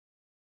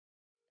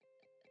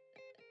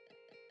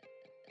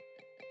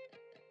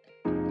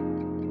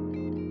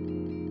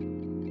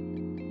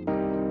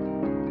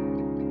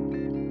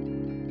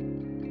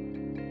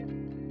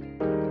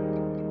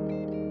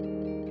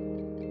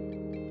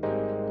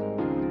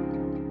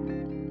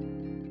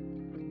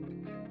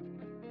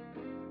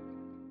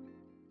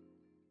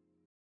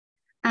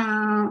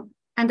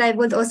And I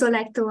would also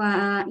like to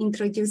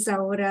introduce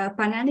our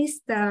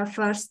panelists.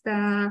 First,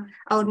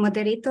 our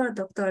moderator,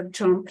 Dr.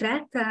 John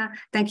Pratt.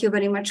 Thank you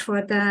very much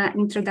for the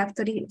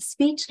introductory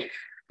speech.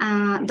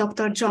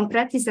 Dr. John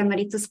Pratt is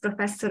Emeritus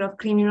Professor of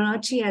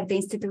Criminology at the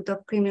Institute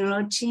of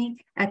Criminology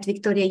at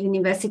Victoria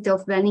University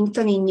of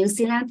Wellington in New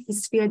Zealand.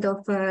 His field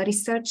of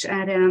research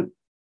are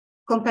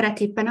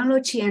comparative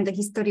penology and the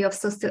history of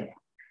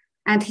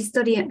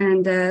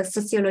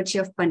sociology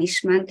of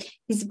punishment.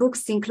 His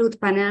books include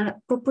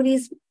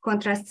Populism,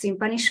 Contrasts in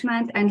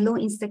Punishment, and Law,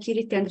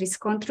 Insecurity and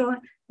Risk Control,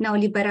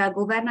 Neoliberal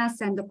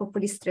Governance, and the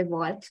Populist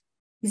Revolt.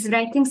 His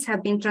writings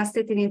have been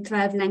translated in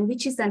 12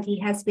 languages, and he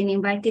has been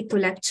invited to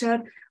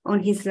lecture on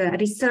his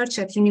research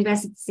at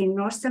universities in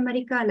North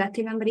America,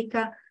 Latin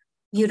America,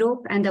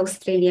 Europe, and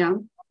Australia.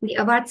 The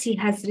awards he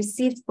has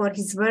received for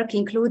his work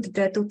include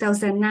the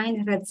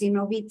 2009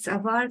 Radzinovitz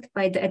Award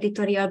by the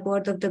editorial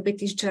board of the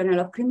British Journal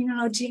of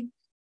Criminology,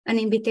 an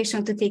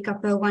invitation to take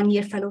up a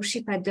one-year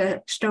fellowship at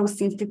the Strauss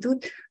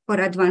Institute for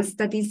Advanced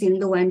Studies in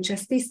Law and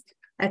Justice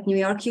at New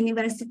York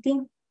University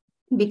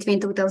between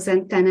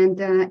 2010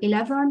 and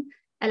 11,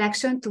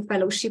 election to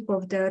fellowship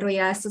of the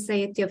Royal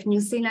Society of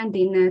New Zealand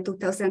in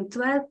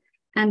 2012,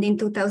 and in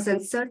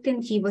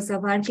 2013 he was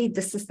awarded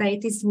the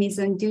Society's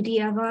Maison Duty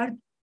Award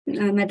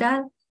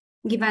medal,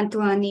 given to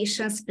a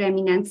nation's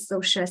preeminent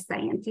social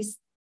scientist.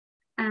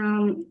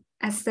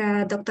 As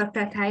Dr.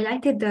 Pratt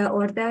highlighted, the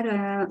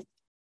order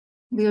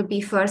will be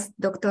first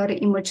Dr.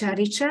 Imogen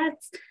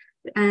Richards,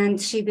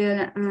 and she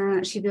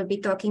will be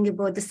talking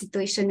about the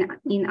situation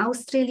in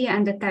Australia,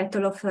 and the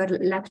title of her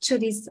lecture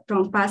is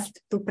From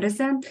Past to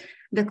Present,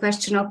 the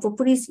question of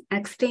populism,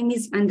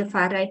 extremism, and the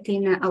far right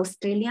in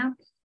Australia.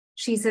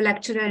 She's a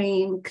lecturer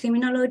in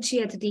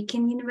criminology at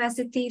Deakin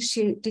University.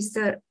 She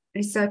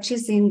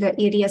researches in the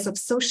areas of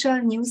social,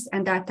 news,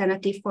 and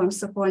alternative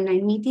forms of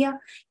online media,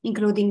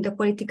 including the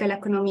political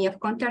economy of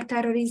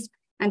counterterrorism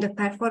and the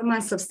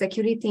performance of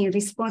security in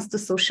response to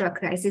social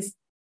crisis.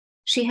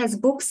 She has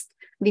books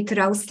with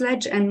Rouse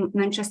and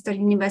Manchester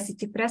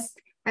University Press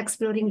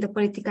exploring the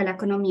political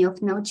economy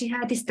of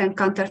neo-jihadist and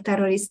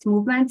counter-terrorist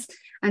movements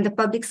and the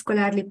public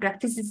scholarly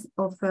practices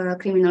of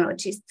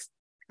criminologists.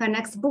 Her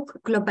next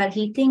book, Global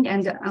Heating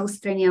and the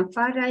Australian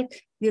Far Right,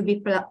 will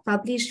be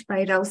published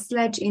by Rouse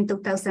in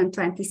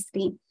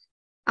 2023.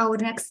 Our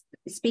next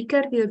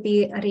speaker will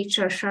be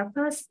Rachel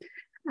Sharples.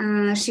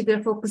 She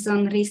will focus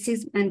on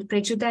racism and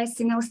prejudice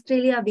in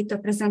Australia with a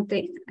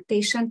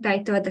presentation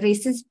titled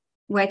Racism,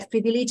 White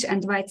Privilege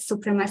and White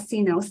Supremacy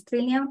in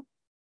Australia.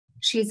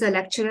 She is a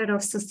lecturer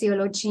of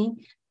sociology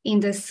in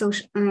the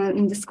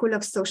School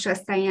of Social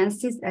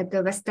Sciences at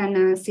the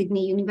Western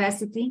Sydney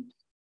University.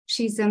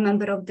 She's a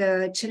member of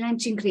the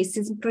Challenging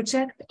Racism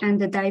Project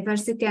and the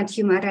Diversity and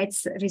Human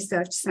Rights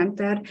Research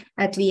Center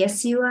at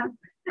VSU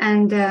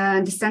and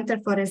the Center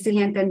for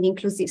Resilient and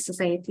Inclusive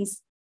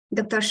Societies.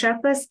 Dr.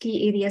 Sharples'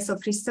 key areas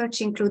of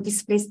research include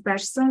displaced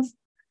persons,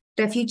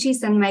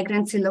 refugees and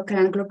migrants in local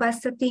and global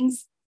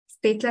settings,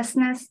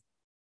 statelessness,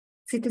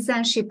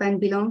 citizenship and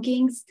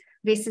belongings,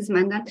 racism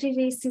and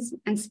anti-racism,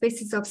 and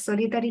spaces of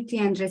solidarity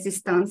and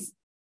resistance.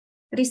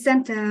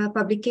 Recent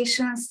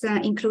publications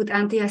include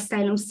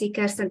anti-asylum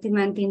seeker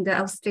sentiment in the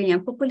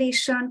Australian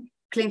population,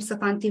 claims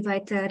of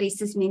anti-white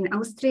racism in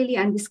Australia,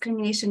 and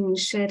discrimination in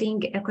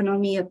sharing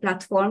economy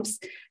platforms.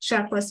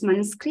 Sharples'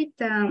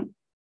 manuscript,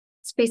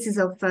 Spaces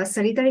of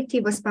Solidarity,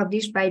 was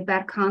published by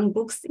Berkhan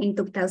Books in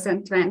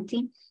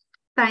 2020.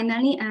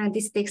 Finally,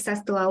 this takes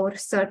us to our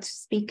third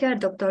speaker,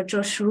 Dr.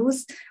 Josh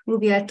Roose, who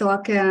will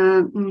talk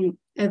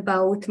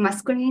about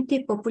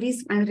masculinity,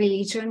 populism, and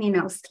religion in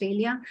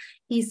Australia.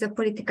 He's a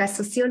political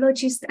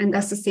sociologist and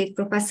associate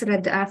professor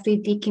at the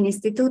Alfred Deakin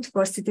Institute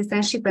for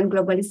Citizenship and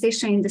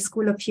Globalisation in the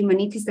School of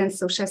Humanities and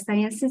Social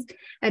Sciences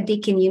at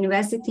Deakin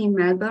University in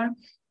Melbourne.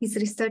 His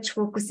research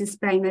focuses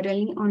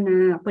primarily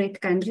on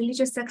political and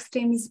religious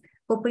extremism,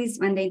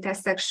 populism, and the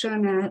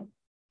intersection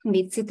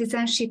with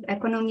citizenship,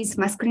 economies,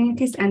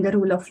 masculinities, and the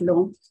rule of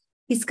law.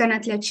 He's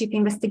currently a chief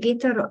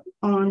investigator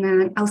on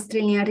an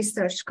Australian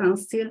Research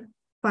Council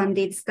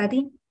funded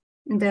study,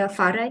 the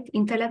Far Right,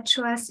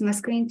 Intellectuals,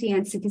 Masculinity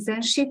and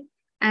Citizenship,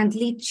 and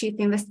lead chief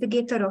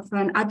investigator of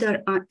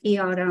another ARC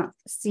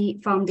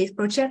funded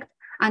project,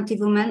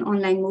 Anti-Women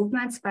Online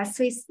Movements,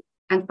 Pathways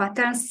and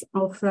Patterns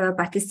of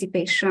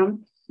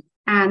Participation.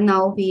 And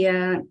now we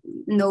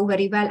know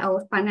very well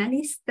our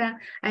panelists.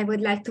 I would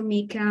like to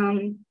make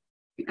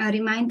a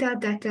reminder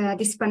that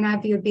this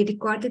panel will be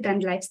recorded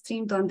and live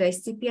streamed on the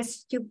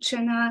CPS YouTube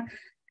channel.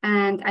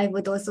 And I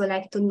would also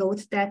like to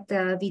note that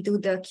we do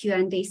the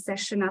Q&A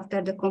session after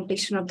the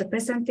completion of the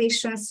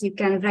presentations. You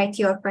can write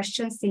your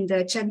questions in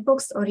the chat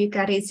box, or you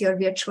can raise your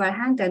virtual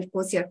hand and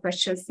pose your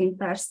questions in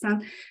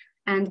person.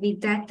 And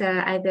with that,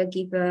 I will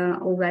give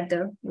over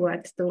the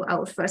word to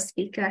our first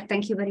speaker.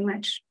 Thank you very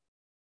much.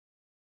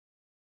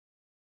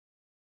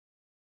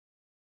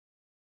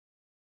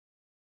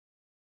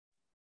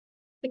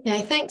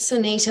 Okay, thanks,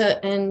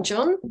 Anita and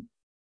John.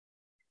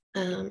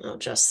 I'll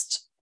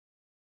just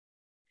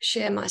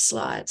share my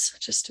slides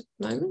just a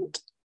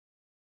moment.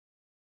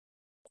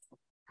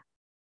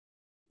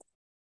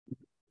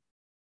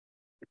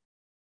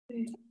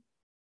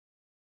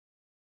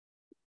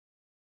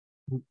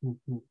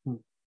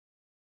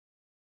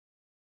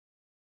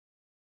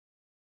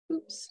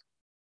 Oops.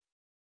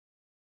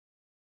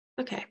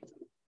 Okay.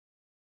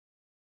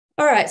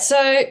 All right,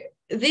 so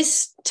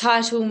this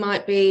title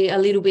might be a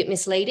little bit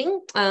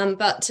misleading,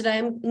 but today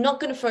I'm not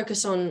going to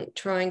focus on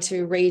trying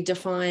to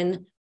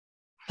redefine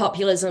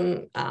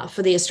populism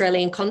for the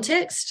Australian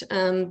context,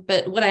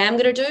 but what I am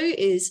going to do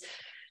is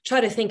try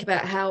to think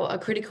about how a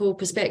critical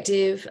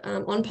perspective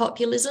on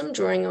populism,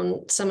 drawing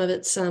on some of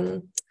its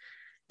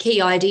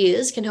key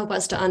ideas, can help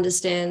us to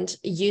understand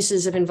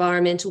uses of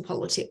environmental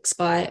politics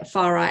by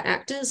far-right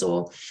actors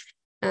or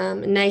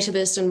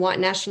nativist and white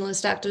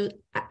nationalist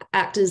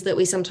actors that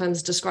we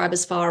sometimes describe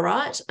as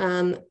far-right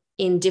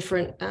in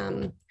different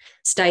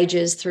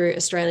stages through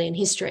Australian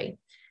history.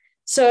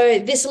 So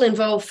this will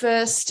involve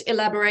first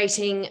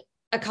elaborating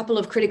a couple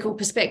of critical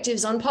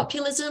perspectives on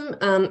populism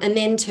and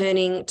then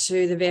turning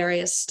to the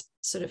various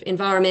sort of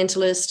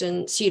environmentalist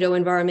and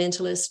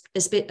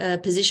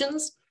pseudo-environmentalist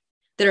positions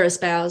that are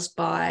espoused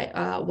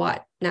by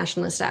white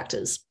nationalist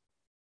actors.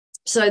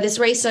 So this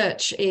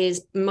research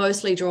is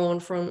mostly drawn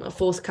from a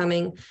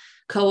forthcoming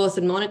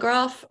co-authored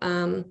monograph,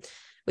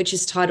 which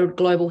is titled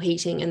Global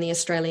Heating and the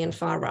Australian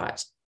Far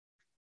Right.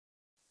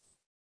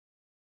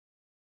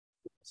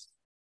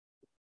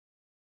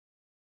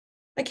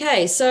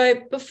 Okay, so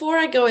before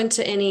I go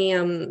into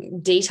any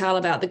detail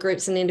about the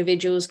groups and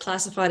individuals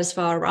classified as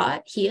far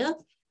right here,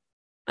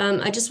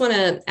 I just want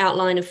to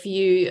outline a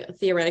few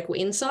theoretical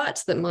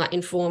insights that might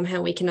inform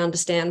how we can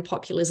understand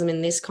populism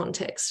in this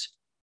context.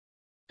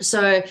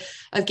 So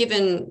I've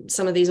given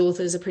some of these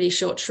authors a pretty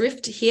short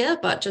shrift here,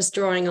 but just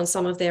drawing on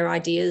some of their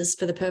ideas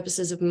for the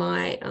purposes of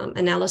my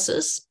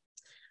analysis.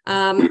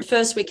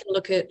 First, we can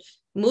look at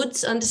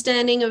Mudd's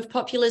understanding of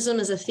populism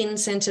as a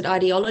thin-centred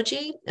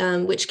ideology,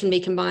 which can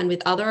be combined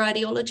with other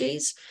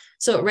ideologies.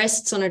 So it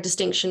rests on a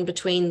distinction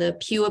between the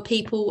pure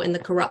people and the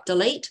corrupt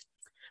elite.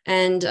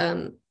 And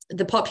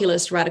the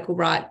populist radical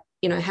right,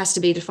 has to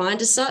be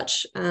defined as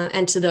such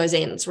and to those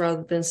ends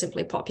rather than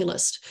simply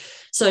populist.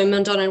 So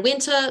Mondon and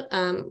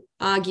Winter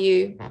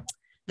argue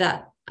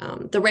that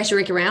the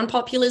rhetoric around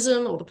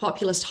populism or the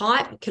populist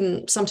hype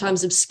can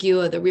sometimes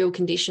obscure the real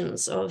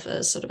conditions of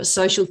a sort of a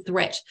social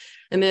threat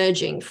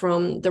emerging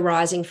from the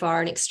rising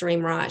far and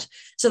extreme right.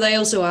 So they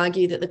also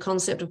argue that the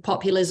concept of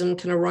populism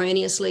can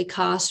erroneously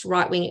cast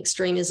right-wing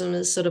extremism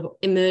as sort of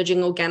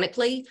emerging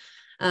organically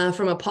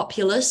from a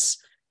populous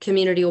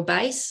community or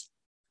base.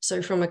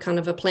 So from a kind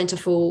of a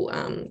plentiful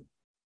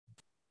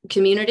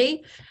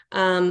community,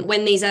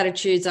 when these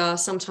attitudes are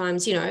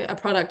sometimes, a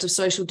product of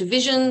social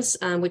divisions,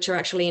 which are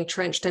actually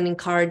entrenched and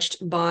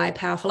encouraged by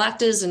powerful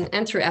actors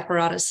and through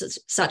apparatus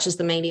such as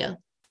the media.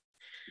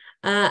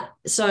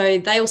 So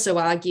they also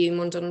argue,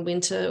 Mondon and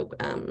Winter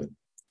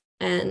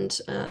and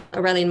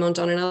Aurelian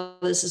Mondon and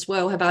others as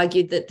well, have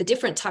argued that the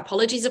different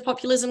typologies of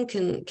populism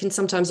can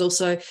sometimes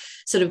also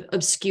sort of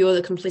obscure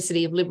the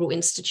complicity of liberal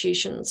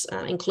institutions,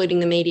 including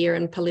the media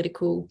and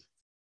political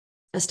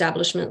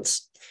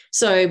establishments.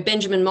 So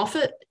Benjamin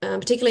Moffat,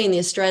 particularly in the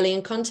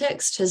Australian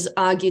context, has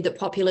argued that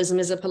populism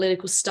is a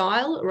political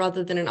style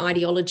rather than an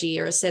ideology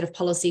or a set of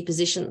policy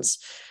positions.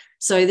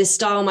 So this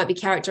style might be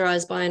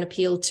characterised by an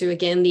appeal to,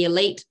 again, the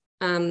elite,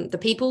 the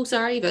people,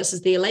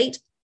 versus the elite,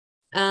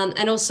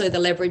 and also the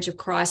leverage of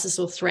crisis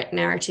or threat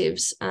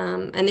narratives.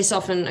 And this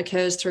often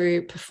occurs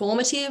through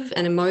performative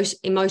and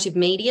emotive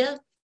media,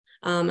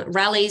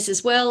 rallies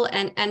as well,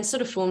 and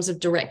sort of forms of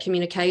direct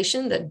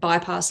communication that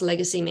bypass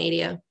legacy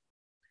media.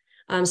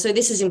 So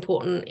this is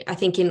important, I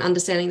think, in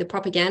understanding the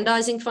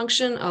propagandizing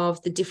function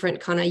of the different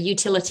kind of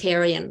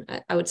utilitarian,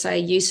 I would say,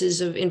 uses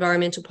of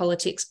environmental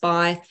politics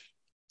by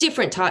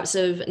different types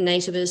of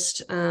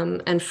nativist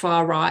and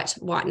far-right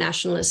white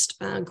nationalist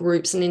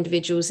groups and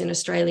individuals in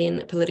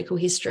Australian political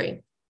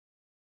history.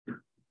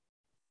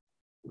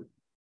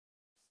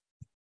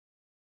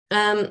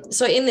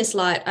 So in this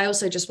light, I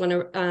also just want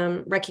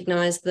to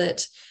recognise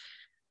that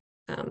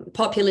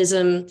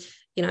populism,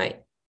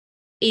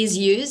 is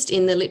used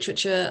in the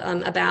literature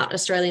about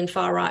Australian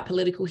far-right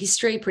political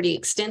history pretty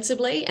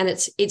extensively, and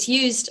it's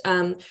used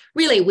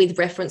really with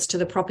reference to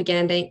the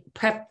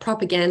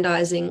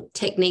propagandizing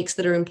techniques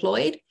that are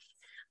employed.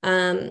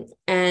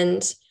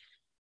 And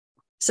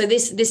so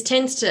this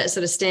tends to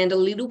sort of stand a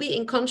little bit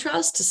in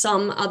contrast to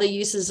some other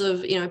uses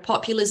of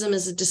populism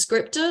as a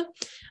descriptor,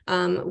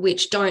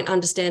 which don't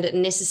understand it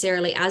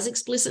necessarily as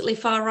explicitly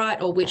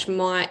far-right, or which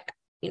might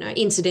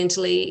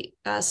incidentally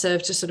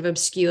serve to sort of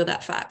obscure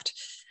that fact.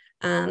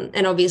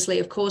 And obviously,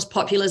 of course,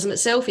 populism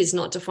itself is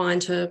not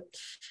defined to,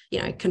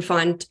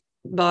 confined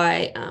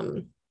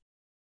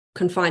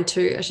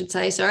to,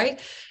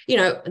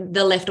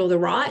 the left or the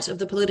right of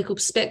the political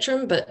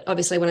spectrum. But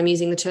obviously, when I'm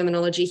using the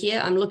terminology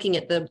here, I'm looking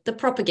at the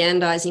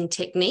propagandizing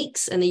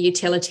techniques and the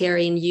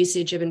utilitarian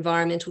usage of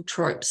environmental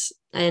tropes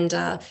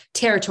and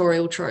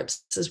territorial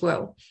tropes as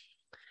well.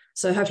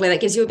 So hopefully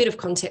that gives you a bit of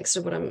context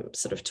of what I'm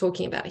sort of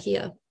talking about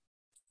here.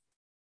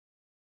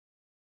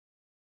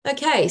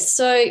 Okay,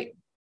 so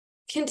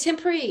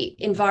Contemporary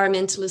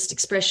environmentalist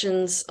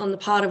expressions on the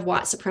part of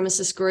white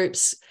supremacist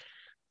groups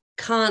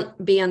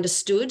can't be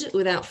understood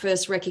without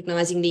first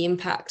recognising the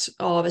impact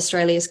of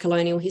Australia's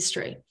colonial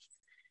history.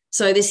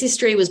 So this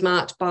history was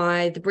marked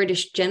by the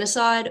British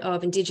genocide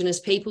of Indigenous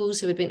peoples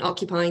who had been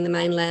occupying the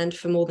mainland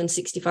for more than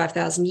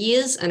 65,000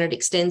 years, and it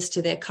extends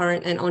to their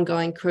current and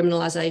ongoing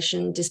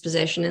criminalisation,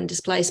 dispossession and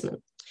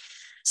displacement.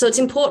 So it's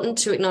important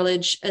to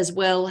acknowledge as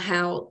well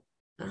how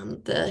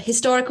the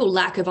historical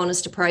lack of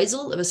honest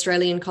appraisal of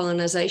Australian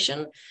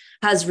colonisation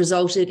has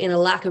resulted in a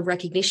lack of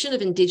recognition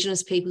of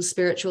Indigenous people's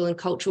spiritual and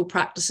cultural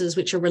practices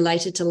which are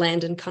related to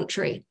land and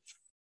country.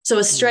 So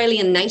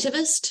Australian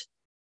nativist,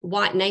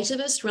 white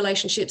nativist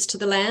relationships to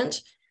the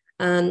land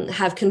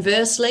have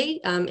conversely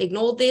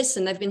ignored this,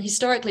 and they've been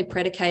historically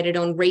predicated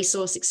on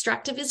resource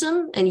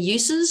extractivism and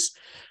uses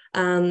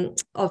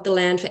of the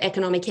land for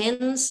economic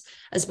ends,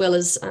 as well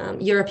as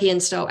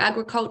European-style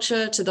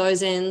agriculture to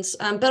those ends,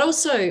 but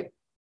also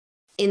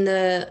in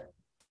the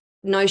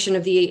notion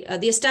of the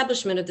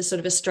establishment of the sort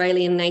of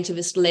Australian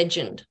nativist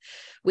legend,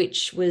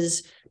 which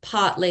was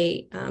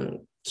partly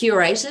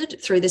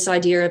curated through this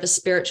idea of a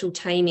spiritual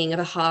taming of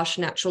a harsh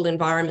natural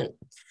environment.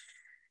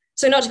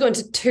 So not to go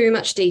into too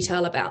much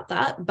detail about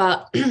that,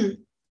 but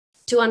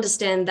to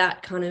understand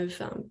that kind of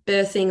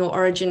birthing or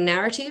origin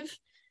narrative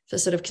for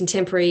sort of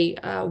contemporary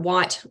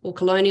white or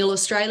colonial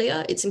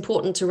Australia, it's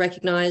important to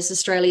recognise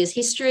Australia's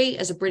history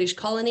as a British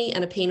colony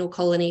and a penal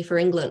colony for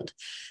England.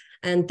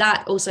 And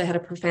that also had a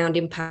profound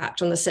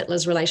impact on the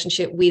settlers'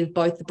 relationship with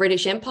both the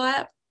British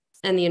Empire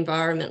and the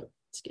environment.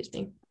 Excuse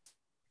me.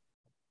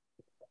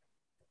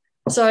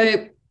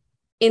 So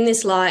in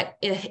this light,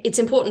 it's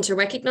important to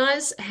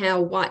recognise how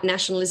white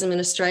nationalism in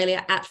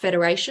Australia at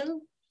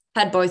Federation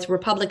had both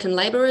Republican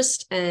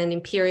Labourist and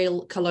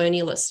imperial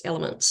colonialist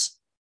elements.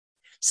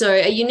 So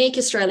a unique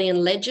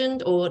Australian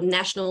legend or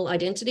national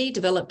identity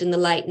developed in the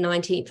late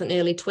 19th and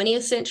early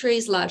 20th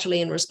centuries,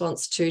 largely in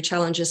response to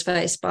challenges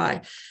faced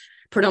by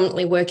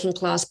predominantly working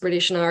class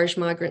British and Irish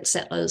migrant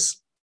settlers.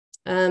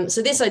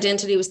 So this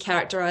identity was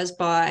characterised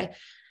by,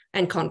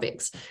 and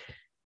convicts,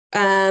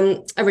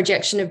 a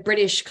rejection of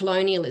British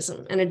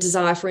colonialism and a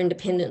desire for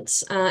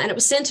independence. And it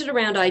was centred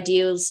around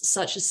ideals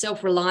such as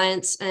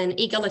self-reliance and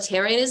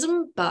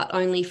egalitarianism, but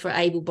only for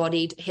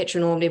able-bodied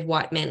heteronormative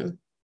white men.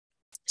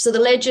 So the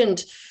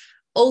legend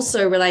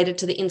also related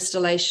to the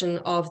installation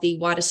of the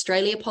White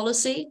Australia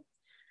policy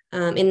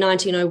in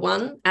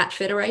 1901 at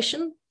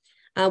Federation,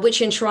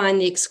 which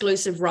enshrined the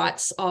exclusive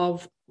rights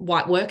of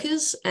white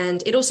workers,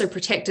 and it also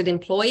protected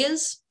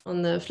employers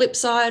on the flip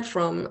side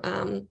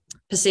from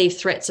perceived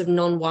threats of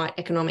non-white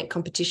economic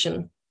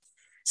competition.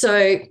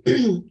 So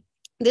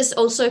this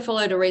also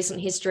followed a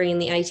recent history in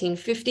the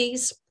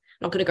 1850s. I'm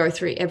not going to go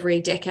through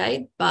every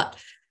decade, but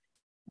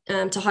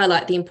to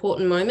highlight the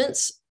important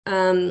moments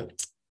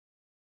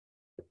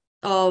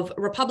of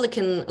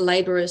Republican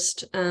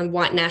Labourist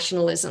white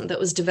nationalism that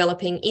was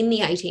developing in the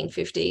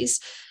 1850s,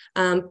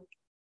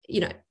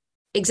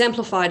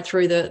 exemplified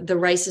through the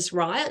racist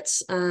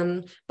riots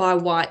by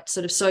white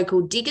sort of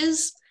so-called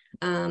diggers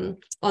on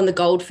the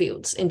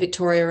goldfields in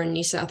Victoria and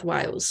New South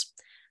Wales.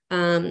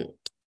 And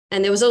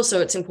there was also,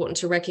 it's important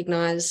to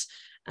recognise,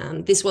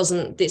 it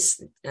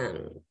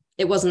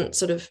wasn't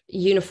sort of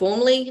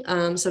uniformly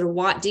sort of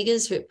white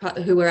diggers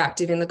who were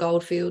active in the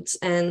goldfields,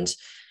 and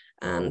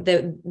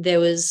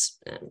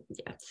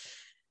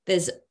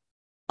there's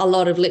a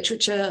lot of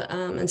literature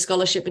and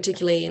scholarship,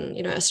 particularly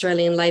in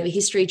Australian labour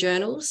history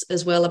journals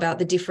as well, about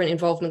the different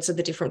involvements of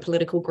the different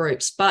political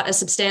groups. But a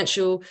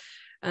substantial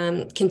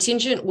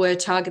contingent were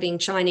targeting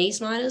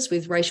Chinese miners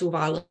with racial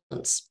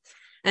violence.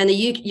 And the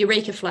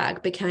Eureka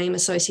flag became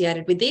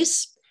associated with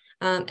this.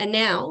 And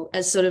now,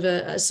 as sort of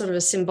a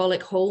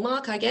symbolic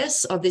hallmark, I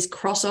guess, of this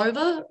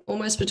crossover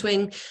almost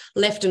between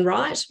left and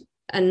right,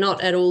 and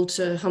not at all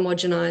to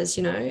homogenise,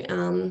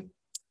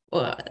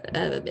 or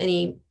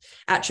any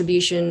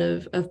attribution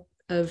of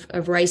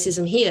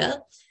racism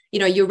here.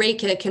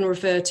 Eureka can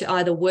refer to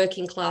either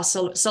working class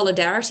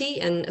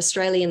solidarity and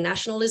Australian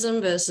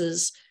nationalism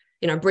versus,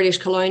 British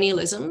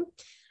colonialism,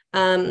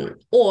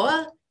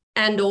 or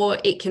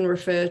it can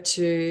refer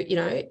to,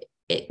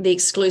 the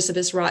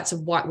exclusivist rights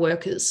of white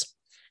workers.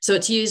 So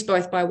it's used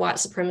both by white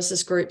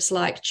supremacist groups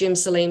like Jim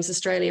Salim's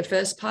Australia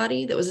First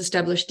Party that was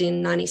established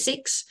in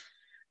 1996.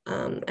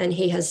 And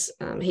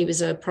he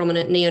was a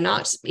prominent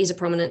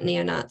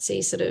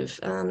neo-Nazi sort of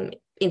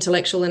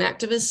intellectual and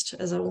activist,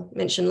 as I'll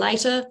mention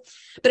later.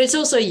 But it's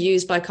also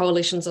used by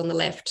coalitions on the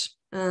left,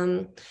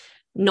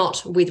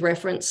 not with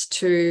reference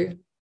to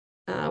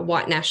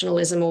white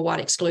nationalism or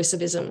white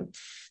exclusivism.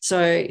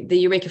 So the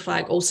Eureka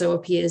flag also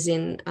appears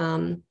in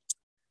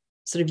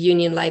sort of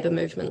union labour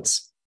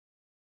movements.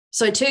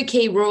 So two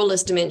key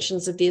ruralist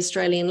dimensions of the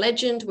Australian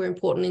legend were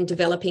important in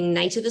developing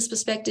nativist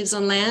perspectives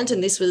on land,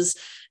 and this was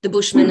the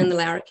Bushman and the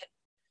larrikin.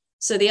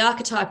 So the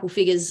archetypal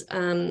figures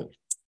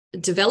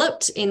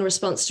developed in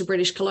response to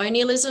British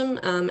colonialism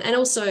and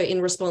also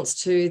in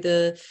response to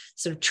the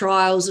sort of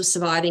trials of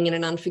surviving in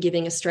an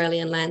unforgiving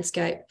Australian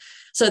landscape.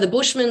 So the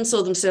Bushmen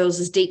saw themselves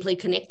as deeply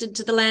connected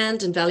to the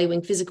land and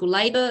valuing physical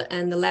labour,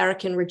 and the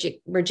Larrikin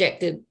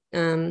rejected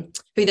who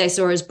they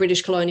saw as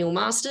British colonial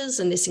masters,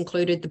 and this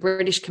included the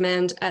British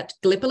command at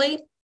Gallipoli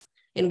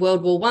in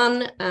World War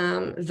I,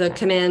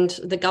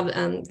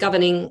 the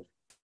governing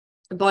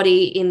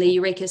body in the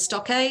Eureka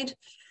Stockade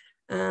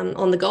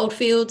on the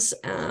goldfields,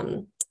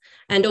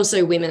 and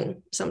also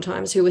women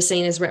sometimes who were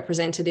seen as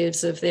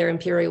representatives of their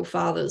imperial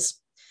fathers.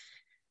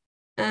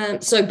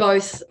 So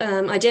both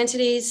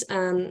identities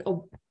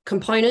or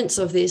components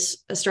of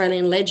this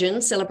Australian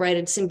legend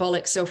celebrated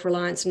symbolic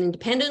self-reliance and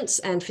independence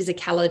and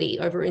physicality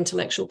over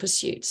intellectual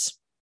pursuits.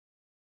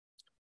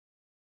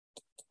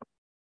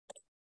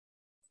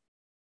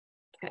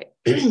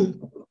 Okay.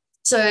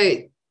 So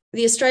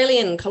the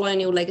Australian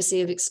colonial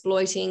legacy of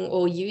exploiting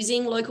or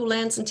using local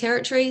lands and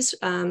territories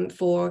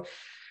for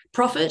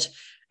profit,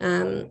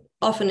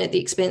 often at the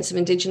expense of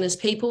Indigenous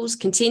peoples,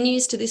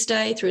 continues to this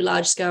day through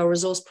large-scale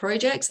resource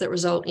projects that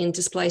result in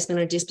displacement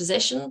or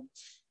dispossession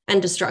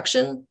and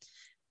destruction.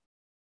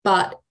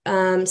 But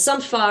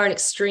some far and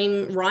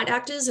extreme right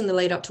actors in the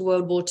lead up to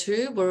World War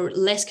II were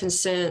less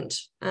concerned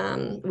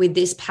with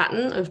this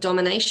pattern of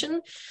domination,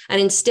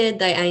 and instead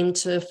they aimed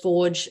to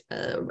forge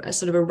a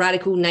sort of a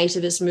radical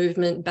nativist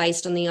movement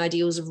based on the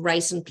ideals of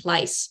race and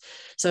place,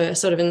 so a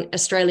sort of an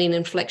Australian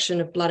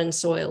inflection of blood and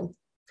soil.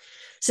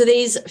 So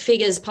these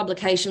figures,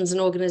 publications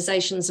and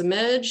organisations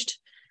emerged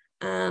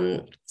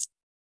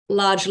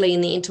largely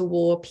in the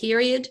interwar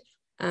period.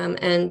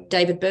 And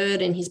David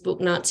Bird, in his book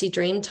Nazi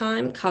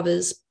Dreamtime,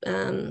 covers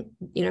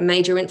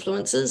major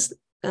influences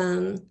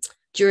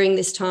during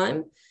this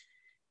time.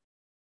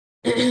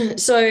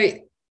 So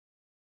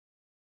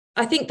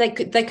I think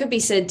they could be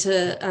said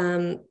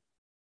to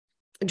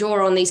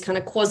draw on these kind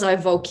of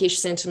quasi-Volkish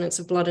sentiments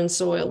of blood and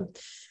soil.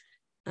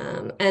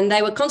 And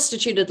they were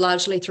constituted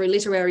largely through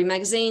literary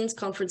magazines,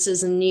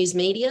 conferences and news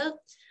media,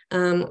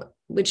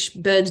 which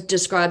Bird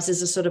describes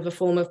as a sort of a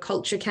form of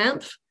culture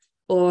camp,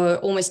 or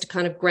almost a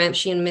kind of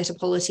Gramscian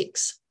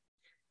metapolitics.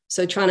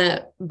 So trying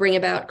to bring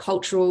about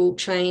cultural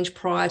change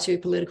prior to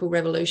political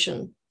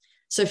revolution.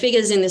 So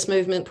figures in this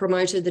movement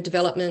promoted the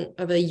development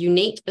of a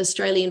unique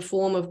Australian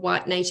form of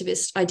white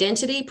nativist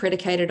identity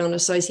predicated on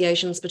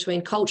associations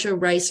between culture,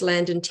 race,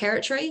 land and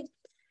territory.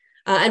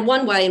 And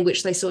one way in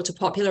which they sought to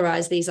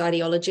popularise these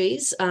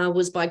ideologies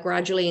was by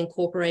gradually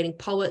incorporating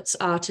poets,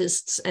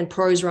 artists and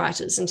prose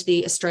writers into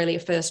the Australia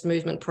First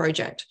Movement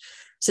project.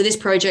 So this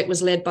project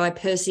was led by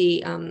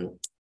Percy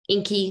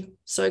Inky,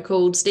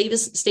 so-called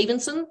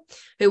Stevenson,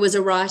 who was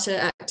a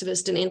writer,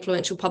 activist and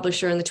influential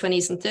publisher in the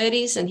 20s and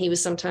 30s, and he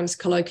was sometimes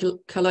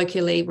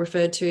colloquially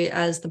referred to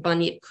as the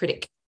Bunyip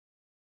critic.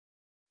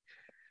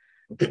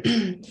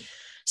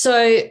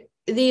 So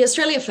the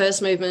Australia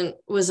First Movement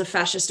was a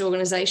fascist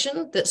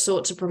organisation that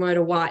sought to promote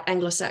a white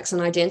Anglo-Saxon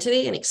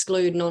identity and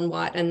exclude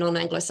non-white and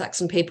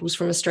non-Anglo-Saxon peoples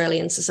from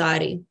Australian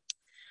society.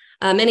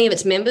 Many of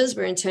its members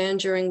were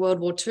interned during World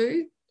War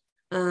II,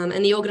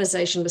 and the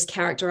organisation was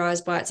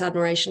characterised by its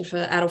admiration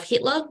for Adolf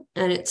Hitler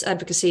and its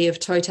advocacy of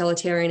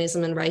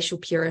totalitarianism and racial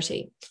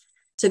purity.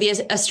 So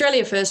the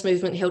Australia First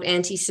Movement held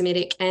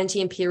anti-Semitic,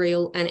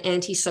 anti-imperial and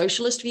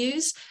anti-socialist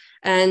views,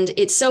 and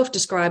it's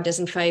self-described as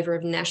in favour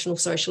of National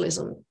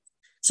Socialism.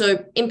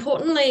 So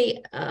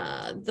importantly,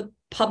 the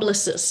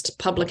Publicist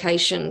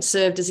publication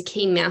served as a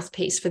key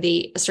mouthpiece for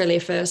the Australia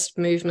First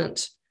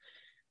Movement,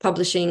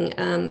 publishing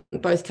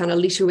both kind of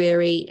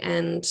literary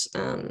and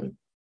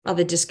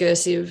other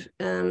discursive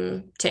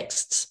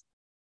texts.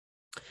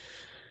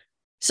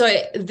 So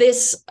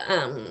this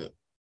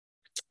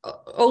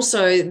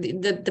also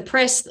the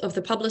press of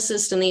the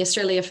Publicist and the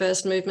Australia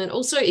First Movement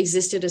also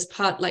existed as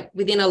part, like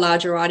within a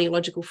larger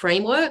ideological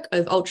framework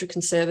of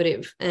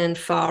ultra-conservative and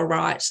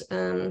far-right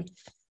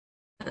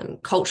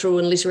cultural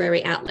and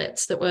literary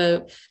outlets that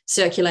were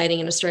circulating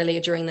in Australia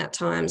during that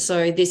time.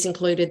 So this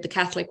included the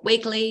Catholic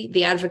Weekly,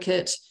 The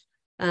Advocate,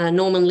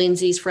 Norman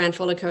Lindsay's Fran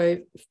Follico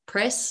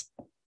Press,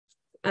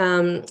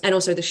 and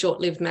also the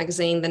short-lived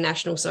magazine, The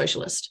National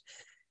Socialist.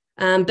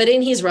 But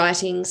in his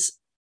writings,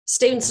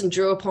 Stevenson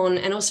drew upon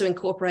and also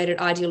incorporated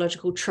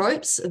ideological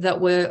tropes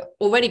that were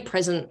already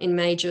present in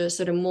major,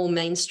 sort of more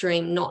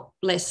mainstream, not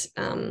less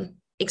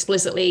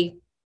explicitly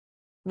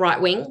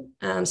right-wing,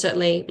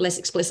 certainly less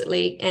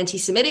explicitly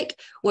anti-Semitic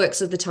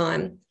works of the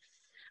time,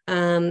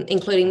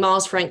 including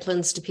Miles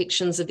Franklin's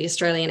depictions of the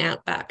Australian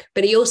outback.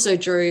 But he also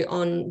drew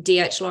on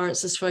D.H.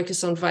 Lawrence's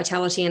focus on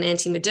vitality and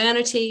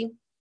anti-modernity,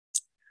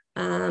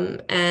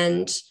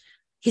 and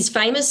his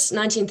famous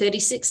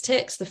 1936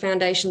 text, The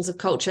Foundations of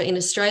Culture in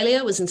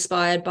Australia, was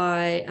inspired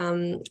by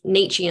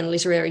Nietzschean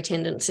literary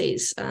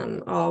tendencies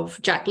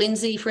of Jack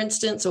Lindsay, for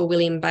instance, or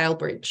William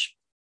Balebridge.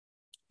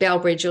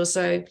 Balebridge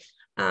also,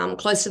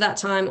 close to that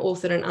time,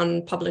 authored an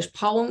unpublished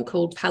poem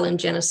called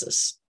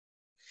Palingenesis.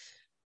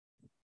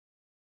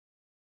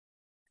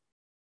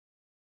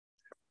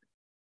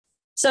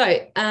 So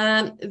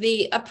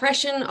the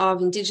oppression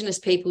of Indigenous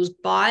peoples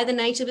by the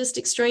nativist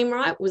extreme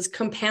right was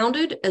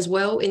compounded as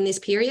well in this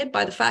period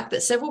by the fact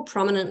that several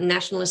prominent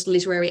nationalist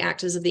literary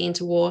actors of the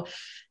interwar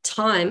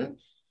time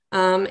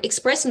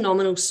expressed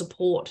nominal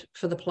support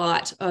for the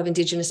plight of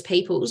Indigenous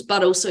peoples,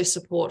 but also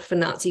support for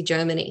Nazi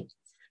Germany.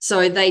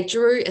 So they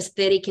drew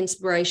aesthetic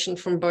inspiration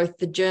from both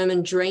the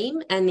German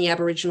dream and the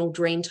Aboriginal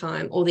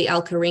Dreamtime, or the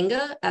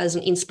Alcaringa, as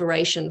an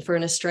inspiration for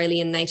an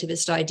Australian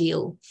nativist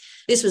ideal.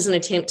 This was an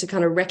attempt to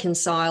kind of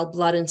reconcile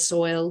blood and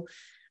soil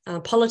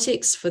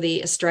politics for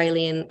the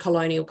Australian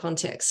colonial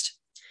context.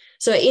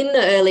 So in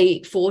the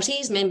early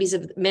 40s,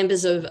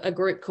 members of a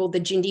group called the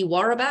Jindi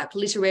Warrabak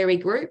Literary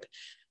Group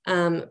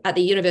at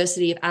the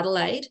University of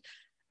Adelaide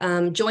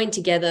joined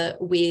together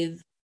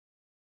with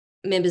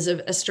members of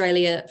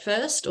Australia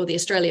First, or the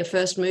Australia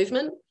First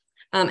movement,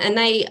 and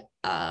they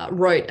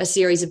wrote a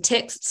series of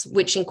texts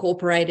which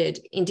incorporated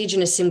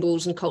Indigenous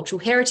symbols and cultural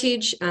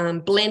heritage,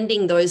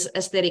 blending those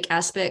aesthetic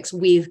aspects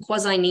with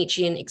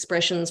quasi-Nietzschean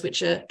expressions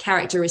which are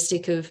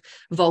characteristic of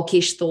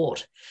Volkisch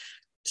thought.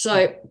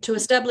 So to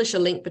establish a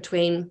link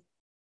between,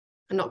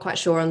 I'm not quite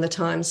sure on the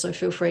time, so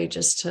feel free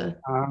just to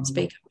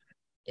speak.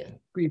 Yeah.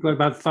 We've got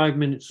about 5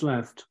 minutes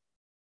left.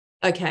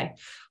 Okay,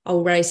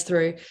 I'll race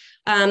through.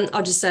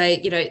 I'll just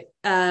say,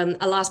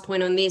 a last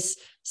point on this,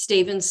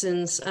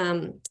 Stevenson's,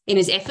 in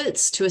his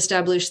efforts to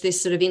establish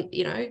this sort of,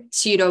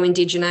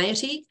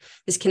 pseudo-indigeneity,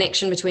 this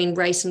connection between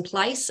race and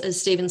place, as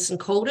Stevenson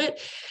called it,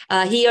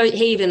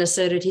 he even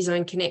asserted his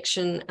own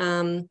connection,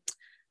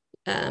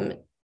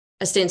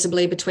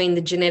 ostensibly between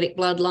the genetic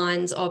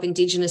bloodlines of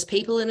Indigenous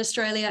people in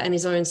Australia and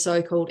his own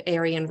so-called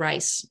Aryan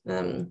race.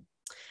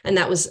 And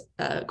that was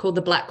called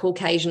the Black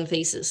Caucasian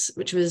thesis,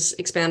 which was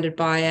expounded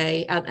by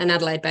an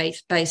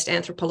Adelaide-based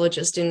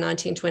anthropologist in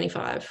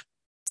 1925.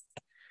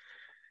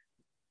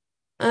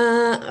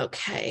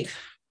 Okay,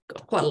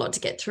 got quite a lot to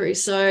get through.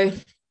 So,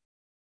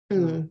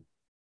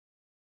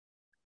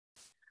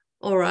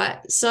 all right.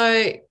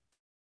 So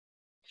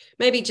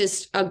maybe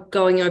just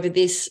going over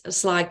this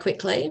slide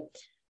quickly.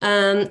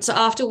 So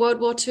after World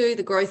War II,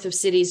 the growth of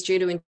cities due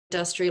to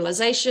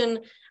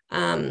industrialisation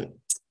and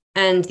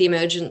the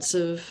emergence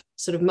of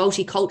sort of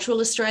multicultural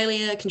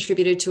Australia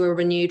contributed to a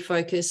renewed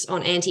focus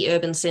on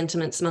anti-urban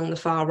sentiments among the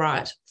far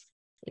right.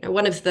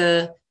 One of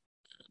the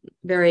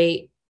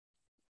very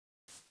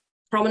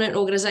prominent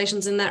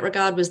organisations in that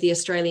regard was the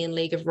Australian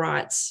League of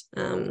Rights,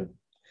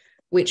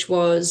 which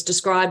was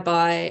described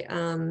by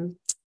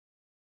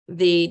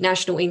the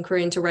National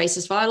Inquiry into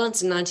Racist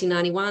Violence in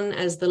 1991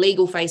 as the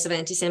legal face of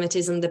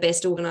anti-Semitism, the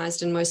best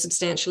organised and most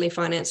substantially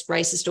financed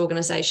racist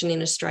organisation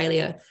in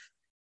Australia.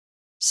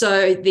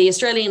 So the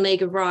Australian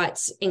League of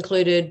Rights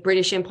included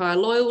British Empire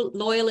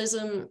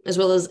loyalism, as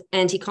well as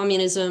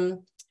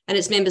anti-communism, and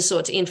its members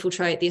sought to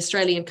infiltrate the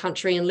Australian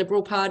country and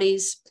Liberal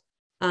parties.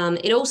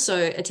 It also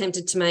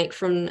attempted to make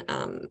from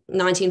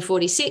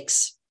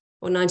 1946,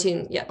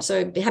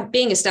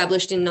 being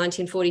established in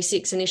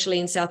 1946 initially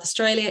in South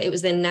Australia, it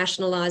was then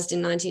nationalised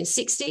in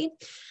 1960.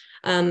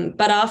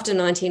 But after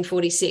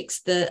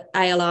 1946, the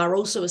ALR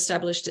also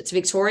established its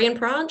Victorian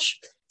branch,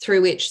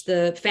 through which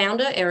the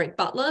founder, Eric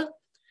Butler,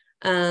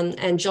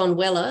 and John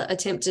Weller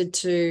attempted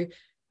to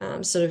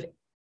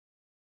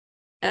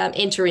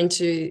enter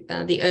into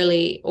the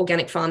early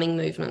organic farming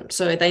movement.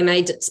 So they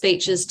made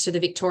speeches to the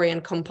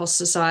Victorian Compost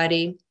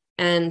Society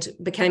and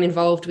became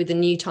involved with the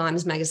New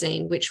Times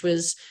magazine, which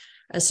was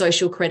a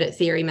social credit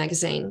theory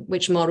magazine,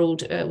 which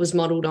was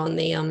modelled on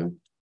the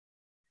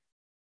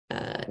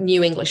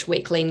New English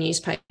Weekly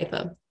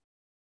newspaper.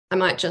 I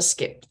might just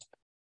skip.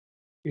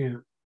 Yeah.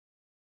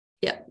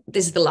 Yeah,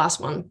 this is the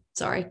last one.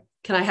 Sorry.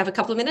 Can I have a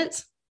couple of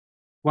minutes?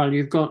 Well,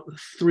 you've got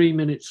 3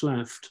 minutes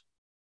left.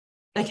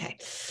 Okay.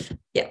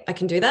 Yeah, I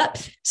can do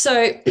that.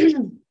 So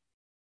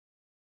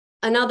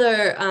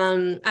another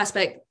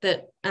aspect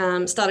that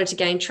started to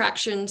gain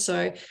traction,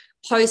 so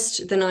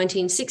post the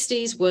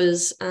 1960s,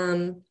 was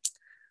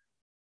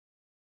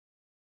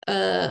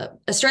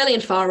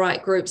Australian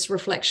far-right groups'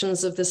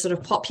 reflections of the sort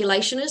of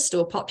populationist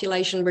or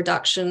population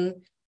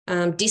reduction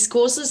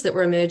discourses that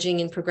were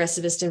emerging in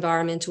progressivist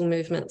environmental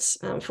movements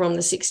from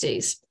the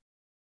 60s.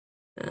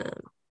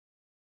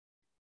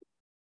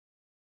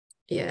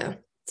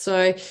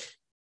 So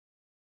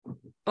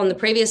on the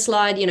previous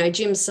slide,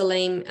 Jim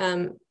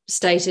Salim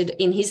stated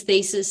in his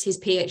thesis, his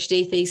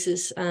PhD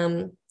thesis,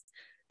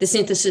 the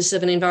synthesis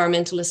of an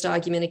environmentalist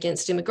argument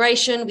against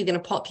immigration within a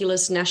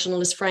populist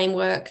nationalist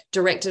framework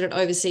directed at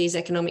overseas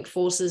economic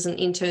forces and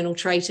internal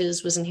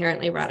traitors was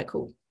inherently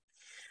radical.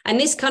 And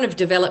this kind of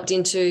developed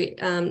into,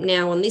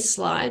 now on this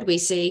slide, we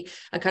see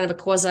a kind of a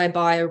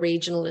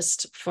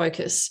quasi-bio-regionalist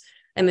focus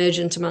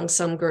emergent among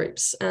some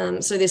groups.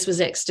 So this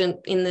was extant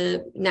in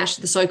the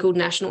so-called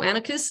national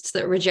anarchists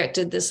that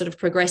rejected the sort of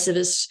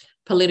progressivist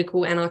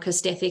political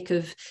anarchist ethic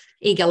of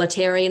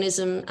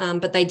egalitarianism,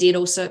 but they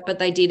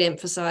did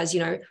emphasize,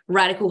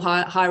 radical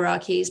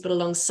hierarchies, but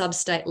along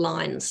sub-state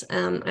lines.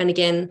 And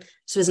again,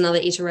 this was another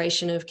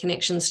iteration of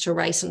connections to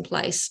race and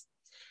place.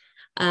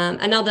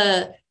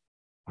 Another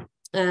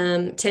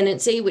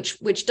tendency,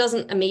 which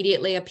doesn't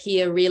immediately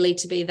appear really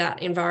to be that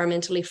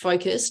environmentally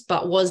focused,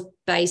 but was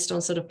based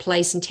on sort of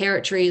place and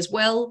territory as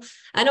well,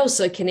 and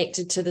also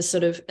connected to the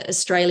sort of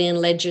Australian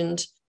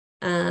legend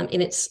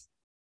in its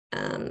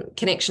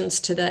connections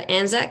to the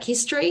Anzac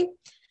history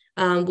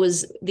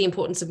was the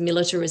importance of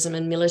militarism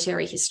and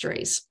military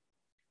histories.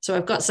 So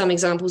I've got some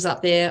examples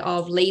up there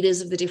of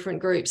leaders of the different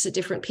groups at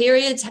different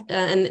periods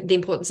and the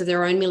importance of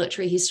their own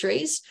military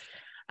histories.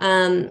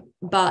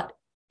 But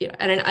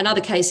and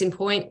another case in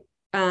point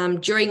from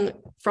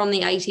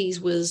the 80s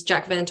was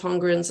Jack Van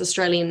Tongeren's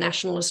Australian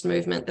nationalist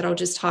movement that I'll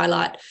just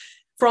highlight.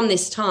 From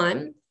this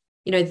time,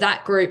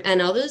 that group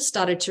and others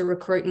started to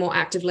recruit more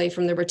actively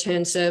from the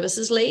Returned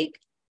Services League.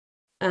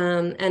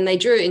 And they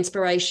drew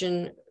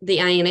inspiration, the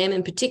A&M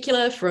in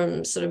particular,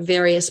 from sort of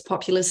various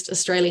populist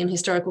Australian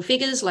historical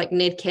figures like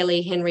Ned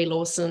Kelly, Henry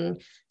Lawson,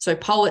 so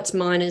poets,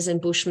 miners and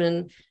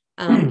bushmen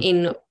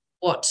in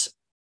what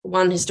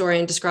one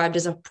historian described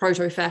as a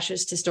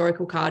proto-fascist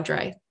historical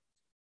cadre.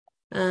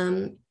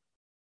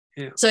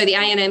 So the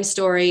A&M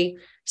story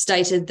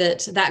stated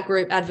that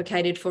group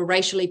advocated for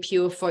racially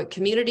pure folk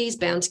communities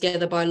bound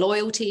together by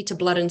loyalty to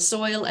blood and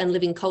soil and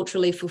living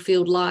culturally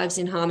fulfilled lives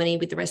in harmony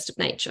with the rest of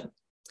nature.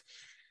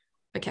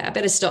 Okay, I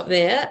better stop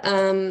there.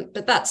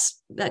 But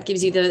that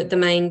gives you the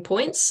main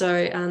points.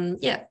 So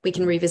we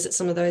can revisit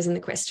some of those in the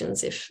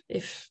questions if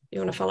you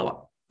want to follow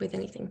up with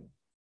anything.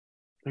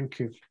 Thank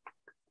you.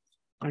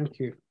 Thank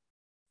you.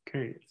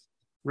 Okay,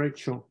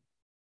 Rachel.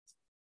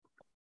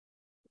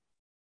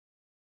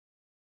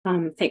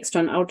 Thanks,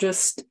 John. I'll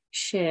just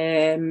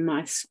share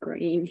my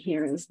screen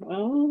here as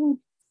well.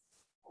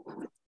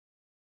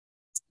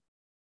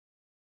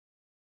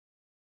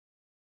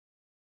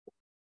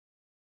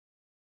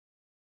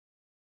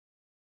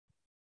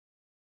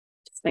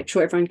 Just make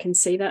sure everyone can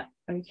see that.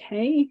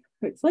 Okay,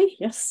 hopefully.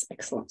 Yes,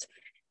 excellent.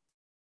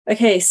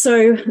 Okay,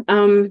 so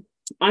I'm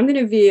going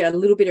to veer a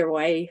little bit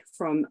away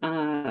from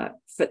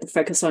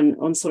focus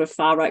on sort of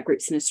far right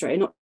groups in Australia,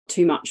 not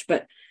too much,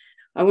 but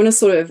I want to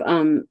sort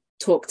of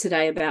talk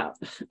today about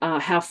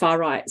how far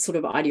right sort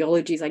of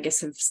ideologies, I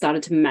guess, have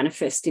started to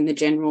manifest in the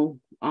general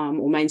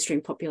or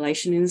mainstream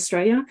population in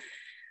Australia.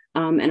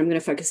 And I'm going to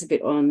focus a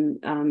bit on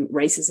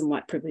racism,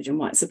 white privilege and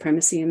white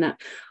supremacy in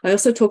that. I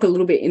also talk a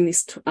little bit in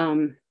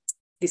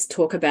this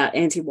talk about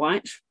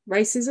anti-white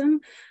racism.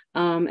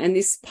 And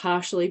this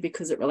partially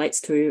because it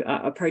relates to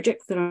a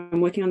project that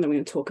I'm working on that I'm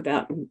going to talk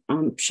about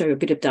and show a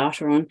bit of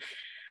data on.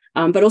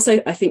 But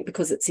also I think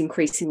because it's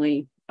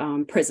increasingly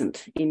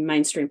present in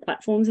mainstream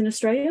platforms in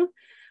Australia.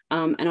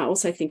 And I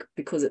also think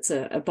because it's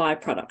a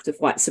byproduct of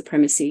white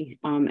supremacy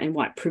and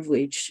white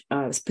privilege,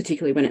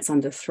 particularly when it's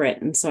under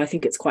threat. And so I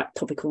think it's quite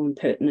topical and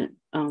pertinent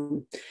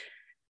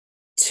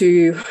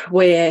to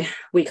where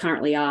we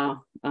currently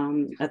are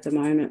at the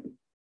moment.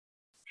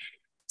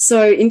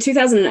 So in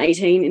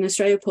 2018 in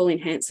Australia, Pauline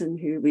Hanson,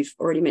 who we've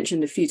already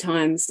mentioned a few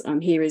times,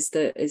 here is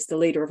the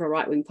leader of a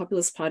right-wing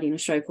populist party in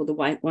Australia called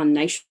the One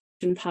Nation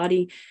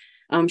Party.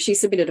 She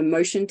submitted a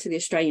motion to the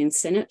Australian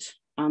Senate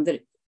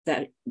that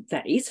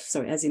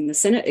as in the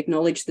Senate,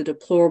 acknowledged the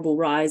deplorable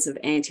rise of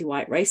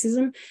anti-white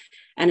racism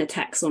and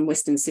attacks on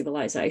Western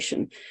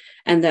civilization,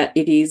 and that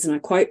it is, and I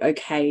quote,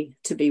 okay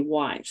to be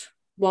white.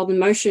 While the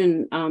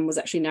motion was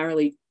actually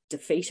narrowly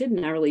defeated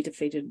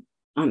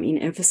in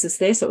emphasis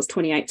there, so it was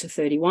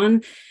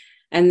 28-31,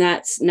 and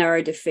that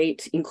narrow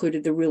defeat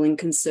included the ruling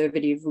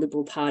Conservative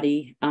Liberal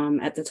Party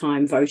at the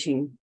time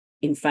voting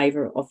in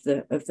favour of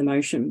the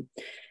motion.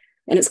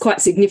 And it's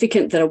quite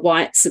significant that a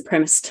white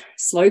supremacist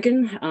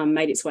slogan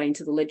made its way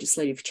into the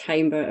legislative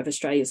chamber of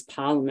Australia's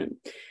parliament.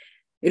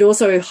 It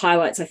also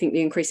highlights, I think,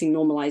 the increasing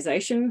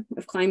normalisation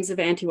of claims of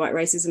anti-white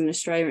racism in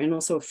Australia, and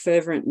also a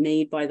fervent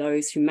need by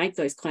those who make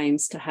those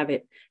claims to have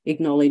it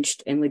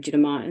acknowledged and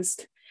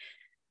legitimised.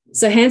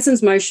 So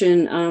Hanson's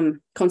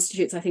motion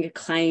constitutes, I think, a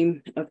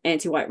claim of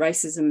anti-white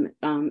racism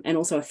and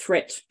also a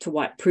threat to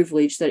white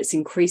privilege that it's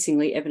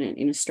increasingly evident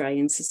in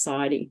Australian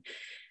society.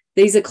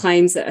 These are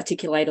claims that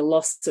articulate a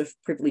loss of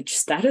privileged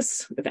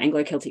status of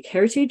Anglo-Celtic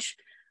heritage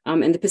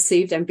and the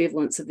perceived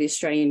ambivalence of the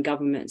Australian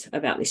government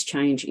about this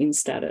change in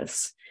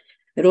status.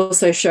 It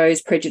also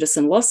shows prejudice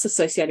and loss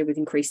associated with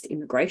increased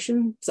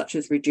immigration, such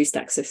as reduced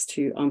access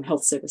to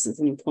health services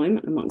and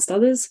employment, amongst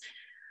others.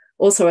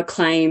 Also a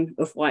claim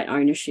of white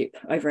ownership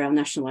over our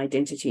national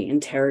identity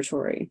and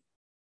territory.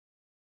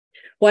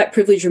 White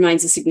privilege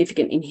remains a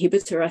significant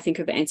inhibitor, I think,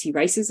 of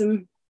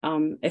anti-racism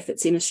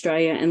efforts in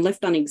Australia, and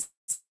left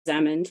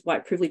unexamined,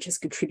 white privilege has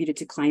contributed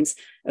to claims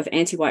of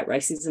anti-white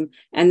racism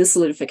and the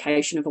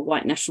solidification of a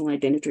white national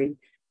identity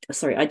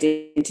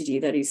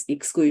that is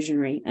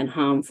exclusionary and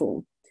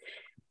harmful.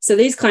 So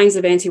these claims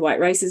of anti-white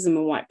racism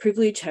and white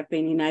privilege have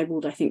been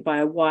enabled, I think, by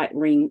a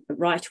right-wing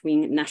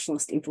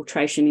nationalist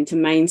infiltration into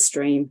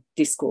mainstream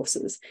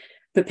discourses,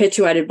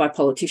 perpetuated by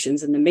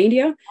politicians and the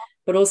media,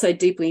 but also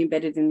deeply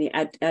embedded in the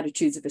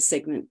attitudes of a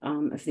segment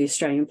of the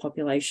Australian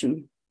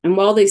population. And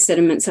while these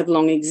sentiments have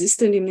long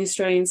existed in the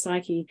Australian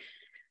psyche,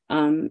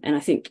 and I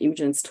think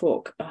Imogen's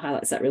talk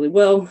highlights that really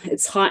well,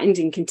 it's heightened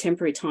in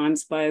contemporary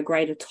times by a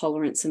greater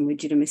tolerance and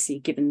legitimacy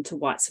given to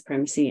white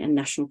supremacy and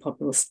national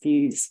populist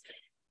views.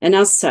 And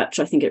as such,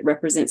 I think it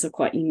represents a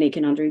quite unique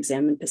and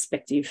under-examined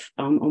perspective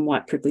on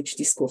white privilege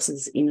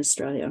discourses in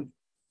Australia.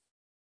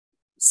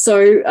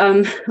 So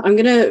I'm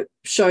going to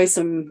show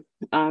some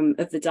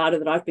of the data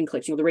that I've been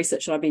collecting, or the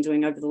research that I've been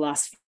doing over the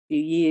last few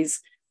years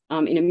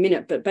in a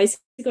minute. But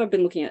basically, I've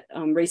been looking at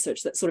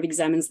research that sort of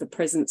examines the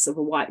presence of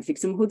a white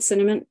victimhood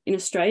sentiment in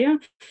Australia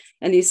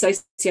and the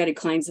associated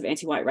claims of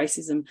anti-white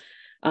racism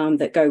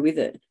that go with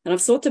it. And I've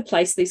sought to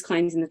place these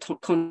claims in the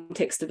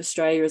context of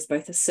Australia as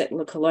both a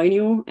settler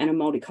colonial and a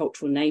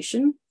multicultural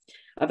nation.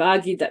 I've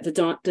argued that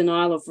the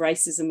denial of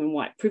racism and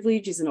white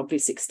privilege is an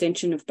obvious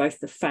extension of both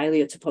the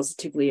failure to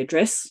positively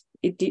address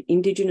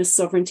Indigenous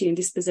sovereignty and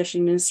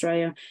dispossession in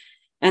Australia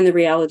and the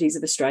realities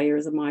of Australia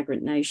as a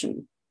migrant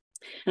nation.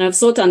 And I've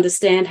sought to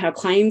understand how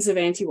claims of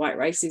anti-white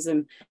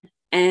racism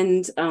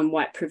and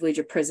white privilege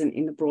are present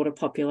in the broader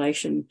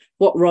population,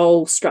 what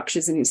role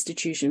structures and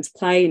institutions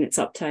play in its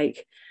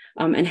uptake,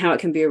 and how it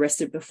can be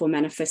arrested before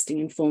manifesting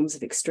in forms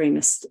of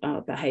extremist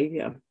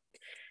behaviour.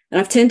 And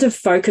I've tended to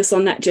focus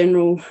on that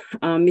general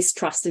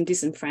mistrust and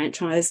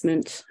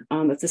disenfranchisement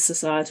of the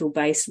societal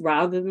base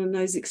rather than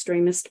those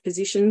extremist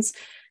positions.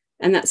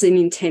 And that's an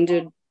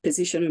intended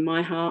position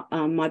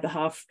on my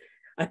behalf.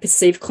 I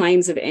perceive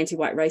claims of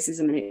anti-white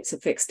racism and its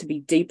effects to be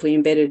deeply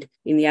embedded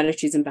in the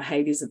attitudes and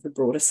behaviours of the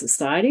broader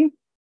society,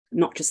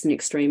 not just an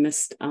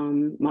extremist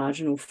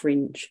marginal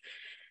fringe.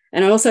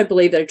 And I also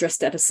believe that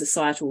addressed at a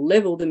societal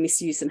level, the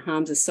misuse and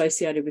harms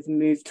associated with the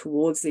move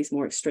towards these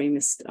more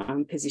extremist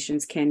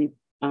positions can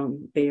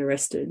be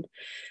arrested.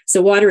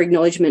 So wider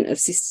acknowledgement of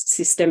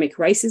systemic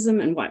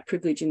racism and white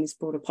privilege in this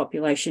broader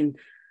population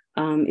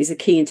is a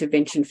key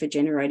intervention for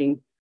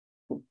generating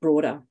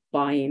broader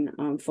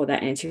buy-in for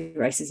that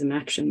anti-racism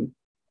action.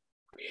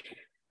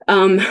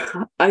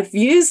 I've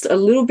used a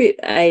little bit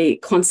a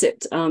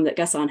concept that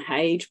Ghassan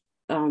Hage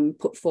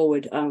put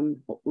forward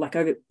like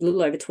a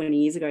little over 20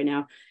 years ago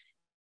now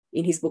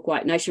in his book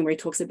White Nation, where he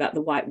talks about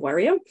the white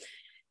warrior.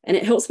 And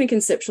it helps me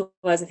conceptualize,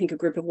 I think, a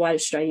group of white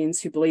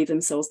Australians who believe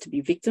themselves to be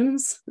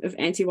victims of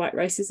anti-white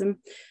racism.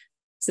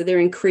 So they're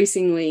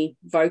increasingly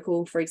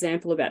vocal, for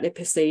example, about their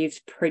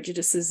perceived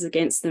prejudices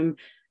against them,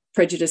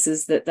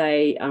 prejudices that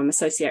they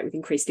associate with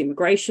increased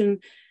immigration,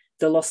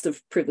 the loss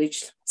of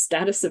privileged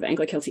status of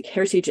Anglo-Celtic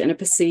heritage, and a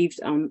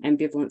perceived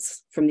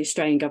ambivalence from the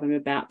Australian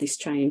government about this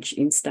change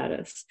in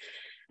status.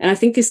 And I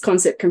think this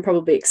concept can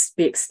probably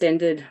be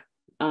extended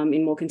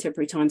in more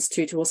contemporary times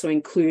too, to also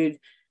include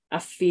a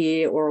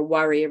fear or a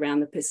worry around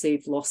the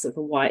perceived loss of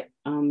a white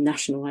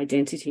national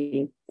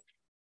identity.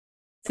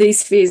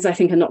 These fears, I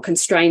think, are not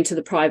constrained to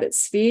the private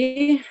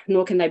sphere,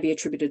 nor can they be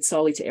attributed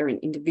solely to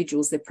errant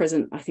individuals. They're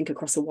present, I think,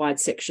 across a wide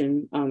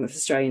section of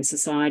Australian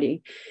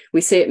society.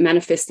 We see it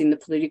manifest in the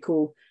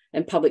political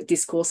and public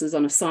discourses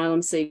on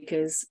asylum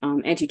seekers,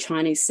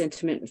 anti-Chinese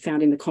sentiment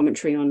found in the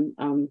commentary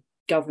on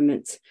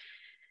government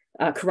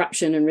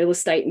corruption and real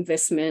estate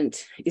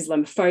investment,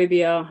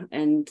 Islamophobia,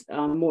 and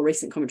more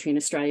recent commentary in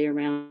Australia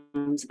around,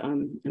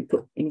 and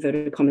put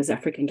inverted commas,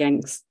 African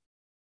gangs.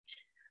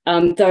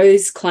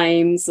 Those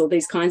claims, or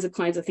these kinds of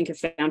claims, I think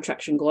have found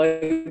traction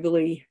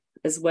globally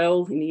as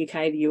well, in the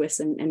UK, the US,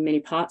 and many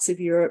parts of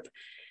Europe.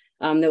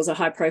 There was a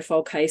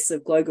high-profile case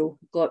of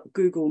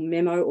Google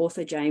memo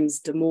author James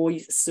Damore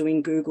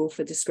suing Google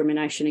for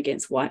discrimination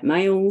against white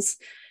males.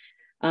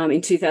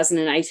 In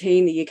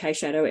 2018, the UK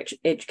Shadow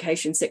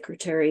Education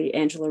Secretary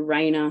Angela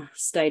Rayner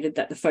stated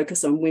that the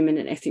focus on women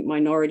and ethnic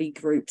minority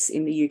groups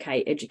in the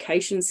UK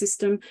education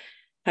system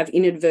have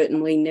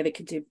inadvertently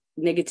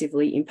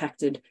negatively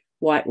impacted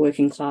white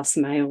working class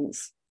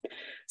males.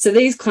 So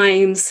these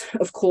claims,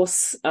 of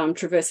course,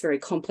 traverse very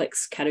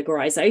complex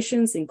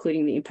categorizations,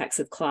 including the impacts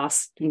of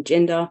class and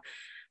gender,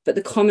 but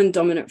the common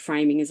dominant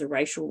framing is a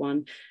racial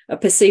one, a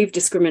perceived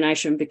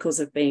discrimination because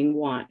of being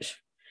white.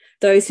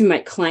 Those who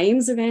make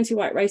claims of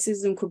anti-white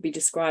racism could be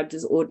described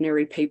as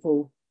ordinary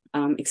people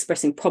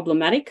expressing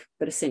problematic,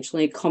 but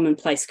essentially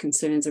commonplace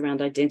concerns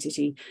around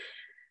identity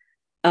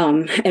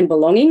and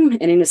belonging.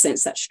 And in a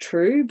sense, that's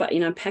true. But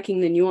in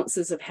unpacking the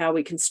nuances of how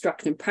we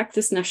construct and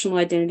practice national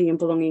identity and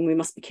belonging, we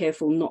must be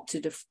careful not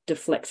to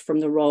deflect from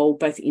the role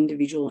both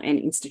individual and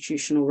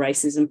institutional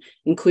racism,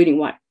 including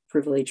white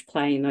privilege,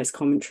 play in those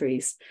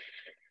commentaries.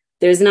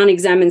 There's an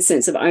unexamined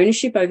sense of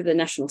ownership over the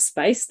national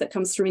space that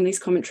comes through in these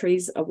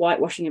commentaries, a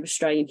whitewashing of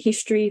Australian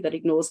history that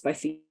ignores both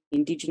the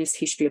Indigenous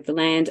history of the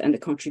land and the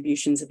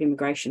contributions of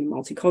immigration and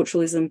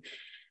multiculturalism.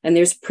 And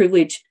there's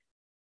privilege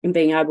in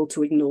being able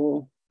to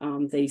ignore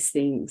these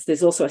things.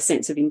 There's also a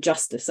sense of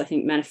injustice, I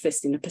think,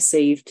 manifest in a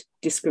perceived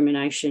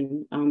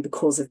discrimination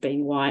because of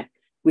being white,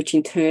 which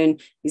in turn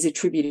is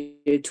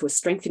attributed to a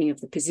strengthening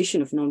of the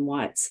position of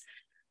non-whites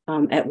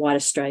at white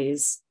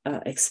Australia's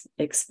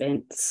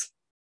expense.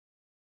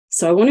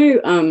 So I want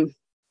to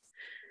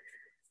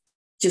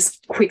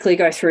just quickly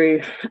go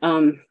through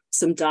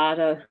some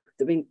data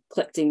that we've been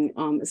collecting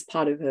as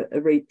part of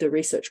the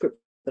research group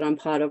that I'm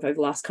part of over the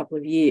last couple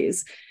of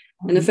years.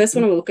 And the first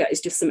one I will look at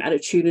is just some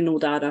attitudinal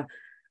data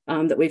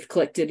that we've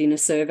collected in a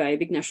survey, a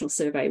big national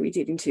survey we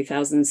did in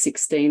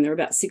 2016. There were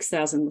about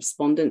 6,000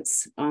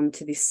 respondents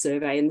to this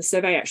survey. And the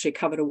survey actually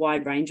covered a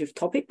wide range of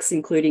topics,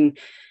 including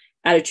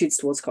attitudes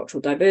towards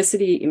cultural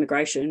diversity,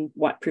 immigration,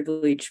 white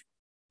privilege,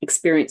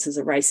 experiences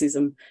of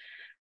racism,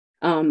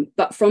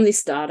 But from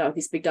this data,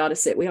 this big data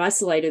set, we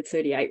isolated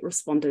 38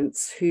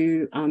 respondents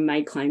who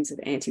made claims of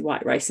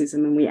anti-white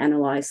racism, and we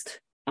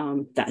analysed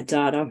that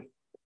data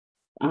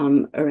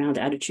around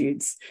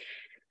attitudes.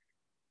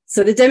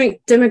 So the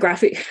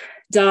demographic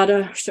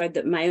data showed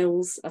that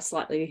males are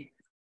slightly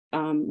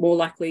more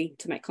likely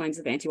to make claims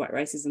of anti-white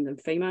racism than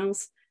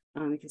females.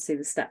 You can see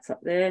the stats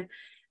up there.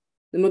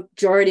 The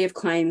majority of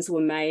claims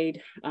were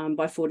made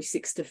by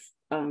 46 to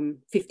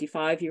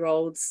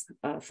 55-year-olds,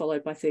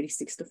 followed by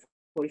 36 to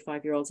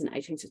 45-year-olds and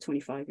 18 to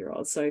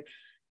 25-year-olds. So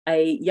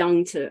a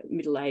young to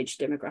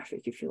middle-aged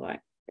demographic, if you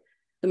like.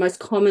 The most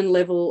common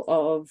level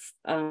of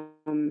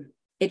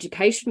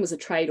education was a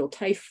trade or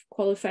TAFE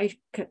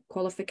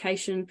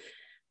qualification,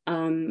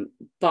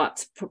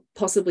 but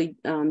possibly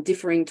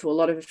differing to a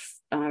lot of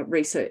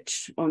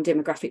research on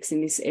demographics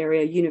in this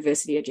area.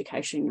 University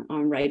education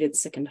rated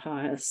second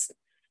highest.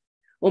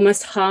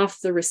 Almost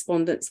half the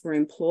respondents were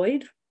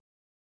employed,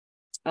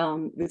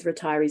 with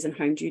retirees and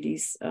home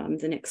duties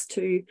the next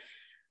two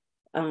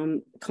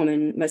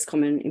most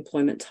common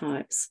employment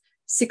types.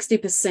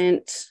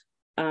 60%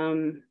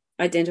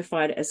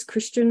 identified as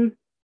Christian,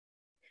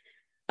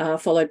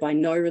 followed by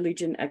no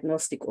religion,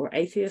 agnostic or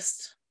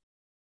atheist.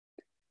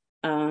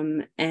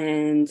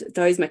 And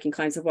those making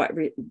claims of white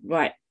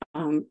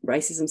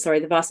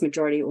racism, the vast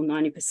majority, or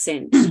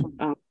 90%,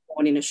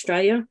 born in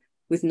Australia,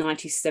 with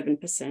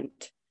 97%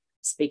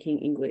 speaking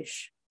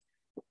English.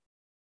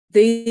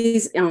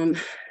 These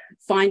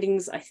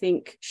findings, I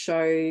think,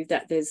 show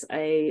that there's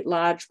a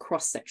large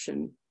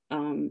cross-section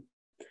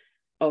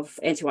of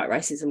anti-white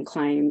racism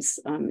claims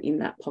in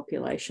that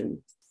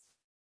population.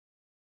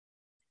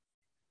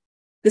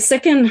 The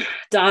second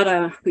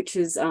data, which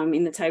is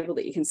in the table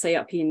that you can see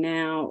up here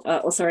now,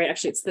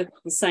 actually it's the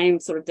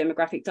same sort of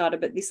demographic data,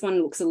 but this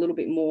one looks a little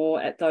bit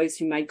more at those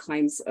who made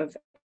claims of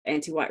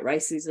anti-white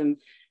racism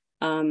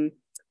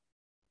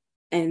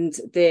and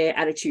their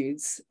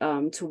attitudes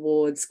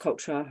towards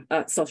cultural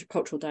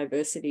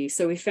diversity.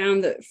 So we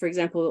found that, for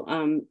example,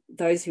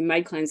 those who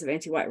made claims of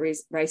anti-white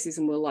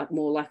racism were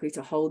more likely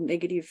to hold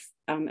negative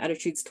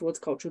attitudes towards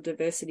cultural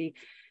diversity.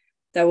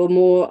 They were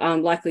more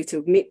likely to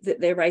admit that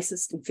they're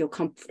racist and feel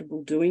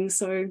comfortable doing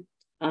so.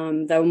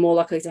 They were more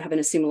likely to have an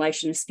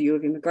assimilationist view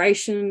of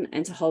immigration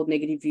and to hold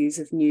negative views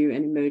of new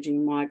and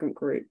emerging migrant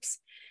groups.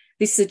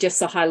 This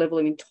suggests a high level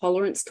of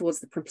intolerance towards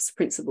the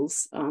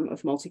principles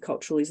of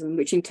multiculturalism,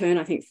 which in turn,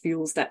 I think,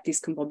 fuels that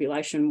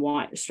discombobulation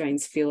white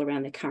Australians feel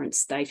around their current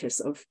status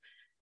of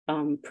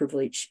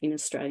privilege in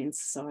Australian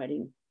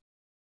society.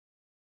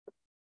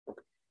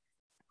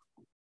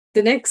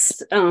 The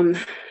next data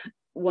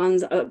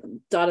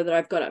that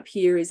I've got up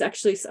here is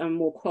actually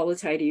more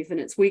qualitative,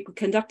 and we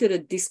conducted a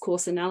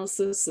discourse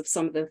analysis of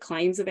some of the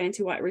claims of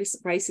anti-white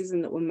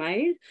racism that were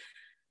made.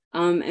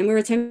 And we're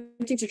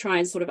attempting to try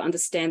and sort of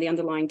understand the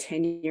underlying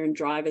tenure and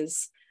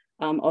drivers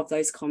of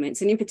those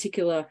comments. And in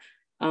particular,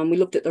 we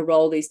looked at the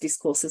role these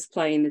discourses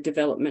play in the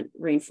development,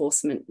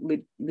 reinforcement,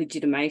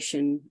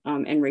 legitimation,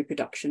 and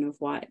reproduction of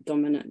white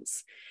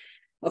dominance.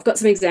 I've got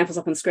some examples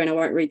up on the screen. I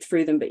won't read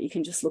through them, but you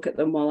can just look at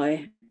them while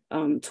I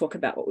talk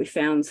about what we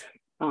found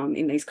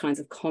in these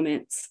kinds of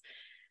comments.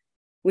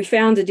 We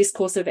found a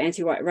discourse of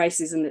anti-white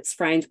racism that's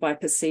framed by a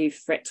perceived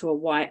threat to a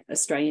white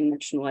Australian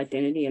national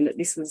identity, and that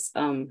this was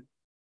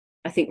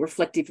I think,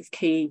 reflective of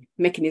key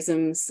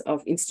mechanisms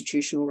of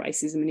institutional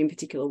racism and in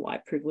particular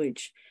white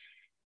privilege.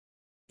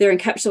 They're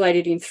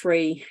encapsulated in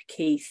three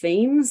key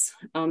themes.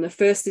 The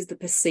first is the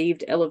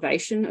perceived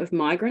elevation of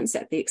migrants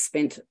at the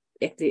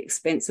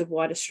expense of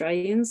white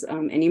Australians,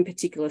 and in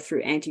particular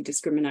through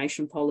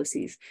anti-discrimination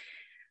policies,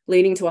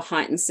 leading to a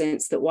heightened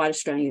sense that white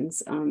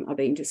Australians are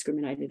being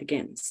discriminated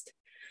against.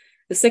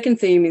 The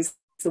second theme is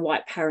the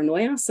white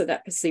paranoia, so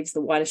that perceives the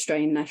white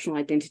Australian national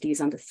identity is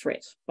under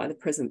threat by the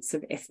presence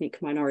of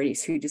ethnic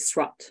minorities who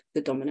disrupt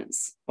the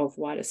dominance of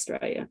white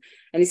Australia.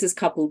 And this is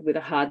coupled with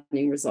a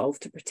hardening resolve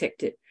to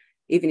protect it,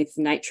 even if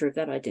the nature of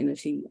that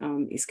identity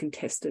is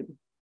contested.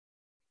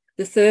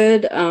 The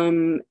third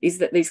is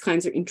that these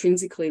claims are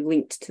intrinsically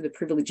linked to the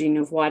privileging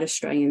of white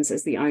Australians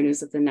as the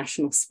owners of the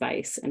national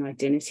space and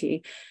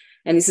identity.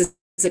 And this is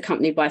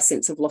accompanied by a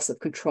sense of loss of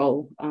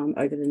control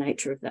over the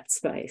nature of that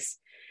space.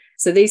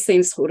 So these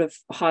themes sort of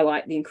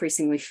highlight the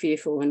increasingly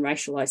fearful and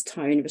racialised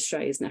tone of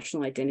Australia's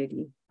national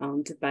identity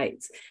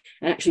debates.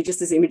 And actually,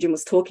 just as Imogen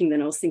was talking,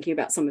 then I was thinking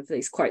about some of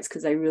these quotes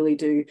because they really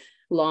do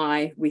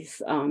lie with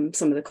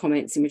some of the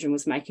comments Imogen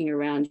was making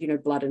around,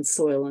 blood and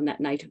soil and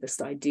that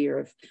nativist idea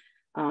of,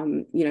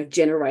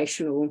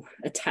 generational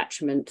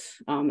attachment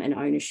and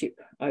ownership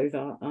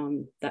over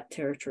that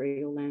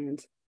territory or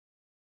land.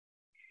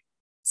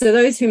 So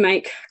those who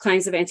make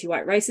claims of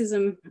anti-white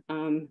racism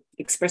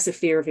express a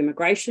fear of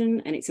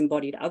immigration and its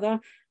embodied other.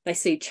 They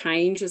see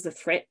change as a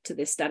threat to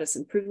their status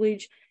and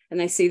privilege, and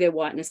they see their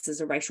whiteness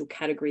as a racial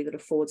category that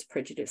affords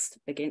prejudice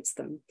against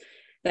them.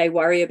 They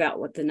worry about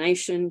what the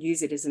nation,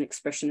 use it as an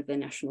expression of their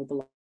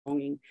national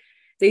belonging.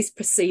 These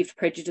perceived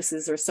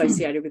prejudices are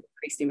associated with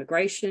increased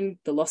immigration,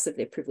 the loss of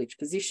their privileged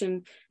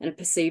position, and a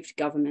perceived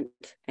government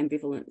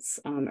ambivalence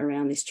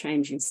around this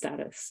change in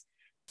status.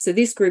 So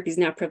this group is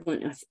now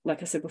prevalent,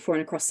 like I said before,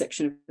 in a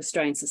cross-section of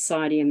Australian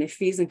society, and their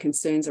fears and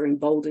concerns are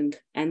emboldened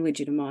and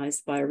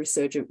legitimised by a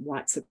resurgent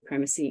white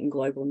supremacy in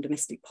global and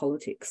domestic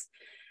politics.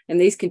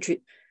 And these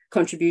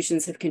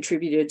contributions have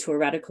contributed to a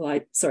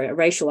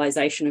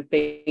racialisation of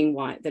being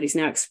white that is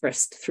now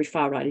expressed through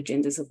far-right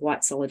agendas of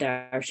white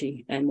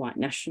solidarity and white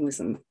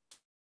nationalism.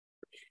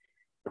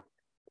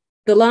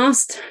 The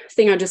last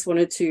thing I just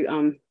wanted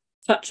to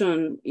touch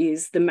on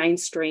is the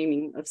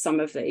mainstreaming of some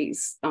of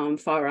these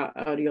far-right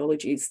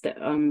ideologies that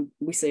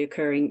we see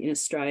occurring in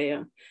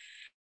Australia.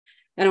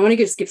 And I want to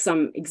just give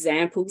some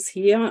examples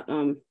here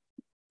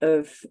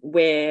of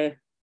where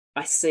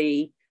I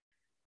see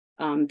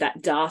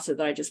that data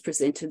that I just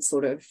presented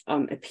sort of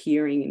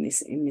appearing in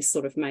this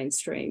sort of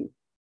mainstream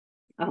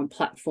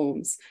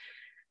platforms.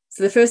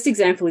 So the first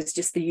example is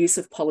just the use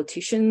of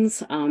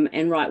politicians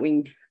and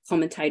right-wing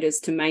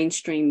commentators to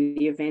mainstream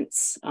the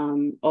events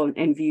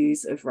and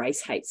views of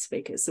race hate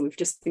speakers. So we've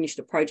just finished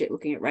a project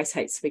looking at race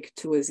hate speaker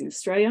tours in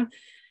Australia,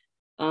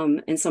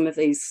 and some of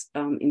these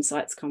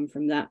insights come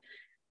from that.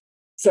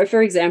 So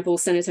for example,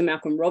 Senator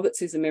Malcolm Roberts,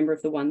 who's a member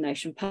of the One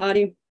Nation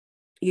Party,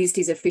 used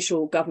his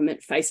official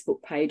government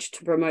Facebook page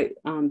to promote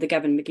the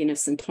Gavin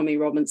McInnes and Tommy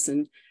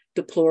Robinson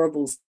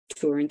Deplorables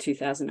tour in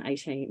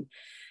 2018.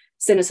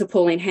 Senator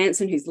Pauline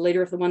Hanson, who's the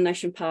leader of the One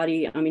Nation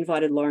Party,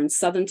 invited Lauren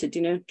Southern to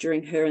dinner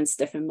during her and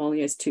Stefan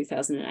Molyneux's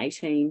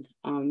 2018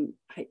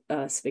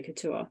 speaker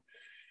tour.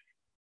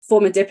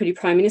 Former Deputy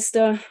Prime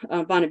Minister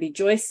Barnaby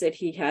Joyce said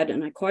he had,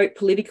 and I quote,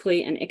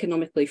 politically and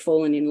economically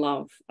fallen in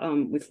love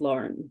with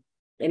Lauren.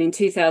 And in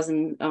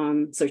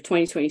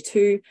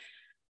 2022,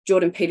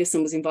 Jordan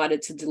Peterson was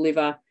invited to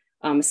deliver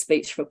a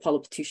speech for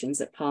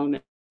politicians at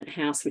Parliament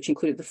House, which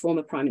included the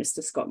former Prime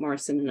Minister Scott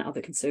Morrison and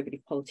other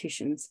Conservative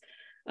politicians,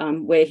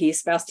 where he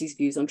espoused his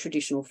views on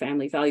traditional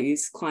family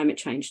values, climate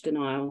change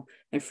denial,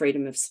 and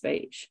freedom of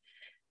speech.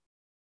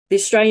 The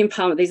Australian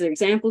Parliament, these are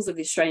examples of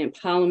the Australian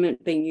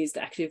Parliament being used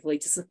actively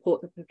to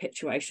support the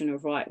perpetuation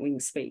of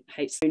right-wing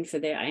hate speech for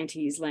their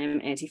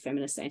anti-Islam,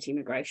 anti-feminist,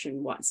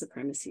 anti-immigration, white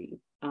supremacy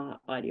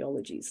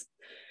ideologies.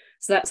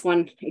 So that's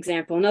one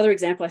example. Another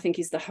example, I think,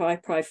 is the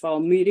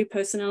high-profile media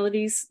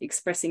personalities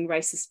expressing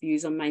racist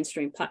views on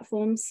mainstream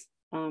platforms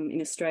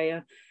in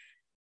Australia.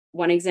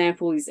 One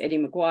example is Eddie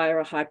Maguire,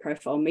 a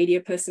high-profile media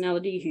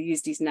personality who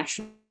used his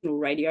national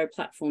radio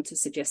platform to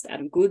suggest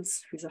Adam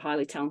Goodes, who's a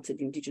highly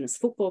talented Indigenous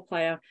football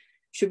player,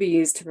 should be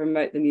used to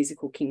promote the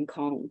musical King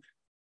Kong.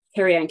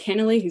 Kerry Ann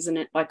Kennelly, who's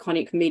an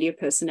iconic media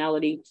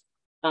personality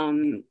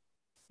in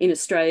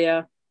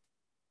Australia,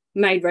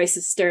 made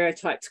racist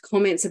stereotyped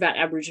comments about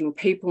Aboriginal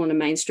people on a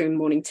mainstream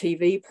morning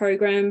TV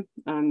program.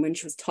 When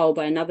she was told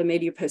by another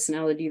media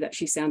personality that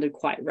she sounded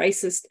quite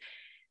racist,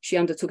 she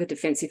undertook a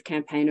defensive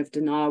campaign of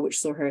denial, which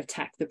saw her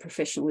attack the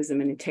professionalism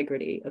and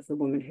integrity of the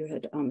woman who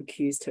had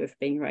accused her of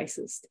being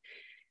racist.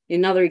 In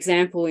another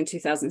example, in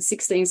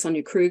 2016,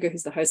 Sonia Kruger,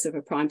 who's the host of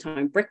a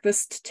primetime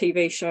breakfast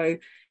TV show,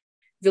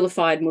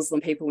 vilified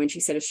Muslim people when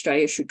she said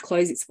Australia should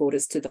close its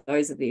borders to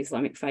those of the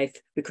Islamic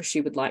faith because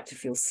she would like to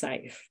feel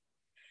safe.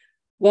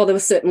 While there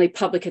was certainly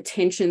public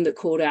attention that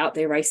called out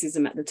their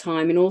racism at the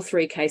time, in all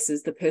three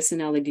cases, the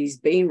personalities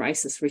being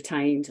racist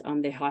retained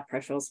their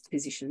high-profile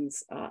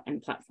positions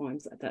and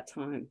platforms at that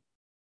time.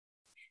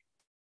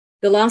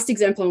 The last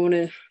example I want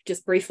to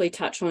just briefly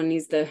touch on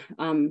is the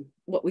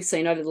what we've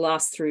seen over the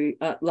last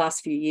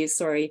few years,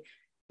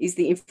 is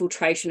the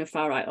infiltration of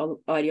far-right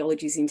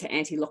ideologies into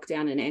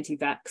anti-lockdown and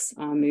anti-vax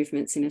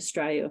movements in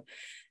Australia.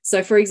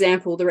 So, for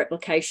example, the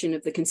replication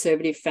of the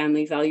conservative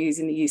family values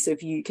in the use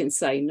of "you can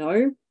say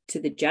no" to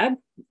the jab,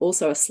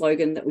 also a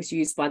slogan that was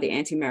used by the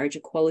anti-marriage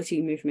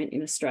equality movement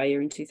in Australia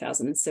in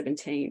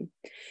 2017.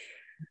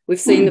 We've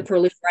seen the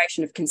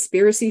proliferation of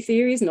conspiracy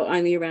theories, not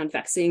only around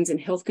vaccines and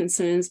health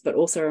concerns, but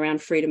also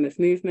around freedom of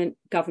movement,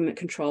 government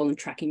control and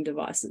tracking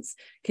devices,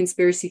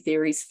 conspiracy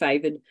theories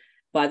favoured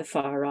by the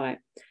far right.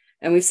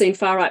 And we've seen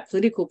far right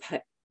political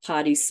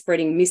parties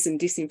spreading mis and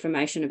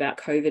disinformation about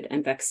COVID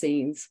and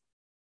vaccines.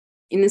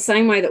 In the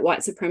same way that white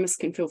supremacists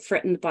can feel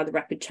threatened by the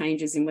rapid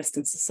changes in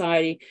Western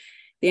society,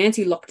 the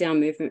anti-lockdown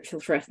movement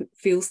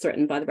feels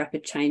threatened by the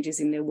rapid changes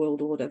in their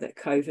world order that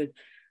COVID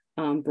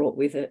brought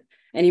with it.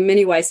 And in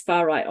many ways,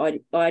 far-right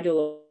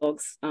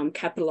ideologues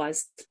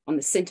capitalised on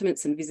the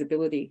sentiments and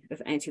visibility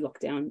of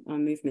anti-lockdown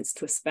movements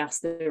to espouse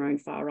their own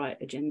far-right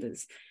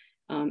agendas.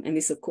 And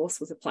this, of course,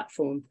 was a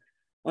platform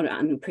on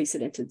an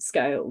unprecedented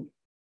scale.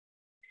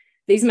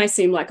 These may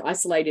seem like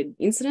isolated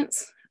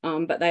incidents,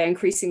 but they are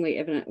increasingly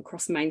evident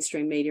across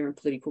mainstream media and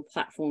political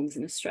platforms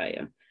in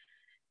Australia.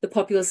 The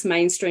populist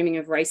mainstreaming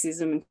of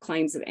racism and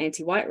claims of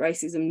anti-white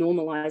racism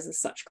normalises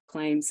such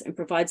claims and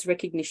provides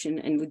recognition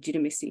and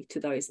legitimacy to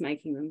those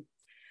making them.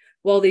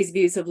 While these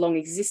views have long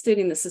existed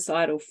in the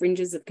societal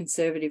fringes of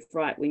conservative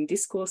right-wing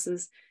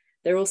discourses,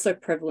 they're also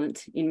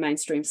prevalent in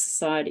mainstream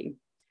society.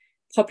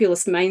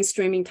 Populist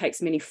mainstreaming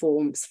takes many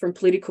forms, from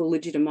political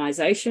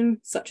legitimisation,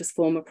 such as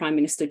former Prime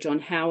Minister John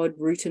Howard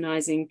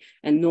routinising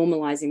and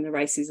normalising the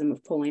racism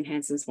of Pauline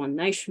Hanson's One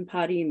Nation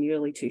Party in the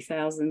early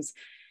 2000s,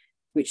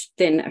 which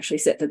then actually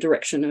set the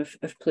direction of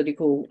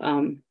political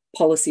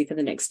policy for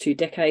the next 2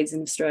 decades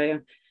in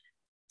Australia,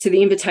 to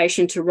the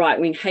invitation to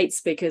right-wing hate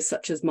speakers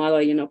such as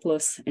Milo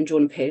Yiannopoulos and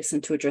Jordan Peterson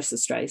to address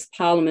Australia's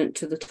parliament,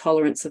 to the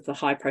tolerance of the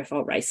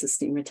high-profile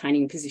racists in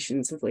retaining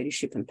positions of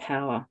leadership and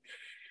power.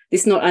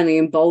 This not only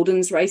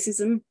emboldens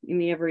racism in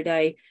the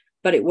everyday,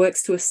 but it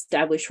works to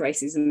establish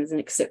racism as an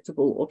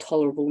acceptable or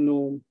tolerable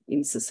norm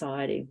in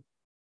society.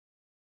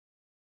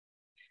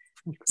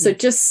 Okay. So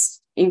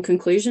just in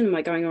conclusion, am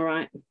I going all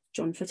right,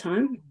 John, for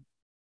time?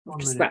 I'll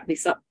just wrap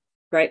this up.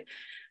 Great.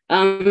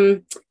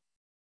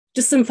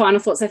 Just some final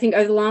thoughts. I think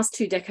over the last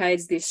 2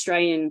 decades, the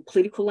Australian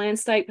political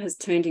landscape has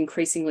turned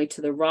increasingly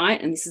to the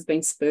right, and this has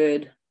been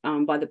spurred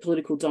by the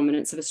political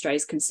dominance of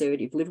Australia's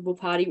Conservative Liberal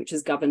Party, which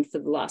has governed for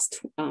the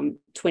last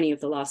 20 of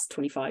the last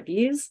 25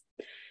 years,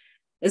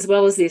 as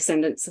well as the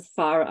ascendance of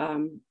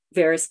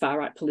various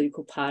far-right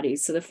political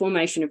parties. So the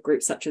formation of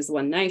groups such as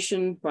One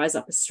Nation, Rise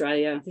Up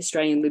Australia, the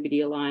Australian Liberty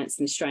Alliance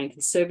and the Australian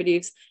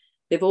Conservatives,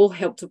 they've all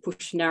helped to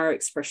push narrow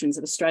expressions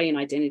of Australian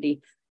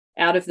identity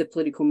out of the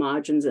political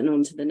margins and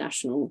onto the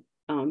national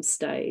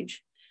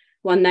stage.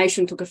 One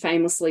Nation took a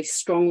famously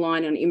strong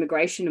line on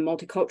immigration and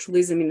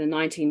multiculturalism in the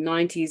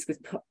 1990s, with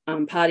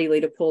party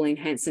leader Pauline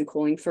Hanson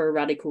calling for a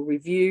radical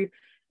review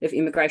of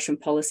immigration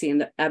policy and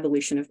the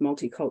abolition of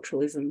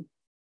multiculturalism.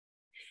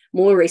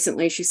 More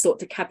recently, she sought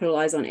to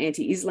capitalise on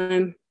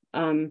anti-Islam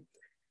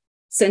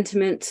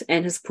sentiment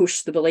and has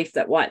pushed the belief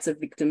that whites are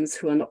victims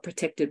who are not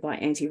protected by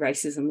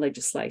anti-racism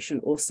legislation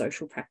or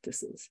social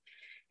practices.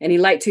 And in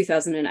late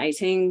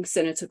 2018,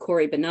 Senator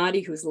Cory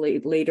Bernardi, who was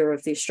the leader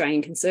of the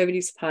Australian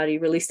Conservatives Party,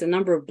 released a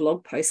number of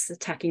blog posts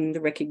attacking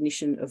the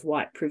recognition of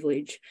white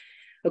privilege.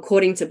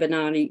 According to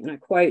Bernardi, and I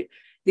quote,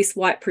 "This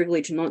white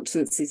privilege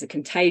nonsense is a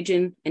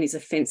contagion and is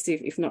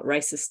offensive, if not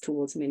racist,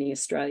 towards many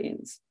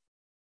Australians."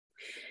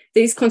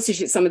 These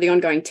constitute some of the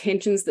ongoing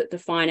tensions that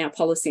define our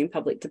policy and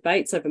public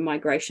debates over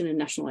migration and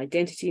national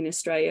identity in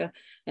Australia,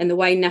 and the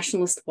way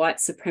nationalist white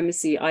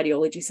supremacy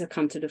ideologies have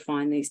come to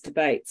define these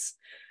debates.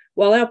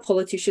 While our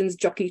politicians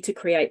jockey to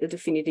create the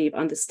definitive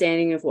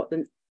understanding of what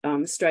the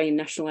Australian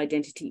national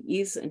identity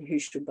is and who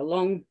should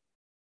belong,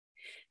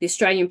 the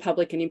Australian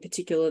public, and in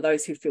particular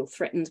those who feel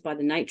threatened by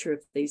the nature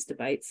of these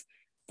debates,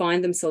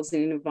 find themselves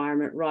in an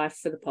environment rife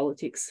for the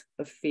politics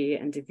of fear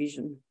and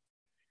division.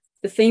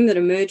 The theme that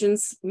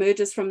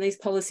emerges from these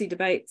policy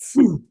debates,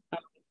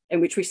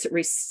 and which we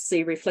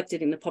see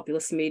reflected in the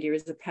populist media,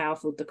 is a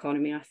powerful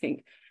dichotomy, I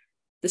think.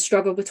 The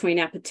struggle between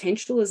our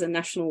potential as a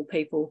national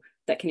people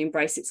that can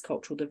embrace its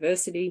cultural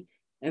diversity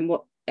and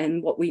what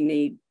we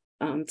need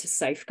to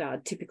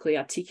safeguard, typically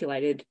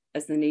articulated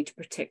as the need to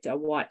protect our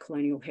white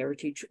colonial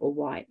heritage or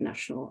white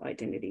national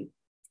identity.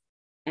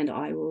 And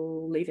I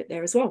will leave it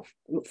there as well.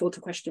 I look forward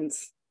to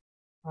questions.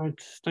 Right,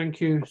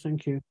 thank you.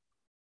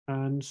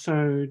 And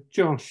so,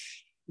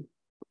 Josh,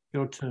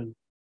 your turn.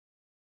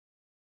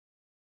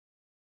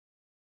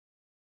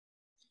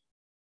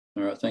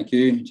 All right, thank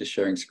you. Just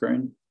sharing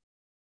screen.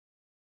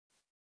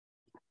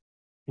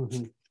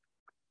 Mm-hmm.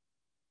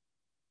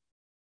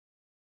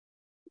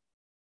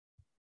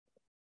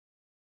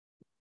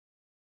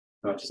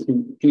 All right,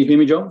 can you hear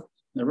me, John?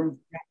 Everyone?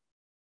 Yeah.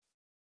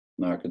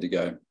 No, good to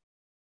go.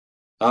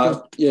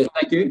 Yeah,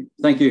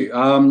 thank you.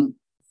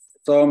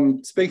 So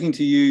I'm speaking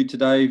to you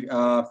today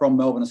from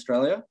Melbourne,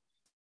 Australia,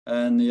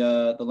 and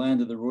the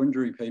land of the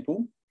Wurundjeri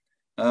people,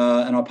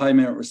 and I pay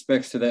my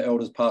respects to their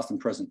elders past and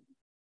present.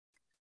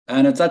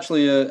 And it's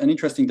actually an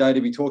interesting day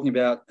to be talking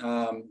about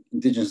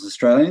Indigenous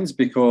Australians,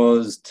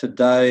 because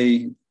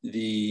today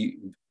the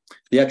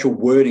actual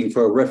wording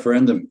for a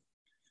referendum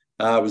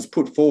was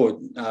put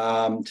forward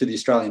to the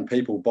Australian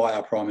people by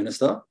our Prime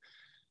Minister,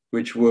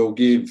 which will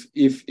give,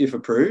 if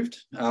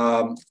approved,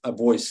 a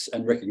voice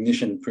and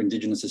recognition for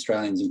Indigenous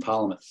Australians in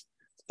Parliament.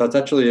 So it's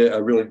actually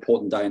a really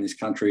important day in this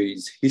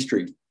country's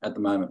history at the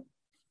moment.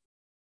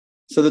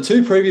 So the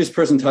 2 previous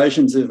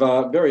presentations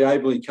have very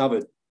ably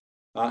covered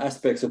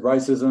aspects of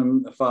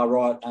racism, the far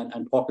right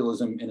and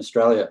populism in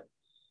Australia.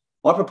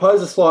 I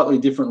propose a slightly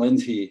different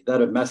lens here,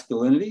 that of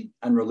masculinity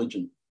and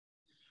religion.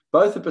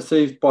 Both are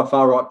perceived by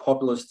far-right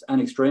populists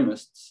and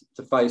extremists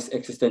to face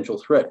existential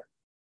threat,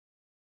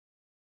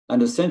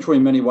 and are central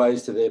in many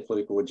ways to their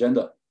political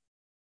agenda.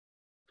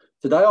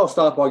 Today, I'll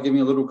start by giving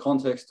a little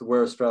context to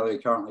where Australia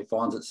currently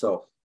finds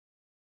itself.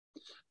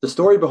 The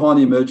story behind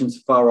the emergence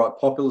of far-right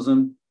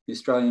populism, the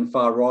Australian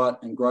far-right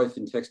and growth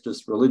in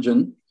textualist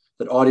religion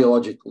that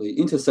ideologically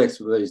intersects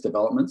with these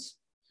developments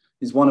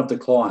is one of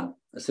decline,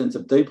 a sense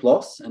of deep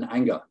loss and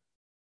anger,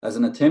 as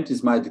an attempt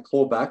is made to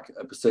claw back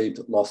a perceived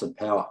loss of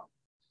power.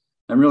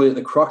 And really at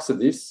the crux of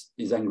this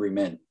is angry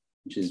men,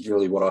 which is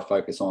really what I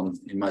focus on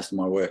in most of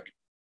my work.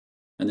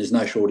 And there's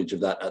no shortage of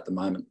that at the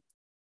moment.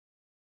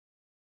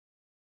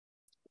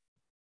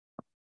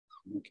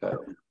 Okay,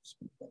 let's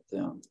put that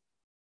down.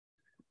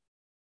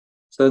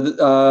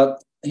 So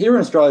here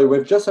in Australia,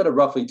 we've just had a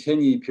roughly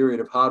 10-year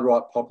period of hard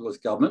right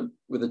populist government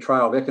with a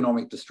trail of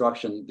economic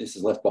destruction this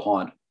has left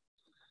behind.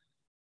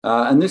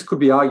 And this could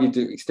be argued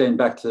to extend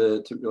back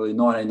to really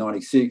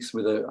 1996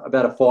 with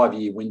about a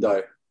 5-year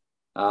window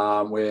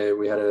where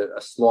we had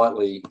a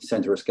slightly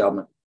centrist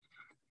government.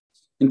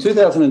 In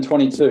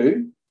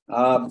 2022,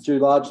 due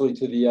largely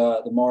to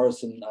the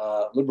Morrison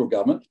Liberal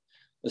government,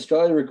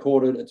 Australia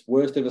recorded its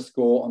worst ever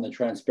score on the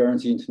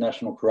Transparency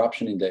International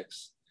Corruption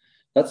Index.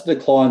 That's a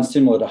decline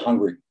similar to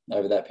Hungary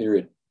over that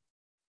period.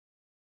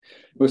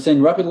 We've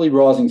seen rapidly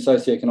rising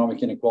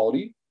socioeconomic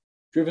inequality,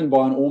 driven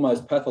by an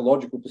almost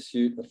pathological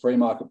pursuit of free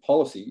market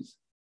policies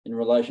in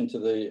relation to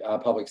the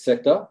public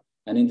sector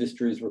and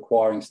industries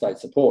requiring state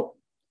support,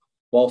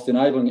 whilst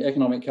enabling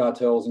economic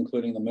cartels,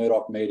 including the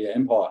Murdoch media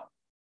empire.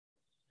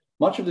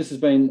 Much of this has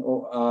been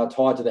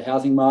tied to the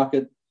housing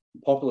market.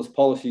 Populist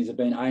policies have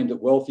been aimed at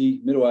wealthy,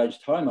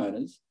 middle-aged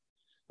homeowners,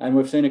 and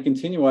we've seen a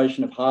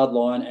continuation of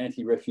hardline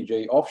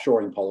anti-refugee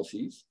offshoring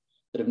policies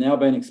that have now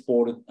been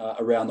exported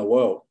around the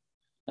world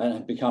and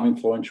have become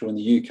influential in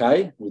the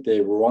UK with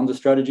their Rwanda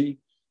strategy,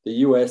 the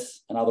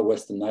US and other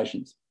Western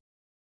nations.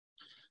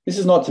 This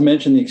is not to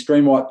mention the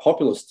extreme right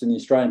populists in the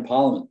Australian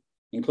Parliament,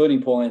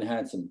 including Pauline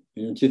Hanson,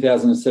 who in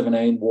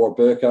 2017 wore a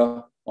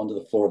burqa onto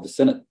the floor of the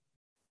Senate.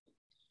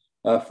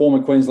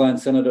 Former Queensland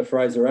Senator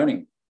Fraser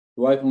Anning,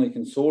 who openly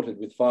consorted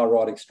with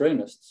far-right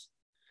extremists,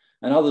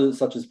 and others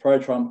such as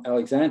pro-Trump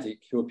Alex Antic,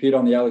 who appeared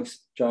on the Alex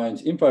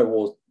Jones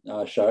InfoWars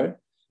show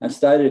and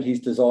stated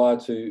his desire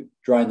to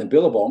drain the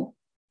Billabong,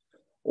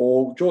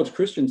 or George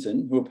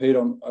Christensen, who appeared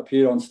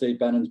on Steve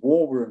Bannon's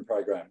War Room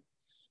program.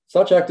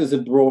 Such actors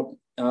have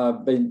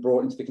been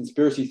brought into the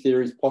conspiracy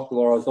theories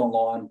popularised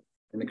online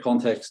in the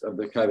context of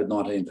the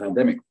COVID-19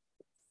 pandemic.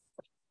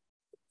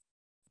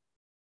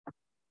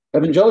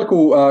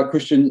 Evangelical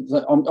Christians,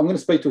 I'm going to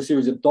speak to a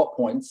series of dot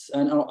points,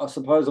 and I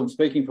suppose I'm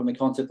speaking from the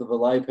concept of the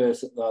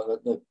layperson,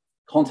 the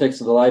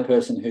context of the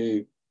layperson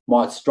who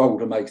might struggle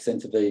to make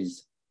sense of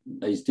these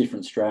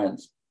different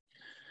strands.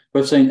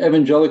 We've seen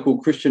evangelical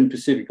Christian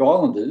Pacific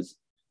Islanders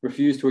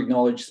refuse to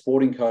acknowledge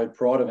sporting code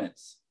pride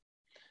events.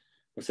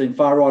 We've seen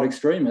far-right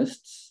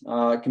extremists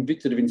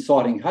convicted of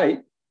inciting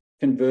hate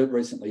convert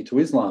recently to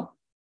Islam.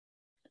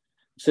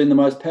 We've seen the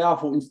most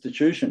powerful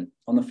institution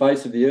on the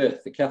face of the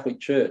earth, the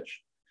Catholic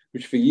Church,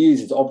 which for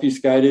years has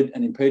obfuscated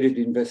and impeded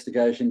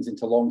investigations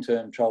into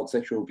long-term child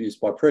sexual abuse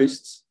by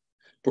priests,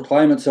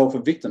 proclaim itself a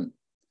victim,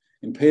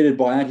 impeded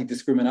by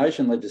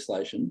anti-discrimination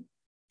legislation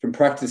from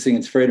practicing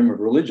its freedom of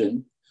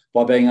religion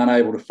by being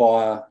unable to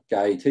fire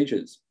gay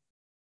teachers.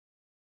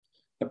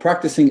 A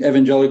practicing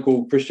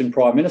evangelical Christian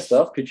Prime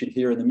Minister, pictured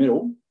here in the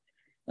middle,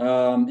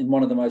 in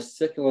one of the most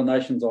secular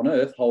nations on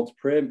earth, held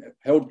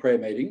prayer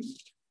meetings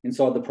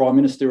inside the Prime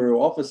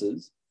Ministerial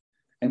offices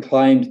and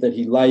claimed that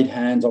he laid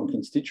hands on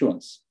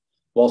constituents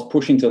whilst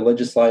pushing to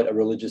legislate a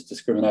Religious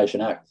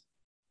Discrimination Act.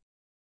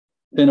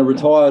 Then a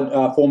retired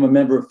former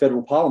member of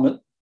federal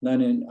parliament, known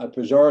in a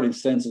pejorative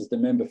sense as the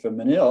member for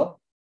Manila,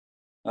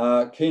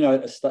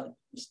 keynote a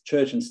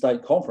church and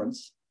state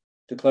conference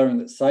declaring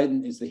that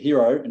Satan is the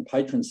hero and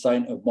patron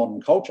saint of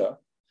modern culture,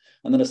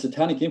 and that a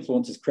satanic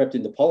influence has crept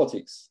into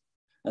politics,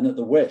 and that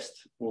the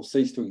West will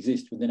cease to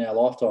exist within our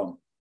lifetime.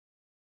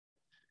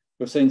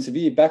 We've seen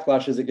severe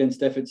backlashes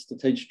against efforts to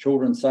teach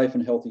children safe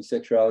and healthy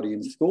sexuality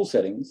in school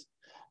settings.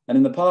 And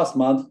in the past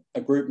month,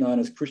 a group known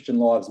as Christian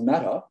Lives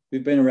Matter,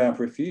 who've been around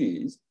for a few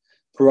years,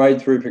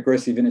 parade through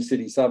progressive inner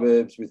city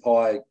suburbs with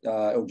high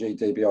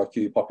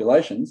LGBTIQ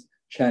populations,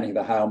 chanting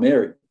the Hail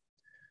Mary.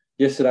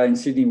 Yesterday in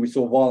Sydney, we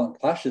saw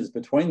violent clashes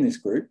between this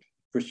group,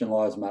 Christian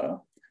Lives Matter,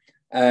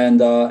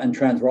 and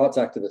trans rights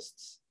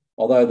activists,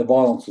 although the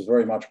violence was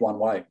very much one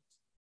way.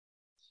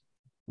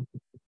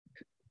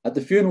 At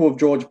the funeral of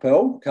George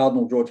Pell,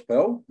 Cardinal George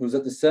Pell, who was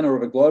at the centre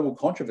of a global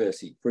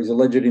controversy for his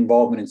alleged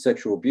involvement in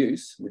sexual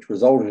abuse, which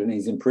resulted in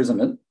his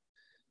imprisonment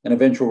and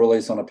eventual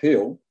release on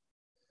appeal,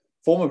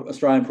 former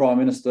Australian Prime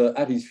Minister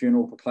at his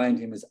funeral proclaimed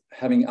him as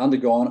having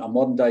undergone a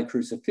modern-day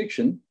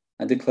crucifixion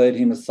and declared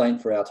him a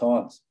saint for our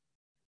times.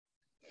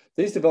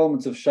 These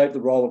developments have shaped the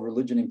role of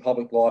religion in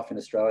public life in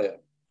Australia.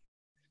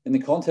 In the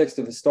context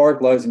of historic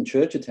lows in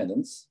church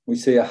attendance, we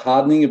see a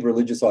hardening of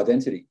religious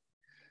identity,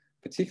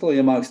 particularly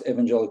amongst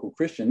evangelical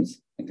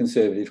Christians and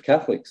conservative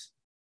Catholics.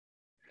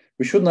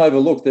 We shouldn't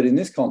overlook that in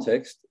this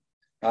context,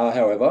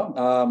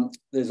 however,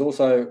 there's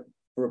also,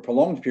 for a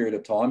prolonged period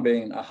of time,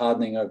 been a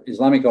hardening of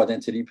Islamic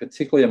identity,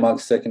 particularly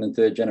amongst second and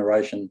third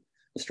generation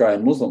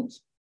Australian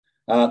Muslims.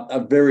 A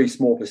very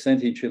small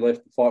percentage who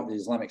left to fight the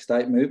Islamic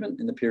State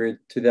movement in the period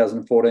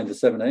 2014 to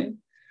 17,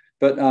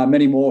 but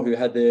many more who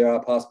had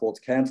their passports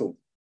cancelled.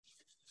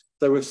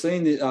 So we've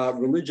seen the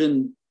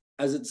religion,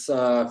 as it's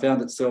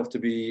found itself to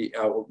be,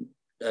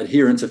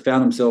 adherents have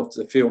found themselves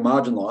to feel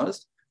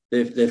marginalised,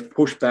 they've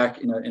pushed back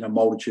in a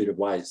multitude of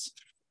ways.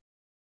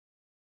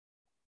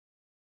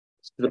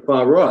 To the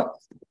far right.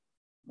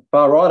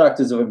 Far-right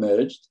actors have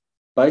emerged,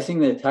 basing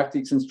their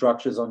tactics and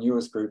structures on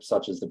US groups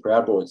such as the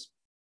Proud Boys.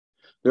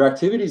 Their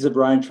activities have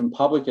ranged from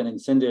public and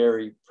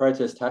incendiary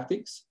protest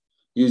tactics,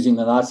 using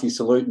the Nazi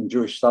salute in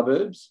Jewish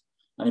suburbs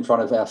and in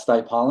front of our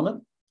state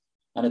parliament,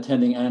 and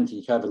attending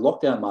anti-COVID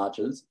lockdown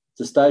marches,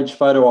 to stage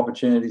photo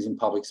opportunities in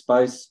public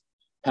space,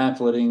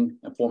 pamphleting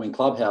and forming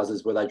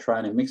clubhouses where they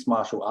train in mixed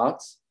martial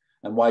arts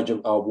and wage a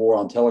war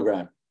on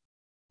Telegram,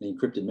 the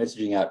encrypted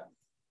messaging app.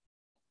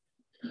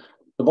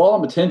 The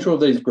violent potential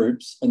of these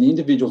groups and the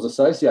individuals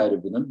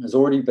associated with them has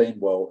already been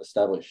well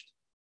established.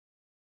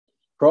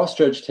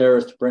 Christchurch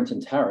terrorist Brenton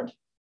Tarrant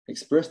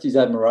expressed his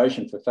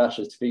admiration for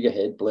fascist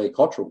figurehead Blair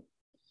Cottrell,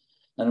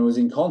 and was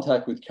in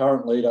contact with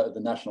current leader of the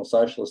National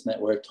Socialist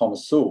Network,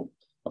 Thomas Sewell,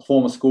 a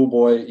former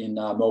schoolboy in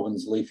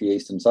Melbourne's leafy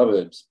eastern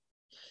suburbs.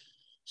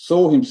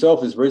 Sewell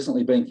himself has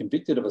recently been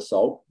convicted of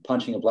assault,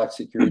 punching a black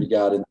security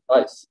guard in the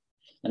face,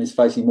 and is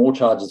facing more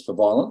charges for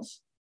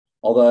violence,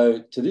 although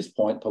to this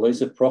point,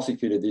 police have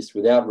prosecuted this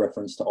without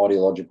reference to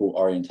ideological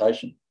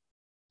orientation.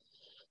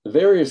 The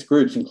various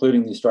groups,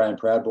 including the Australian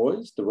Proud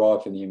Boys,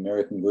 derived from the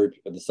American group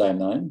of the same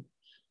name,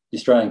 the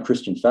Australian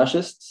Christian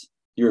Fascists,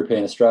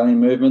 European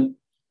Australian Movement,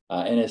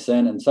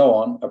 NSN, and so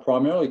on, are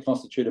primarily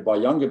constituted by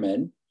younger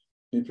men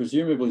who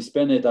presumably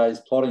spend their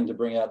days plotting to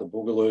bring out the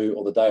boogaloo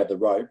or the day of the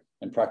rope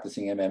and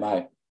practicing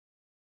MMA.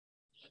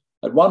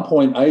 At one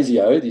point,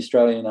 ASIO, the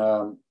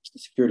Australian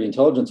Security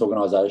Intelligence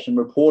Organisation,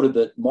 reported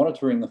that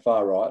monitoring the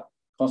far right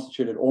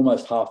constituted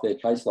almost half their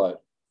caseload,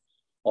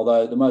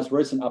 although the most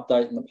recent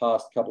update in the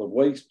past couple of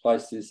weeks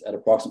placed this at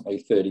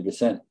approximately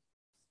 30%.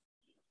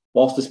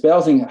 Whilst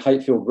espousing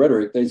hate-filled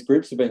rhetoric, these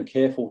groups have been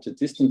careful to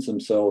distance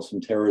themselves from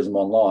terrorism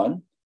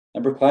online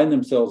and proclaim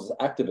themselves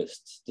as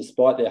activists,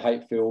 despite their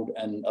hate-filled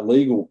and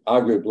illegal,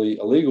 arguably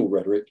illegal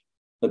rhetoric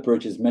that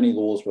breaches many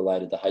laws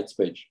related to hate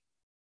speech.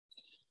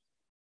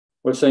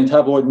 We've seen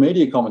tabloid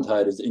media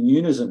commentators in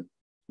unison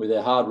with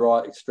their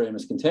hard-right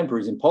extremist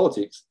contemporaries in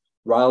politics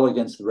rail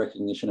against the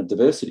recognition of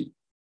diversity.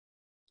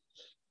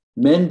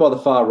 Men by the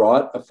far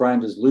right are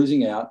framed as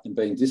losing out and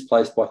being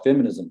displaced by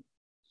feminism,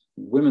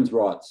 women's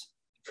rights,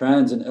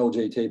 trans and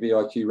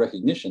LGBTIQ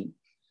recognition,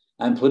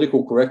 and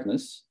political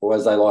correctness, or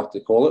as they like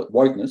to call it,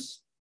 wokeness.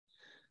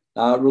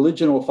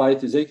 Religion or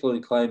faith is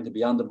equally claimed to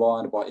be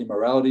undermined by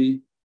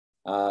immorality,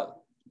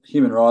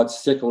 human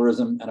rights,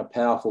 secularism, and a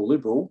powerful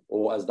liberal,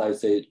 or as they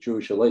see it,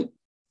 Jewish elite.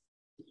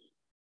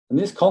 In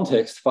this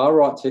context,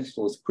 far-right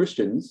textualist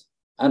Christians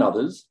and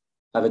others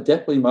have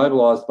adeptly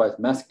mobilised both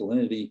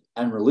masculinity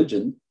and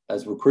religion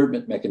as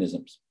recruitment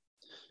mechanisms,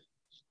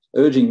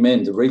 urging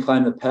men to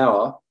reclaim the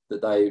power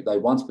that they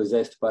once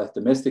possessed both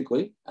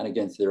domestically and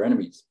against their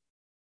enemies.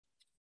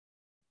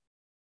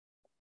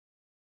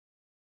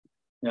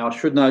 Now, I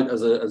should note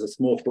as a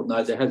small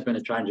footnote, there has been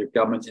a change of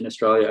government in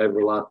Australia over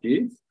the last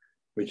year,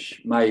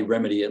 which may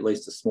remedy at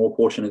least a small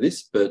portion of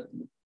this, but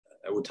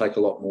it would take a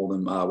lot more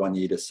than 1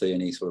 year to see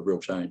any sort of real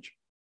change.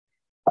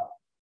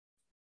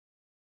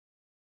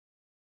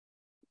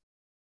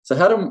 So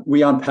how do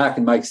we unpack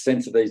and make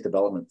sense of these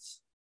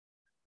developments?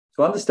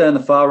 To understand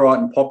the far right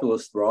and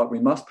populist right, we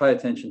must pay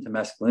attention to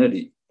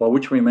masculinity, by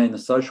which we mean the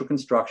social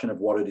construction of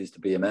what it is to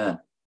be a man.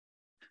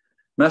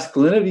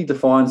 Masculinity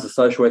defines the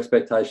social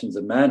expectations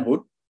of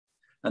manhood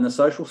and the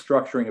social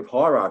structuring of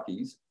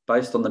hierarchies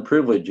based on the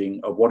privileging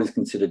of what is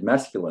considered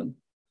masculine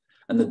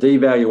and the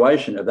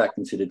devaluation of that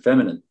considered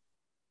feminine.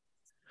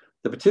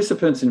 The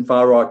participants in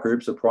far-right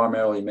groups are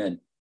primarily men.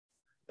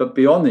 But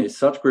beyond this,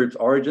 such groups'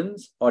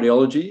 origins,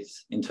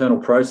 ideologies, internal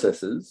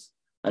processes,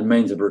 and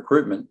means of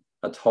recruitment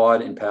are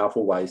tied in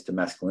powerful ways to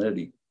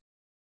masculinity.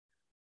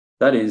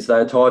 That is, they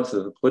are tied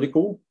to the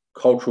political,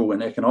 cultural,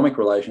 and economic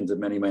relations of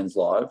many men's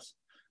lives,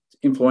 to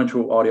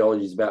influential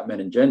ideologies about men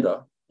and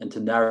gender, and to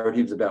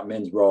narratives about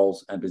men's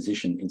roles and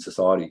position in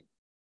society.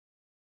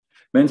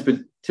 Men's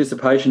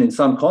participation in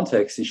some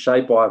contexts is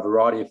shaped by a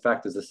variety of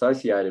factors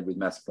associated with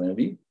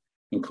masculinity,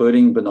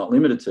 including but not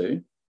limited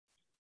to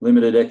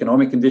limited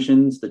economic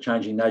conditions, the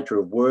changing nature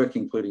of work,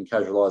 including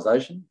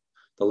casualisation,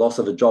 the loss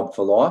of a job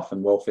for life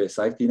and welfare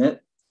safety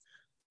net,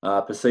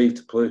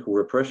 perceived political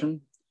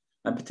repression,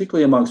 and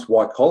particularly amongst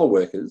white-collar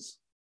workers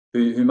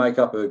who make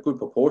up a good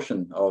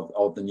proportion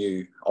of the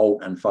new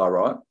alt and far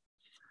right,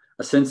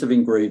 a sense of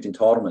aggrieved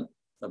entitlement,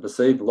 a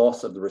perceived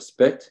loss of the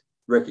respect,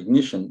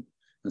 recognition,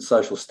 and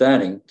social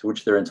standing to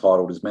which they're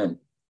entitled as men.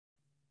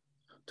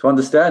 To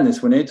understand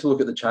this, we need to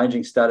look at the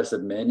changing status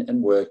of men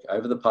and work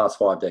over the past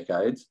 5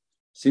 decades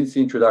since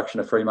the introduction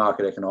of free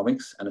market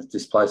economics and its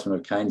displacement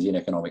of Keynesian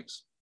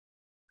economics.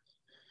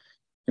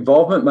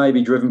 Involvement may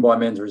be driven by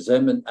men's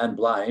resentment and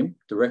blame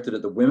directed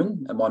at the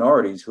women and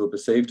minorities who are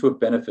perceived to have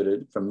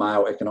benefited from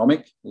male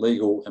economic,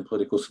 legal, and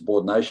political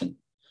subordination,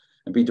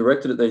 and be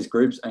directed at these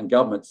groups and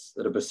governments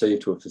that are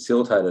perceived to have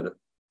facilitated it.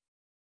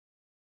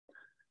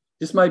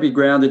 This may be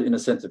grounded in a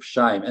sense of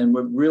shame, and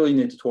we really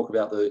need to talk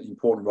about the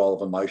important role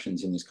of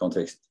emotions in this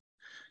context.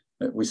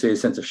 We see a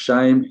sense of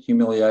shame,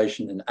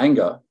 humiliation, and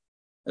anger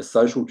as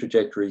social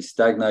trajectories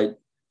stagnate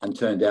and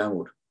turn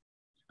downward.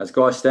 As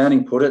Guy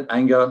Standing put it,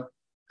 anger,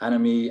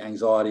 enemy,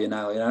 anxiety, and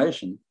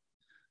alienation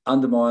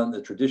undermine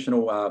the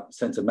traditional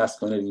sense of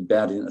masculinity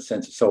bounded in a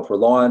sense of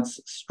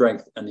self-reliance,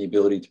 strength, and the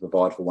ability to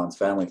provide for one's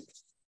family.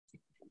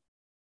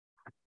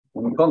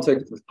 In the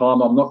context of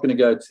time, I'm not going to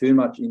go too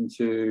much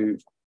into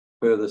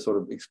further sort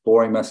of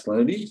exploring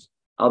masculinity,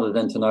 other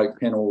than to note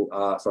Connell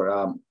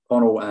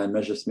and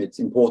Messersmith's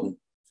important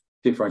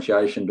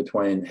differentiation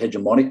between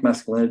hegemonic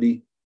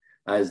masculinity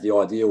as the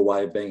ideal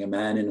way of being a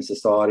man in a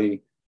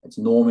society. It's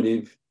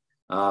normative,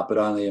 but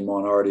only a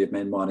minority of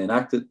men might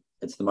enact it,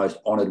 it's the most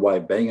honoured way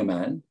of being a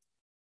man,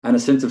 and a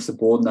sense of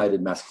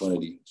subordinated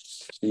masculinity.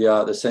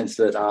 The sense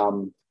that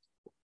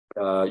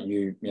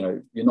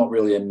you're not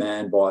really a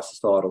man by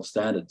societal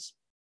standards.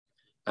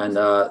 And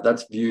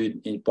that's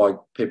viewed by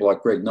people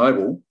like Greg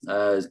Noble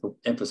as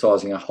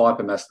emphasising a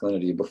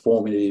hyper-masculinity, a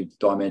performative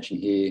dimension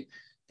here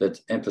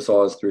that's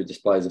emphasised through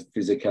displays of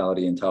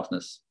physicality and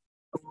toughness.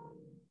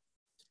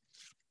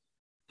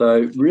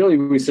 So really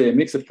we see a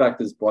mix of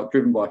factors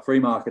driven by free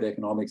market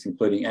economics,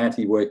 including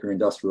anti-worker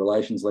industrial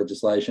relations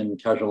legislation,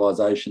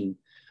 casualisation,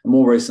 and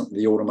more recently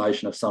the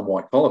automation of some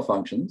white-collar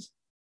functions,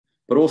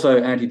 but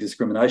also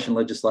anti-discrimination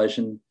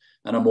legislation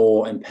and a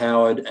more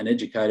empowered and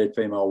educated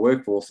female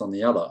workforce on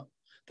the other,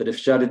 that have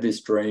shattered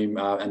this dream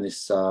and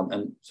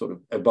sort of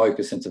evoke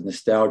a sense of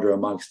nostalgia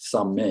amongst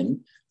some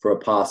men for a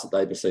past that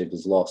they perceived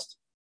as lost.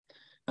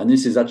 And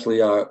this is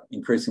actually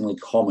increasingly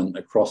common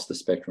across the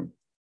spectrum.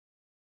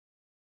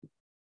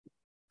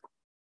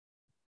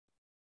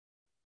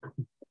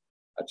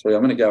 Actually,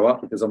 I'm going to go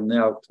up because I'm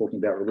now talking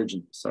about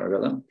religion. Sorry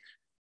about that.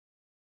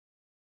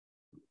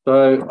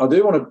 So I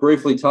do want to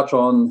briefly touch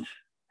on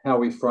how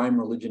we frame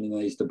religion in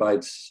these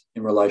debates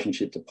in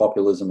relationship to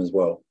populism as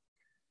well.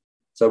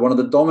 So one of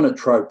the dominant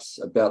tropes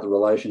about the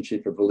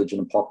relationship of religion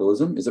and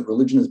populism is that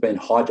religion has been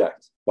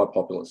hijacked by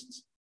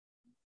populists.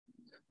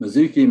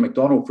 Mizuki and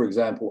McDonald, for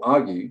example,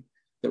 argue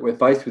that we're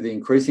faced with the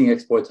increasing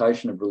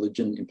exploitation of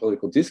religion in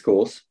political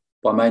discourse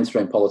by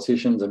mainstream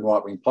politicians and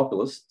right-wing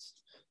populists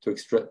to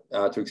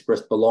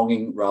express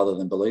belonging rather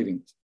than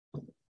believing,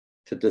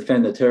 to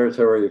defend the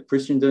territory of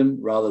Christendom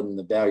rather than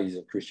the values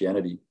of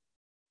Christianity.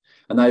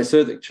 And they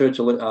assert that church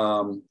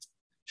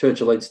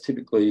elites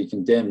typically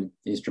condemn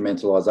the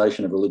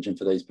instrumentalisation of religion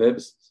for these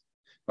purposes.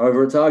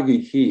 However, it's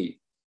argued here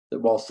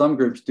that while some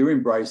groups do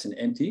embrace an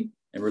empty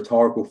and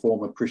rhetorical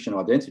form of Christian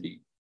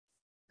identity,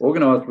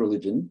 organised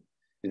religion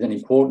is an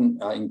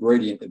important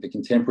ingredient of the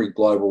contemporary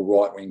global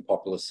right-wing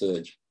populist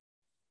surge.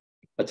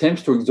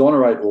 Attempts to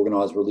exonerate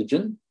organised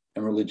religion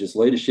and religious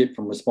leadership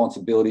from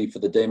responsibility for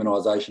the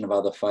demonisation of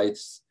other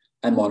faiths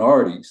and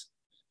minorities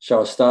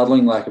show a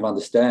startling lack of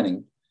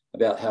understanding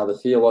about how the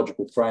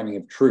theological framing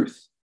of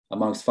truth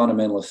amongst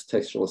fundamentalist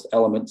textualist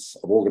elements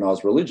of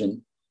organised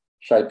religion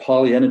shape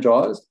highly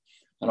energised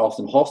and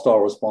often hostile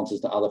responses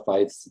to other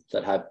faiths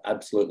that have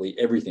absolutely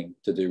everything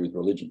to do with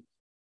religion.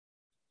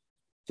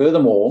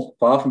 Furthermore,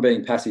 far from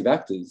being passive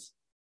actors,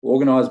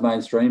 organised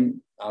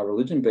mainstream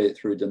religion, be it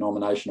through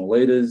denominational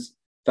leaders,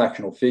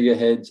 factional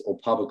figureheads, or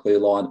publicly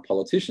aligned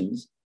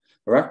politicians,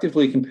 are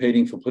actively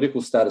competing for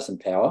political status and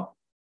power,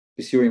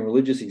 pursuing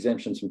religious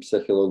exemptions from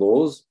secular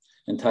laws,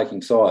 and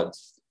taking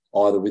sides,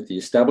 either with the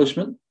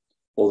establishment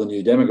or the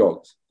new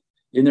demagogues,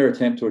 in their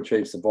attempt to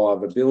achieve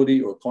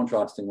survivability or,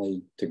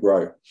 contrastingly, to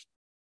grow.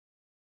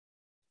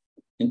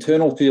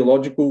 Internal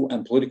theological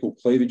and political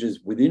cleavages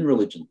within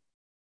religion.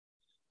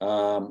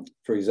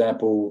 For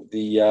example,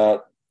 the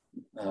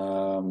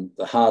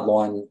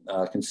hardline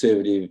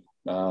conservative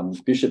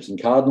bishops and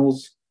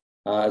cardinals,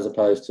 as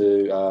opposed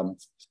to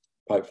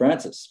Pope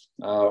Francis,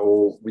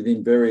 or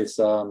within various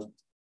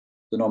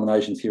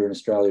denominations here in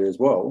Australia as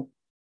well,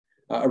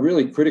 are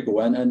really critical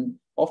and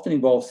often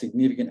involve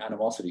significant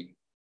animosity.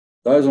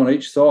 Those on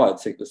each side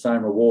seek the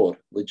same reward,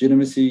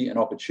 legitimacy and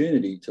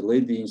opportunity to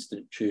lead the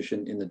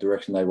institution in the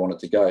direction they want it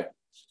to go.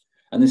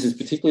 And this is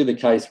particularly the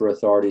case where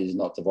authority is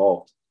not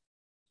devolved.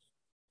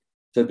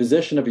 So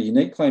possession of a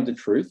unique claim to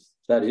truth,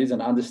 that is,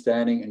 an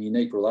understanding and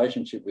unique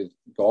relationship with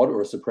God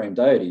or a supreme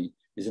deity,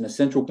 is an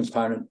essential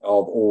component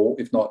of all,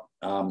 if not,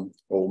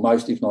 or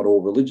most, if not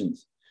all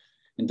religions.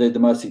 Indeed, the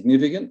most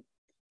significant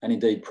and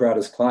indeed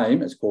proudest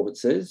claim, as Corbett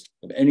says,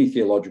 of any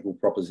theological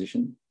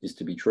proposition is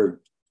to be true.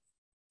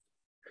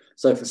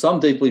 So for some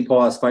deeply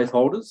pious faith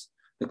holders,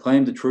 the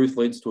claim to truth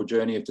leads to a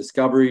journey of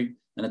discovery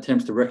and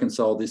attempts to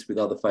reconcile this with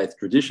other faith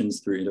traditions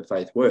through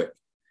interfaith work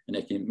and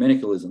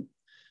ecumenicalism.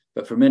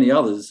 But for many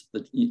others,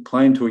 the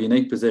claim to a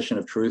unique possession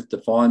of truth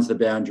defines the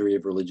boundary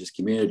of religious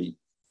community.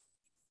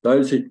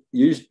 Those who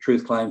use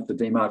truth claims to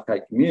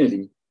demarcate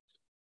community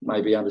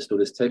may be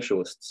understood as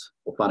textualists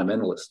or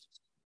fundamentalists.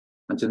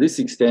 And to this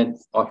extent,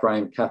 I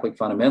frame Catholic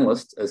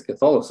fundamentalists as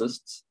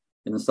Catholicists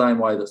in the same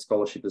way that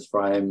scholarship has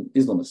framed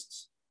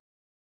Islamists.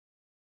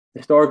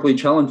 Historically,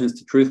 challenges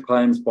to truth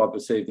claims by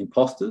perceived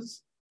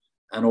imposters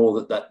and all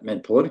that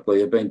meant politically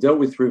have been dealt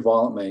with through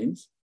violent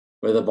means,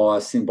 whether via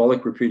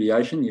symbolic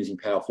repudiation using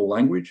powerful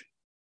language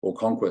or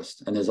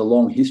conquest. And there's a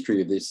long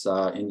history of this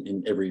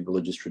in every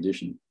religious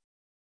tradition.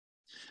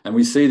 And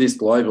we see this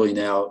globally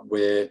now,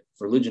 where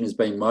religion is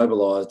being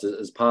mobilised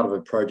as part of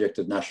a project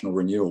of national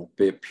renewal,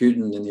 be it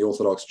Putin in the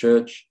Orthodox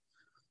Church,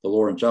 the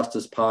Law and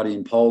Justice Party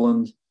in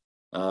Poland,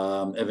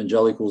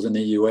 evangelicals in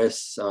the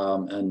US,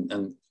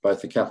 and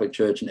both the Catholic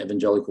Church and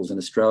evangelicals in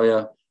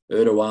Australia,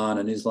 Erdogan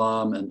and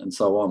Islam, and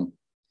so on.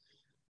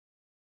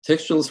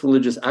 Textualist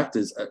religious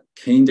actors are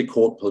keen to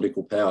court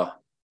political power.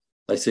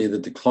 They see the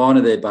decline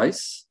of their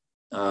base,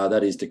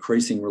 that is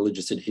decreasing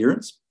religious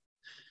adherence,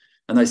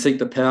 and they seek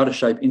the power to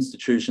shape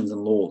institutions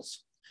and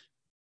laws.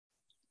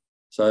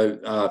 So,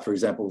 for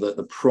example,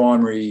 the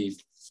primary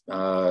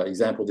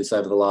example of this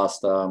over the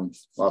last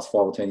 5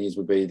 or 10 years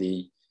would be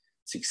the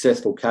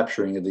successful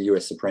capturing of the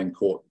US Supreme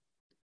Court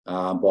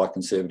by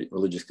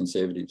religious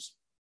conservatives.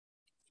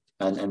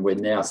 And we're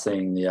now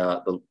seeing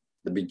the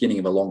beginning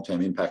of a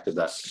long-term impact of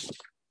that.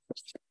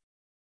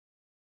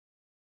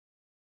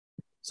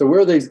 So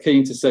where are these key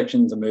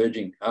intersections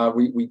emerging?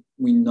 We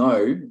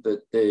know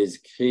that there's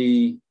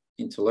key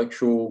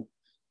intellectual,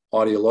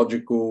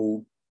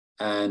 ideological,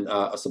 and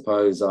I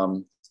suppose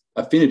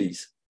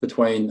affinities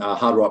between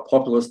hard-right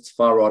populists,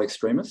 far-right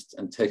extremists,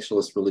 and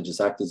textualist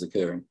religious actors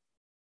occurring.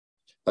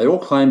 They all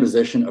claim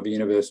possession of a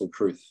universal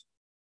truth,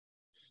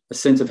 a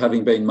sense of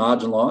having been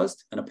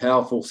marginalised, and a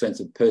powerful sense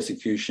of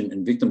persecution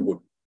and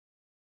victimhood.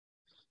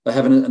 They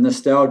have a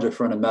nostalgia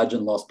for an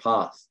imagined lost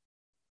past.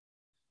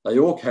 They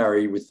all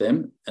carry with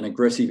them an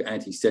aggressive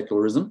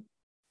anti-secularism,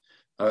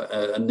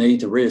 a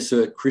need to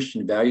reassert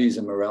Christian values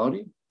and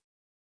morality,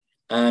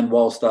 and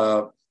whilst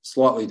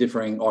slightly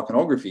differing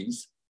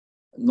iconographies,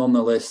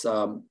 nonetheless,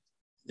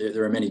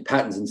 there are many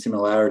patterns and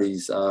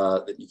similarities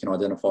that you can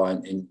identify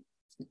in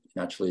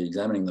actually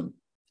examining them.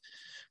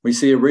 We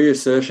see a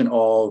reassertion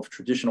of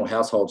traditional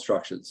household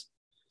structures,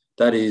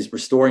 that is,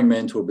 restoring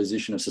men to a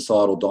position of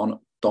societal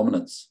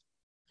dominance.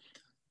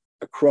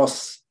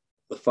 Across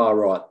the far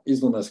right,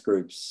 Islamist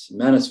groups,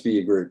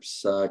 manosphere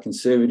groups,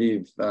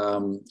 conservative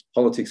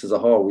politics as a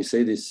whole, we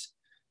see this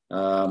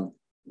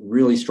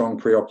really strong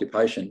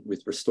preoccupation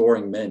with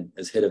restoring men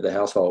as head of the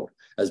household,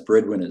 as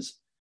breadwinners,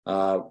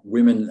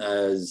 women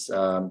as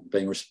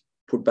being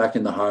put back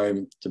in the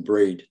home to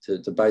breed,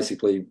 to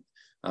basically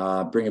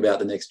bring about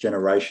the next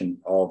generation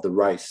of the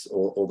race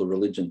or the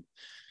religion.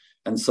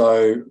 And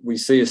so we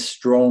see a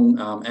strong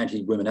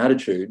anti-women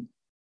attitude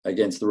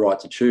against the right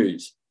to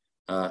choose.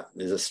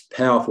 There's a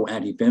powerful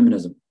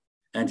anti-feminism,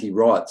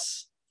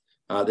 anti-rights.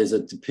 There's a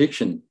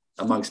depiction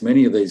amongst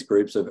many of these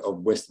groups of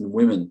Western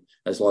women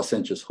as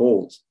licentious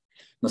whores.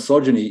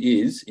 Misogyny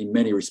is, in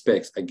many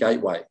respects, a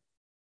gateway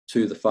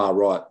to the far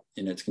right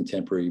in its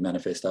contemporary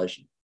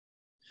manifestation.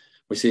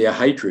 We see a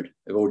hatred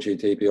of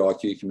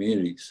LGBTIQ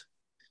communities.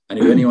 And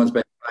if anyone's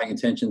been paying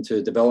attention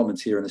to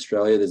developments here in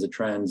Australia, there's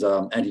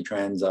a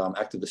anti-trans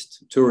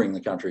activist touring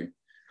the country.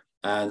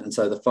 And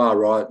so the far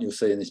right, you'll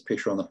see in this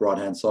picture on the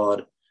right-hand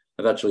side,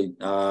 have actually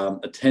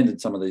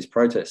attended some of these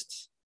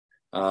protests.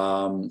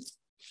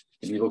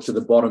 If you look to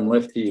the bottom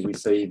left here, we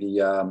see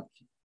the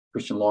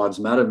Christian Lives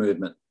Matter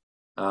movement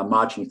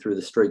marching through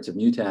the streets of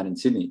Newtown in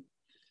Sydney.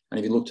 And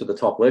if you look to the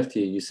top left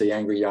here, you see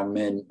angry young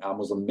men,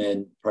 Muslim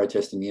men,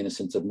 protesting the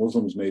Innocence of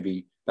Muslims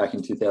movie back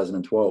in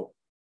 2012.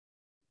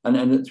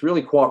 And it's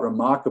really quite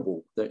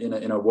remarkable that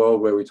in a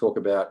world where we talk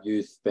about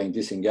youth being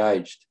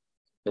disengaged,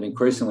 that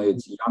increasingly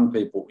it's young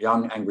people,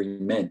 young angry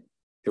men,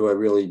 who are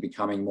really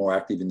becoming more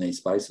active in these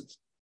spaces.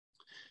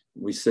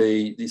 We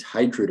see this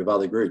hatred of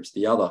other groups,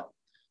 the other,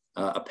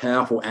 a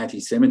powerful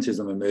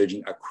anti-Semitism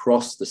emerging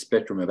across the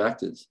spectrum of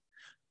actors.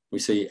 We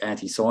see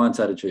anti-science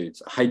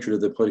attitudes, a hatred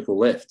of the political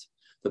left,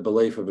 the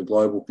belief of a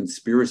global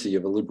conspiracy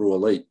of a liberal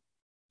elite.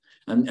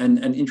 And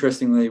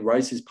interestingly,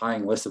 race is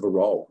playing less of a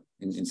role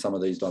in some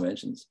of these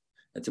dimensions.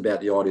 It's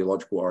about the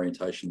ideological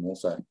orientation more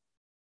so.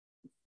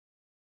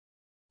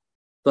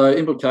 So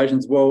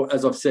implications, well,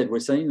 as I've said, we're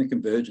seeing the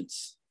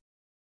convergence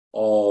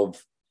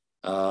of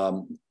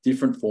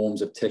different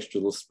forms of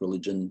textualist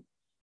religion,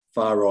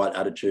 far-right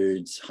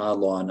attitudes,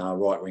 hardline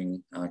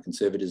right-wing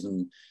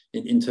conservatism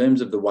in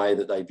terms of the way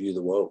that they view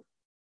the world.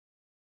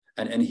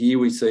 And here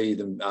we see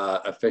them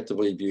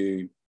effectively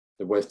view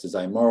the West as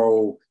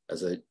amoral,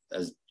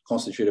 as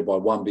constituted by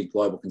one big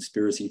global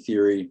conspiracy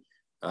theory.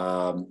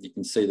 You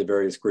can see the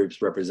various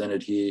groups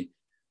represented here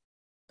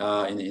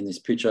in this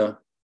picture.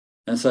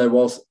 And so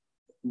whilst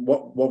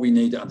what we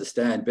need to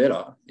understand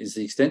better is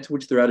the extent to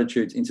which their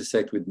attitudes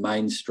intersect with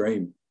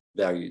mainstream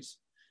values,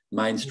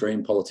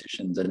 mainstream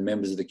politicians and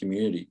members of the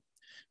community.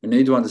 We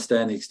need to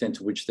understand the extent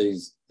to which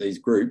these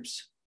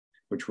groups,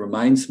 which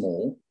remain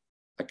small,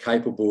 are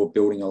capable of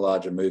building a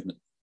larger movement,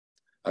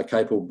 are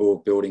capable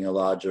of building a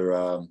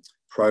larger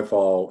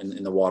profile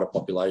in the wider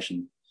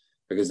population,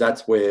 because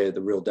that's where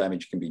the real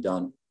damage can be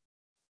done.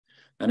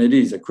 And it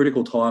is a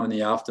critical time in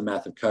the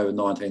aftermath of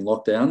COVID-19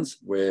 lockdowns,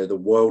 where the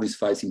world is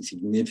facing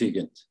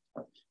significant,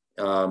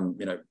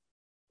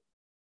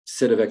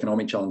 set of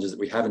economic challenges that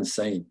we haven't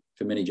seen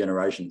for many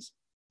generations.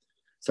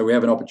 So we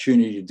have an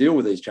opportunity to deal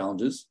with these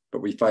challenges,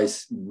 but we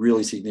face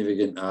really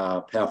significant,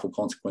 powerful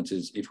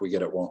consequences if we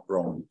get it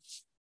wrong.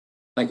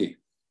 Thank you.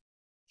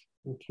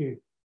 Thank you.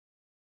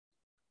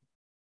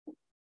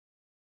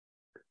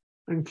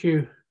 Thank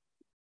you.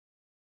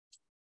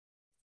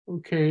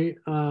 Okay,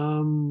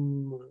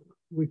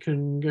 we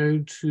can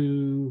go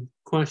to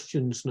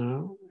questions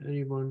now.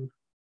 Anyone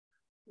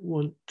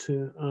want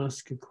to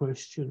ask a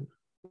question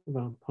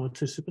about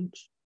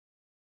participants?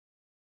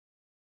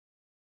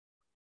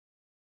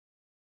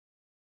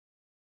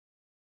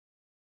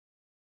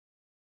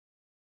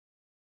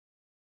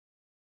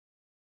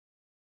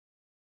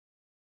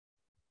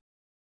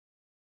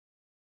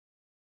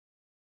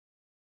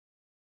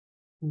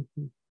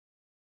 Mm-hmm.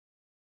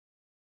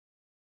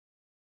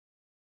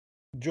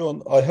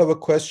 John, I have a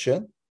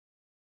question.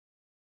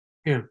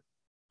 Yeah.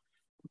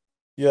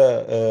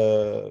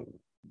 Yeah,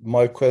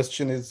 my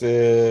question is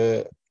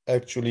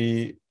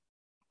actually,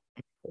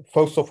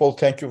 first of all,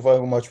 thank you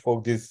very much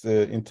for these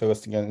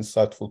interesting and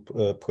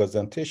insightful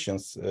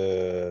presentations.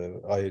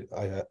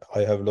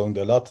 I have learned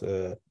a lot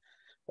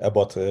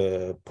about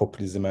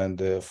populism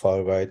and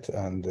far right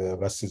and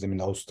racism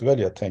in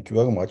Australia. Thank you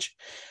very much.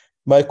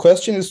 My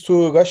question is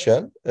to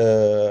Rachel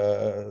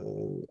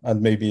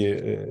and maybe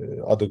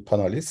other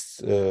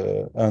panelists,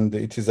 and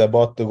it is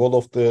about the role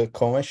of the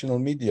conventional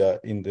media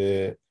in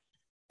the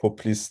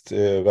populist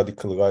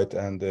radical right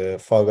and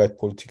far right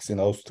politics in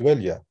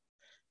Australia.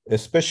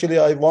 Especially,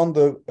 I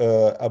wonder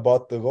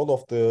about the role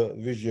of the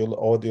visual,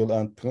 audio,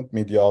 and print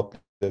media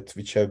outlets,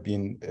 which have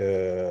been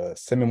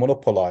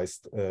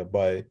semi-monopolized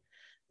by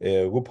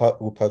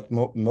Rupert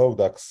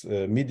Murdoch's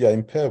media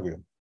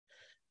imperium.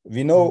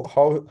 We know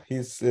how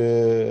his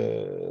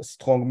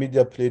strong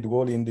media played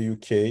role in the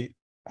UK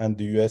and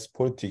the US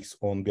politics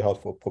on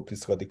behalf of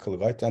populist radical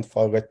right and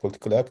far right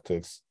political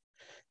actors.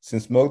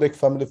 Since Murdoch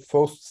family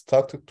first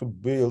started to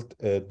build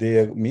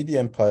their media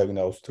empire in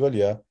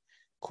Australia,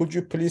 could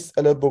you please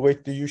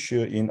elaborate the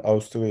issue in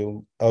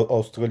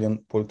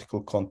Australian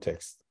political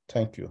context?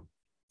 Thank you.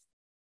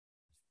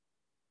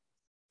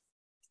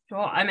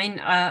 Sure. I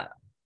mean,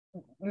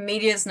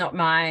 media is not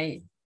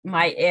my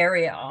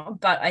area,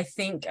 but I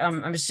think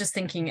I was just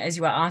thinking as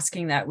you were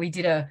asking that we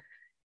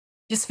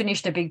just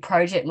finished a big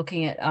project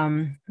looking at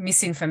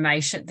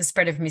misinformation, the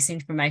spread of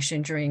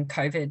misinformation during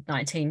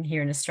COVID-19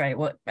 here in Australia.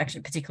 Well,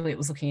 actually, particularly it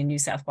was looking in New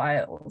South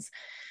Wales.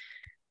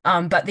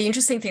 But the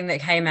interesting thing that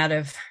came out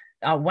of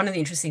one of the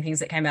interesting things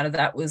that came out of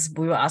that was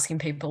we were asking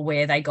people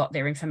where they got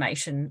their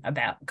information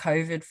about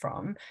COVID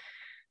from.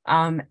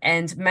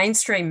 And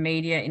mainstream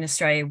media in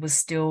Australia was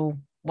still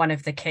one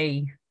of the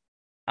key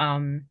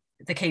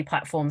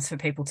platforms for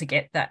people to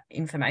get that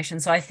information.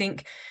 So I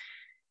think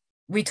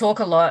we talk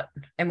a lot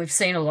and we've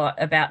seen a lot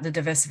about the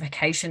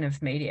diversification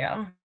of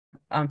media,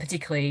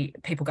 particularly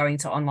people going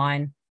to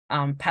online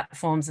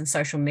platforms and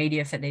social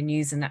media for their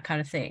news and that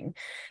kind of thing.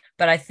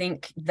 But I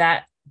think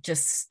that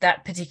just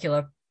that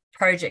particular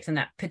project and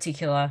that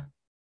particular,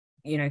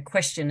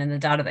 question and the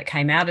data that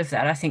came out of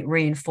that, I think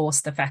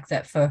reinforced the fact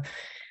that for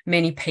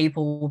many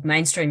people,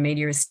 mainstream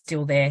media is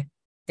still their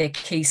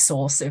key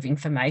source of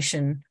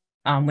information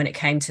when it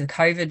came to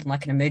COVID,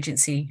 like an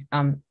emergency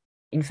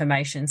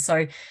information.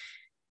 So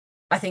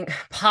I think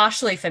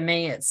partially for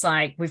me, it's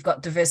like we've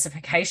got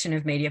diversification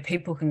of media.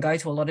 People can go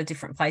to a lot of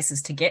different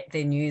places to get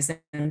their news.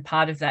 And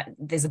part of that,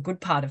 there's a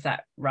good part of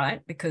that,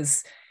 right?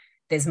 Because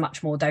there's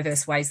much more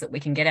diverse ways that we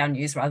can get our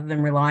news rather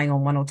than relying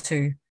on one or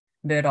two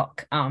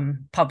Murdoch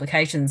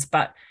publications.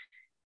 But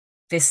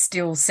there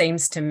still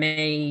seems to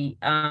me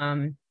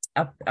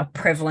a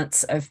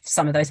prevalence of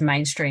some of those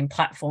mainstream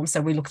platforms. So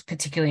we looked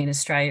particularly in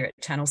Australia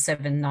at Channel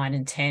 7, 9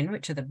 and 10,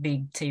 which are the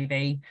big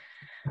TV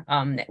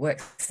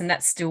networks, and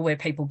that's still where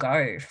people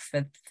go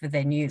for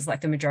their news.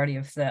 Like the majority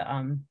of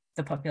the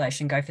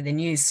population go for their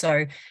news.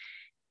 So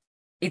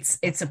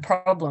it's a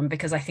problem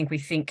because I think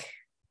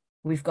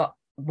we've got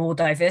more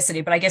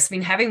diversity, but I guess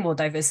in having more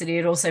diversity,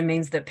 it also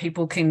means that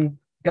people can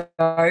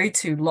go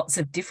to lots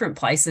of different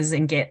places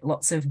and get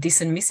lots of dis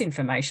and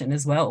misinformation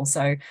as well.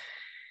 So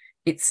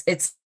it's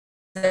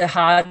a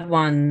hard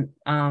one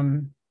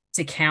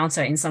to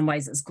counter. In some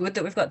ways, it's good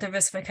that we've got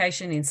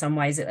diversification. In some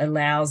ways, it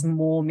allows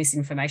more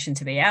misinformation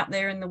to be out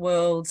there in the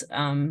world.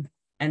 And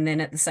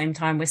then at the same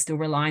time, we're still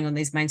relying on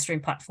these mainstream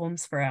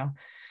platforms for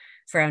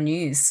our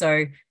news.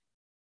 So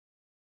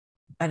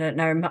I don't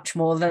know much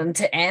more than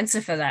to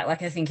answer for that.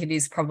 Like, I think it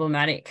is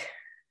problematic,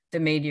 the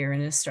media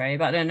in Australia.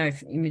 But I don't know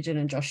if Imogen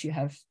and Josh, you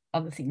have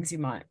other things you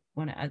might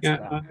want to add to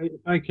that.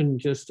 I can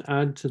just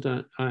add to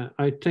that.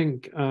 I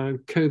think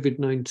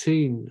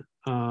COVID-19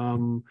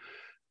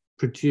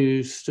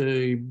 produced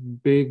a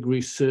big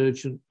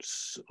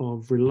resurgence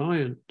of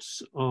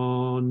reliance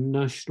on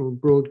national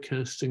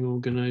broadcasting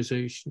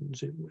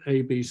organisations,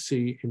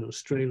 ABC in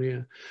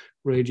Australia,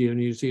 Radio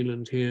New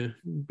Zealand here,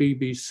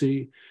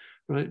 BBC,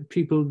 right?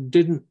 People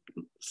didn't,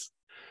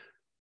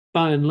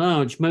 by and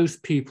large,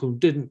 most people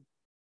didn't,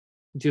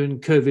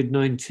 during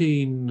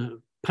COVID-19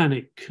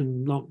 panic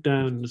and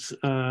lockdowns,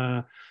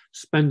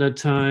 spend their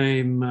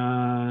time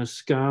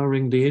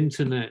scouring the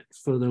internet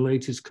for the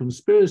latest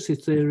conspiracy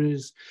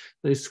theories.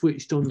 They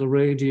switched on the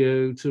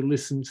radio to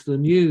listen to the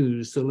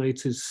news, the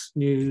latest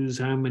news,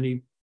 how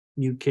many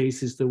new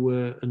cases there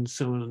were, and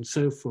so on and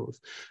so forth.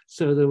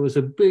 So there was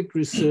a big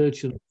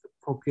resurgence of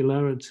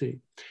popularity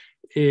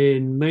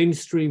in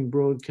mainstream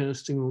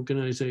broadcasting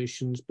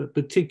organizations, but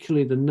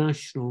particularly the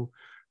national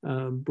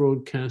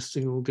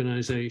broadcasting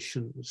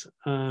organizations,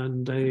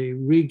 and they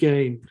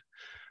regained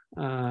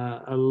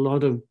a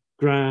lot of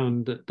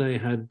ground that they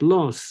had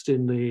lost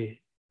in the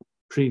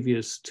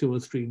previous 2 or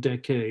 3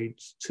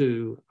 decades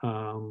to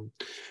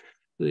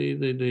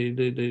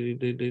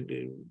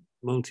the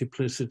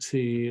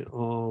multiplicity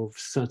of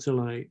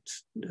satellite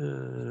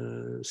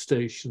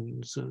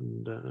stations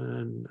and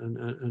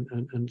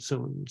so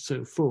on and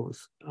so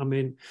forth. I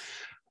mean,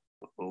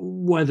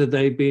 whether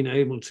they've been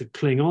able to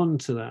cling on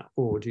to that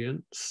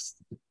audience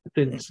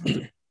since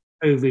the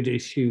COVID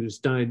issues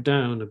died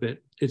down a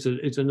bit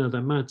is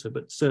another matter,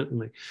 but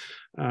certainly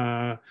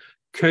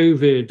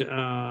COVID,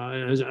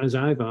 as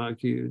I've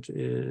argued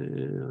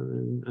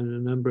in a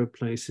number of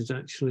places,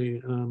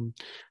 actually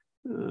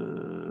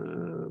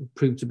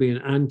proved to be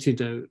an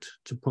antidote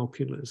to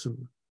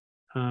populism.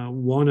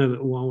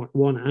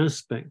 One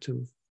aspect of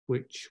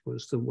which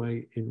was the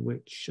way in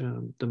which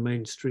the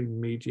mainstream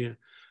media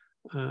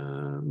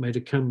made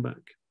a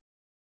comeback.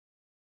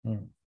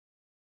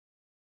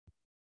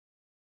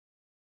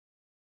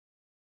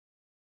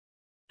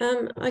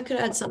 I could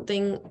add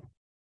something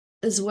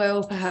as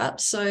well,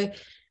 perhaps. So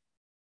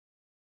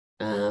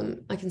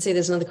I can see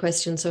there's another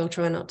question, so I'll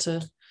try not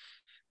to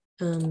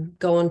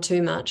go on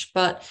too much.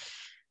 But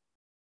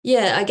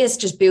yeah, I guess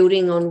just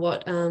building on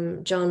what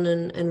John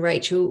and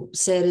Rachel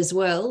said as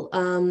well,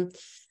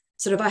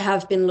 sort of I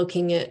have been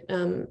looking at,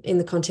 in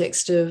the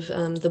context of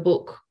the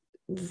book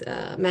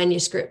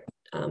manuscript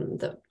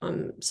that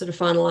I'm sort of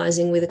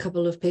finalising with a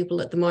couple of people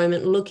at the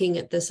moment, looking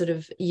at the sort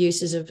of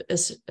uses of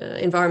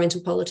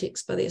environmental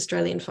politics by the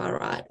Australian far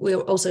right. We're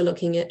also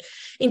looking at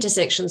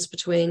intersections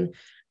between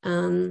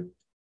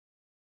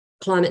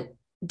climate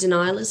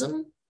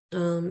denialism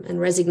and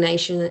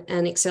resignation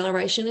and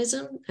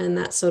accelerationism, and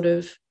that sort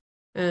of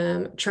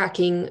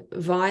tracking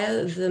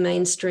via the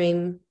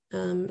mainstream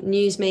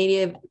news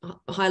media,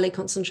 highly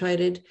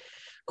concentrated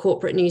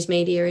corporate news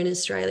media in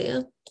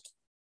Australia.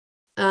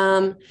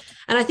 And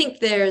I think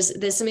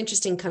there's some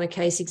interesting kind of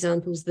case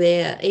examples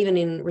there, even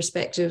in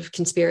respect of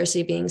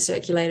conspiracy being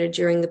circulated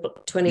during the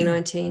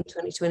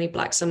 2019-2020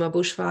 Black Summer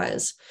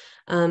bushfires.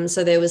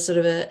 So there was sort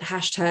of a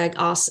hashtag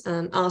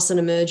arson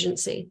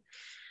emergency,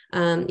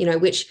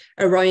 which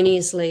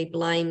erroneously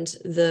blamed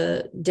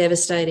the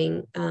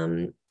devastating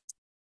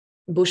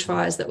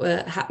bushfires that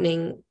were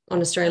happening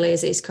on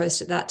Australia's east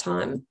coast at that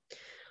time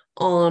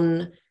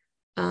on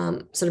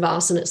sort of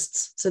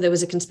arsonists. So there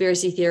was a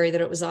conspiracy theory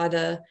that it was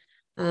either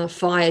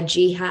fire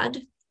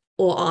jihad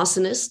or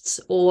arsonists,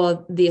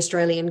 or the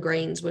Australian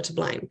Greens were to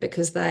blame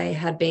because they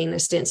had been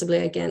ostensibly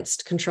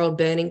against controlled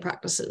burning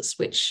practices,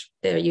 which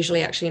they're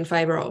usually actually in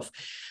favour of.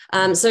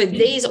 So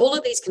all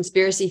of these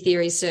conspiracy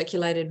theories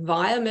circulated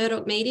via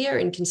Murdoch media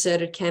in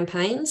concerted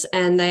campaigns,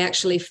 and they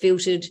actually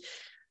filtered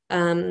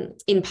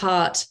in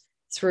part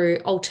through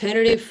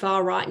alternative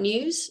far-right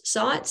news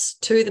sites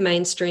to the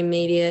mainstream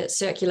media,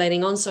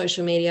 circulating on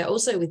social media,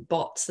 also with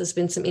bots. There's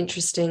been some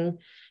interesting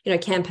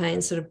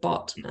campaigns, sort of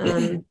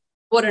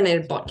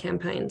coordinated bot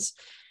campaigns.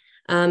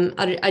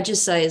 I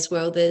just say as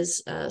well,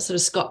 there's sort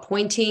of Scott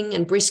Pointing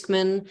and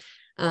Briskman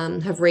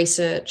have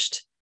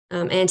researched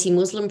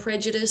anti-Muslim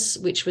prejudice,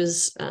 which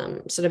was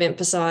sort of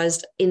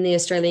emphasised in the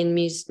Australian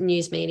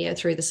news media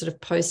through the sort of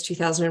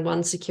post-2001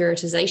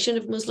 securitization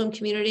of Muslim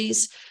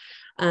communities.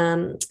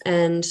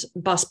 And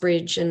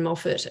Busbridge and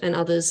Moffat and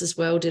others as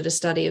well did a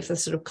study of the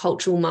sort of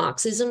cultural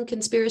Marxism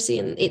conspiracy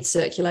and its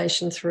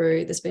circulation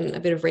through. There's been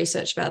a bit of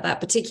research about that,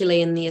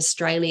 particularly in the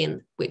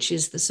Australian, which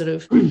is the sort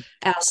of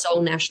our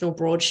sole national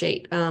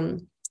broadsheet.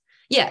 So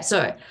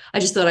I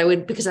just thought I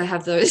would, because I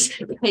have those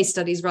case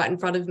studies right in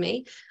front of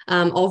me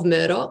of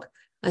Murdoch,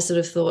 I sort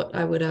of thought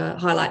I would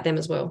highlight them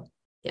as well.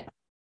 Yeah.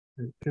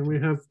 Can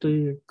we have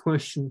the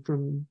question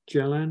from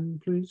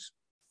Jelan, please?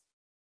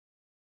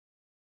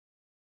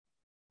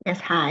 Yes,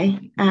 hi.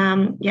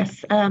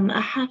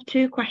 I have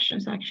two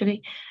questions,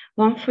 actually.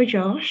 One for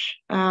Josh.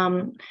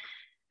 So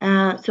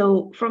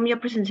from your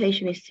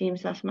presentation, it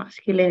seems that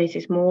masculinity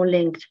is more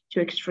linked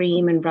to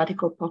extreme and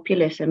radical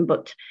populism,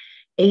 but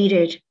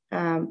aided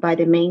by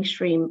the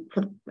mainstream,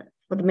 on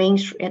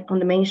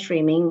the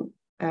mainstreaming,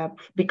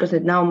 because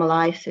it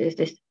normalizes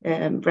this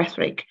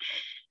rhetoric.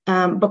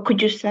 But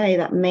could you say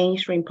that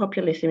mainstream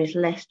populism is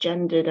less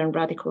gendered than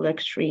radical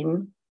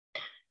extreme?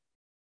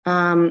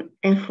 And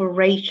for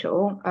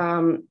Rachel,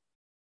 in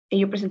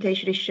your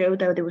presentation, it showed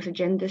that there was a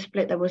gender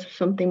split that was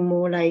something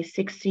more like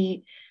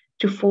 60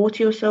 to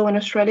 40 or so in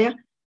Australia.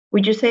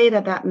 Would you say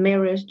that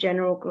mirrors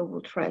general global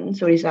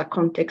trends, or is that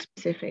context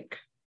specific?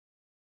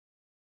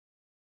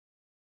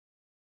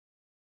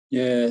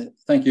 Yeah,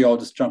 thank you. I'll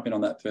just jump in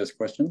on that first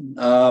question.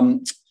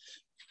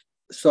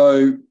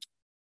 So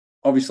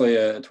obviously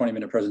a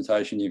 20-minute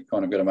presentation, you've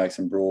kind of got to make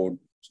some broad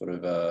sort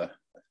of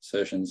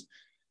assertions.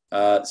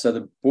 So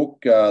the book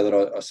that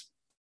I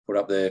put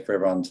up there for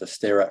everyone to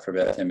stare at for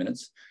about 10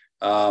 minutes,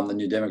 The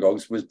New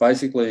Demagogues, was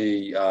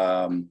basically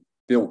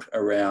built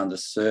around a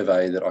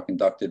survey that I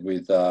conducted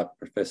with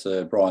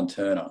Professor Brian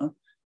Turner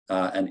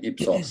and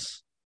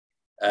Ipsos.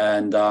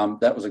 And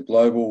that was a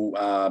global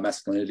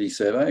masculinity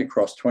survey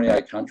across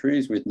 28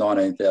 countries with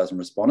 19,000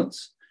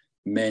 respondents,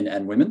 men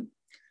and women.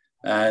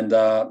 And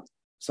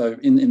so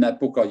in that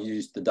book, I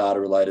used the data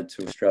related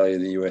to Australia,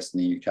 the US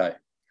and the UK.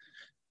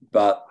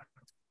 But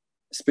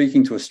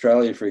speaking to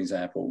Australia, for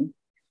example,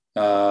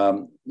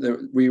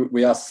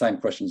 we asked the same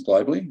questions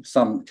globally.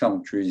 Some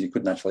countries you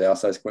couldn't actually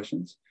ask those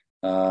questions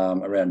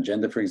around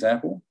gender, for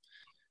example.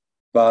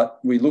 But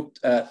we looked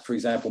at, for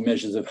example,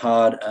 measures of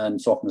hard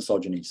and soft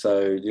misogyny.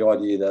 So the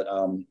idea that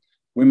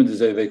women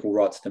deserve equal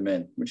rights to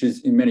men, which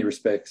is in many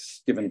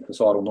respects, given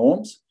societal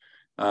norms,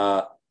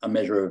 a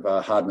measure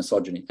of hard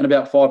misogyny. And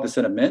about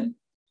 5% of men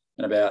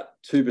and about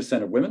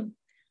 2% of women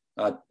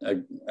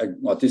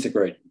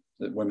disagreed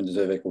that women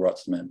deserve equal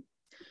rights to men.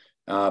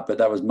 But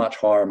that was much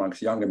higher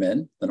amongst younger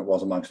men than it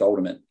was amongst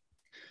older men.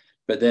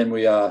 But then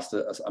we asked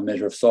a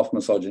measure of soft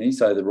misogyny,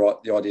 so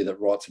the idea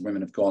that rights of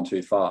women have gone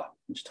too far,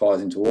 which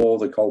ties into all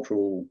the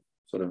cultural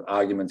sort of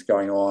arguments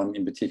going on,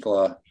 in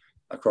particular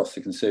across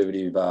the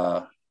conservative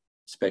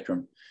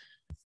spectrum.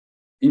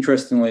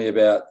 Interestingly,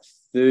 about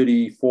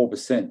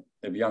 34%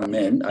 of young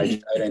men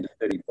aged 18 to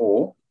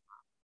 34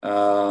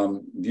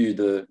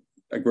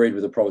 agreed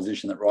with the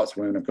proposition that rights of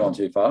women have gone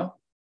too far,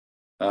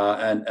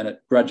 and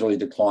it gradually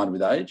declined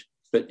with age.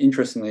 But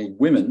interestingly,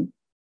 women,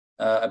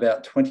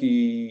 about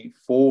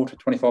 24 to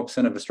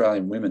 25% of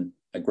Australian women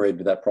agreed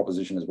with that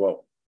proposition as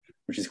well,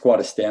 which is quite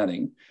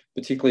astounding,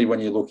 particularly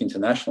when you look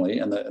internationally,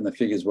 and the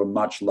figures were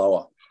much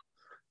lower.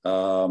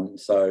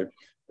 So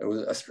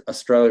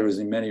Australia was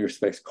in many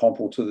respects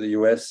comparable to the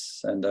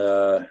US and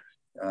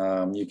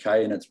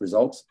UK in its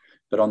results,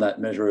 but on that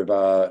measure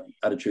of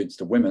attitudes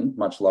to women,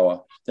 much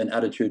lower. Then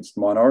attitudes to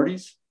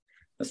minorities,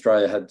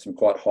 Australia had some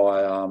quite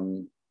high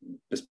on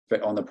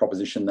the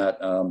proposition that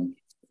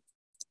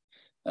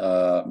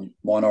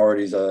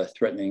minorities are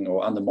threatening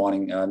or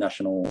undermining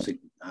national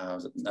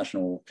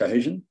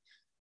cohesion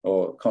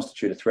or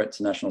constitute a threat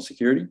to national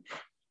security.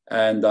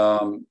 And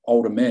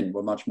older men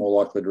were much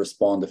more likely to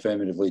respond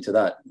affirmatively to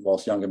that,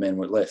 whilst younger men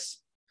were less.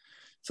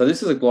 So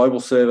this is a global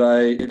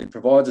survey. It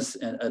provides us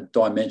a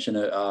dimension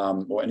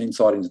or an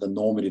insight into the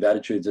normative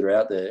attitudes that are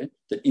out there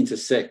that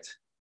intersect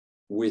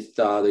with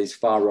these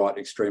far-right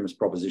extremist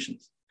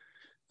propositions.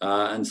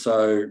 And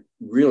so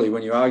really,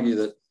 when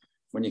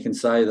you can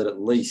say that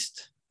at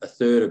least a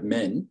third of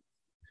men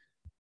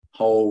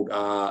hold,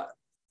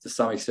 to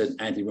some extent,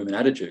 anti-women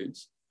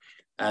attitudes,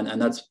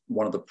 and that's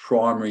one of the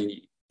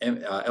primary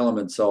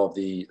elements of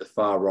the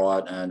far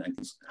right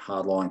and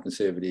hardline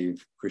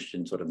conservative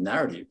Christian sort of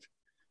narrative,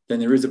 then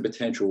there is a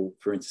potential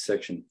for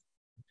intersection,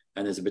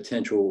 and there's a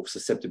potential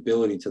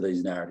susceptibility to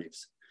these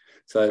narratives.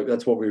 So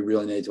that's what we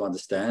really need to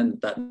understand,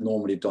 that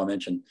normative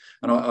dimension.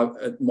 And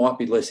it might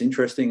be less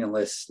interesting and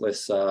less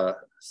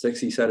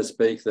sexy, so to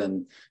speak,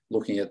 than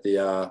looking at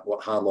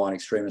what hardline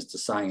extremists are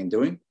saying and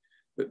doing.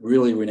 But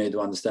really, we need to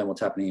understand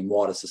what's happening in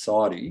wider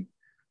society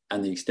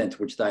and the extent to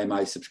which they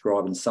may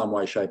subscribe in some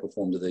way, shape or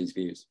form to these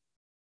views.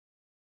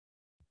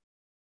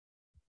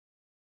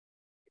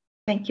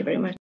 Thank you very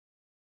much.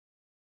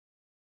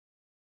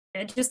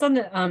 Just on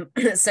the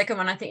second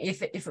one, I think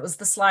if it was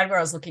the slide where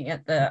I was looking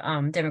at the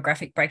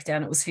demographic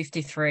breakdown, it was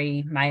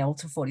 53 male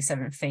to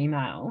 47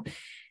 female.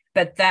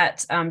 But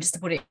that, just to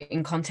put it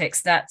in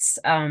context, that's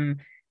a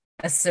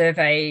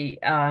survey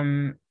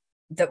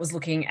that was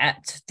looking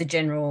at the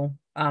general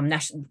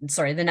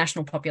the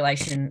national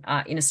population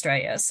in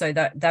Australia. So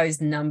those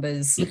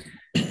numbers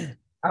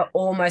are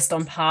almost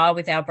on par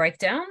with our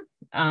breakdown.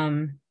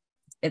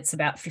 It's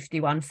about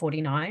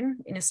 51-49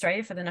 in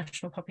Australia for the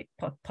national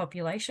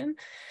population.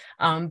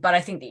 But I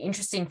think the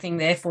interesting thing,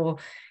 therefore,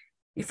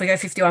 if we go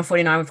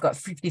 51-49, we've got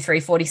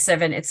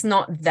 53-47. It's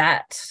not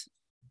that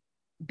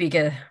big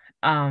a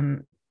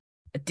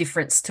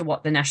difference to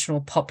what the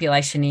national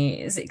population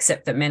is,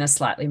 except that men are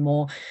slightly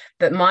more.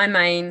 But my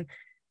main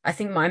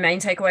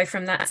takeaway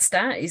from that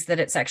stat is that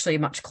it's actually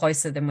much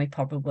closer than we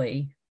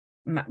probably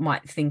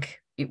might think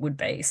it would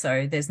be.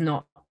 So there's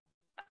not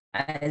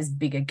as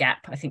big a gap,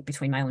 I think,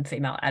 between male and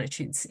female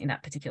attitudes in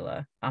that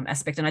particular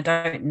aspect. And I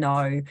don't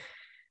know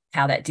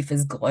how that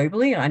differs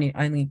globally. I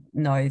only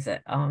know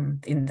that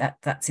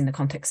that's in the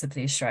context of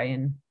the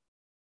Australian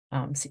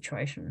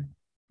situation.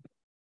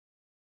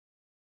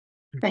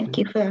 Thank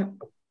you for.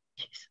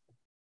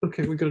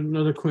 Okay, we got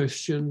another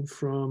question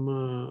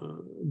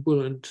from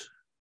Bulent.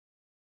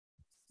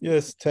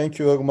 Yes, thank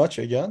you very much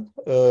again.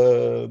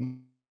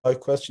 My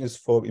question is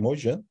for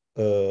Imogen.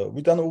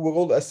 With an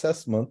overall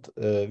assessment,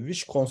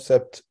 which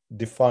concept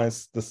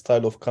defines the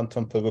style of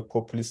contemporary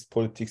populist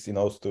politics in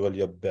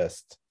Australia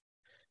best?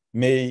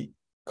 May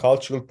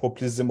cultural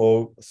populism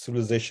or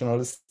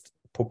civilizationalist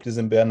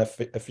populism be an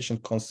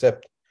efficient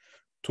concept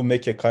to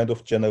make a kind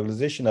of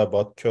generalization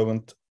about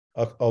current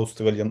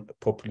Australian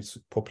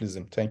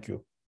populism? Thank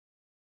you.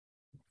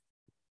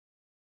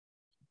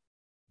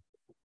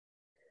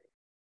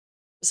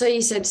 So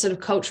you said sort of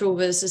cultural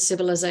versus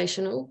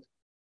civilizational?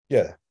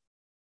 Yeah.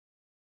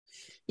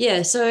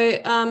 Yeah, so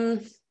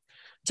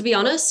to be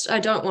honest, I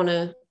don't want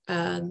to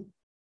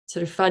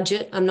sort of fudge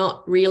it. I'm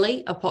not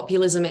really a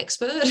populism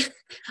expert.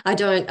 I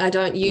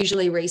don't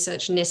usually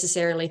research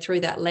necessarily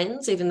through that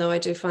lens, even though I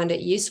do find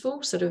it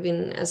useful, sort of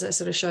as I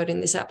sort of showed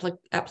in this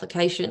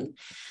application.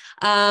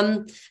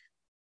 I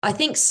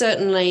think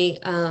certainly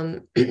I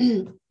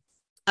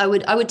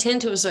would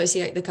tend to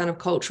associate the kind of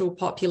cultural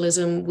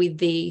populism with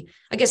the,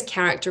 I guess,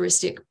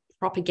 characteristic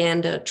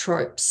propaganda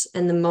tropes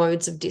and the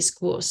modes of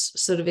discourse,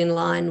 sort of in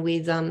line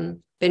with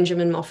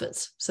Benjamin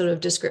Moffat's sort of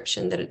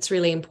description, that it's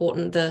really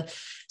important to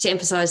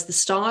emphasize the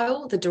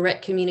style, the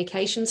direct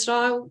communication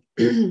style,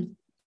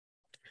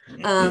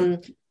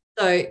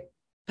 So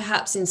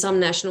perhaps in some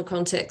national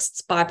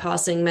contexts,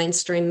 bypassing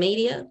mainstream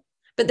media,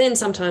 but then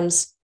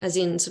sometimes, as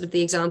in sort of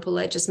the example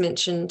I just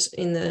mentioned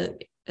in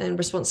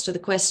response to the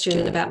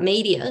question about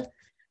media,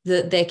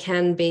 that there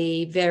can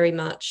be very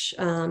much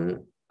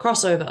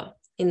crossover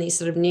in these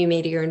sort of new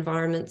media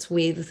environments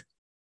with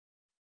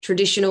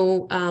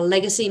traditional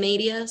legacy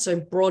media, so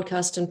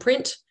broadcast and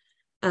print,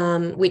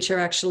 which are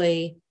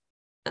actually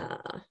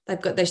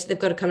they've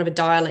got a kind of a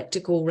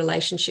dialectical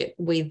relationship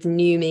with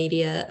new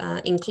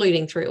media,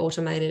 including through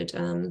automated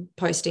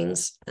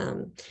postings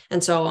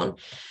and so on.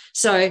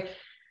 So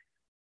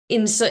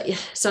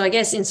I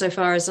guess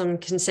insofar as I'm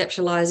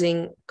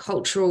conceptualizing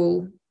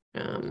cultural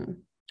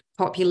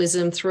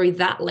populism through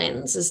that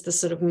lens as the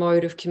sort of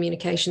mode of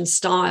communication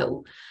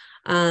style,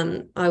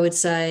 I would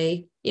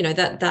say, you know,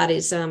 that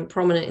is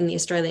prominent in the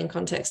Australian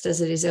context as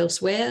it is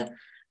elsewhere.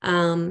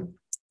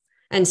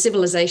 And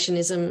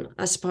civilizationism,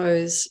 I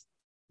suppose,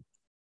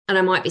 and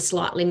I might be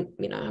slightly,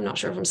 you know, I'm not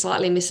sure if I'm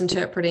slightly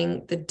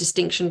misinterpreting the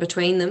distinction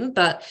between them,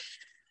 but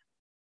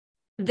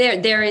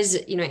there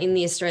is, you know, in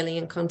the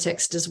Australian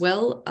context as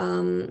well,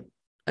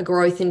 a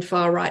growth in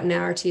far-right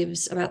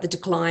narratives about the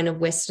decline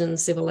of Western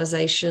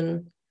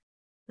civilization.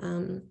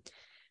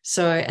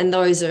 And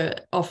those are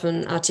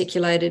often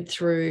articulated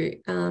through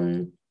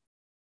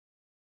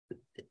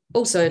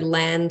also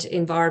land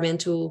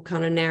environmental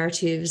kind of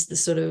narratives, the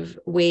sort of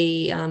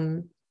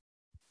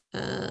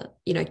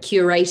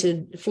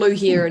curated, flew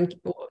here and,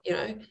 you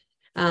know,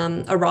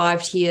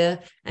 arrived here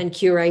and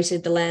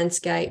curated the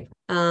landscape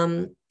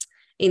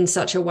in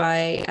such a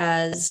way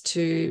as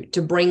to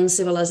bring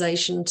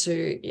civilization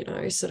to, you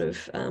know, sort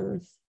of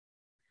a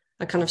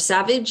kind of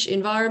savage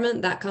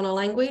environment, that kind of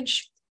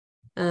language,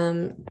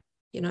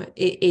 you know,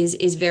 it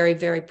is very,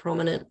 very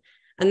prominent.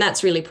 And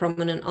that's really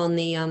prominent on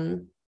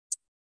the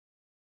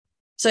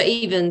so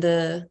even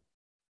the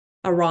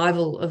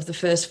arrival of the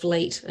first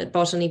fleet at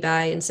Botany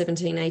Bay in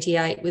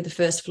 1788 with the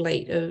first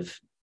fleet of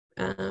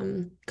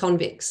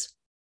convicts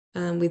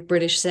with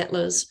British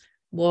settlers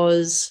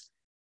was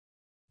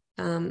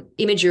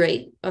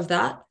imagery of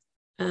that,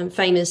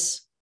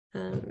 famous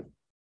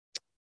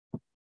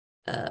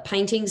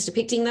paintings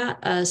depicting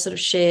that sort of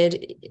shared.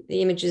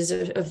 The images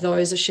of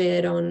those are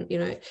shared on, you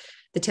know,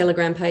 the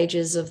telegram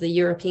pages of the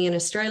European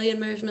Australian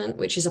Movement,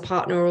 which is a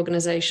partner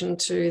organisation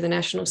to the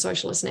National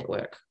Socialist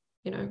Network,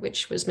 you know,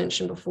 which was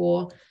mentioned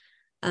before.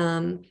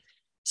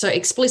 So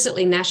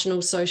explicitly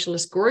national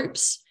socialist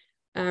groups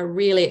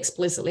really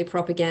explicitly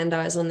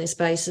propagandise on this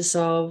basis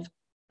of,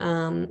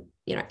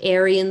 you know,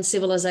 Aryan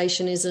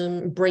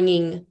civilizationism,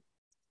 bringing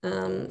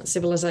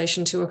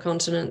civilization to a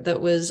continent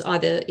that was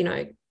either, you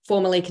know,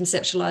 formally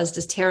conceptualised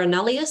as terra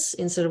nullius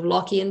in sort of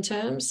Lockean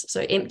terms,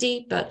 so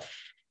empty, but,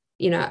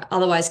 you know,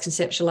 otherwise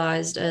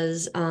conceptualized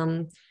as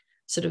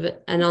sort of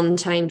an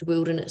untamed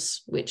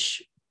wilderness,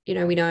 which, you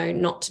know, we know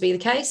not to be the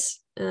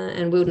case,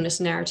 and wilderness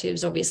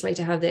narratives obviously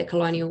to have their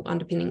colonial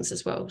underpinnings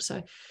as well.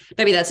 So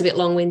maybe that's a bit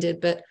long-winded,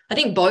 but I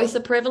think both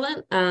are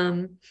prevalent.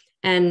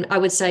 And I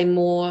would say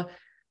more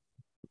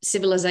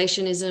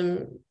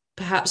civilizationism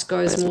perhaps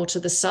goes more to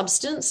the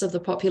substance of the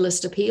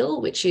populist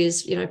appeal, which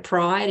is, you know,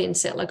 pride in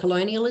settler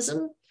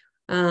colonialism,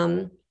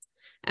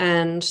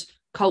 and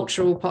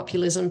cultural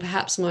populism,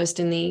 perhaps most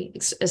in the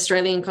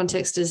Australian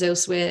context as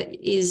elsewhere,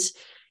 is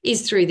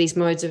through these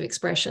modes of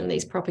expression,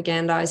 these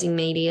propagandizing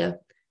media.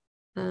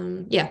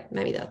 Yeah,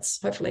 maybe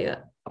hopefully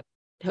that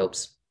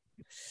helps.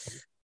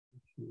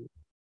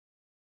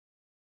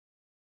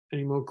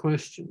 Any more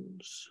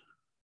questions?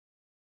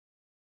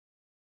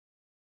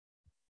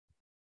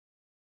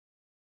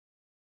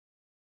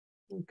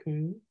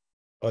 Okay.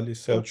 Ali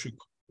Selçuk,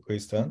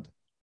 please stand.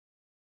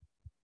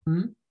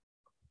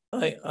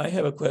 I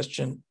have a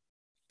question.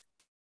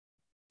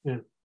 Yeah.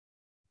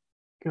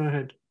 Go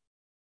ahead.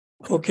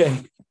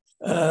 Okay.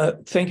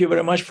 Thank you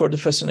very much for the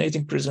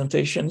fascinating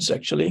presentations,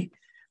 actually.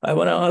 I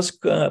want to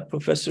ask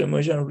Professor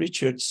Imogen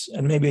Richards,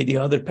 and maybe the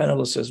other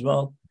panelists as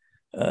well.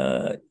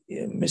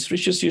 Ms.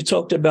 Richards, you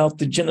talked about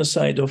the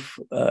genocide of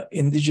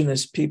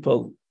indigenous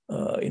people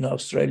in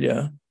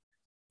Australia.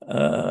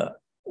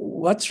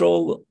 What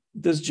role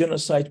does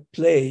genocide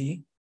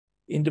play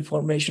in the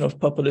formation of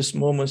populist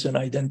movements and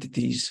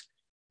identities?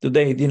 Do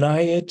they deny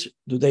it?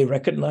 Do they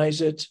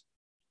recognize it?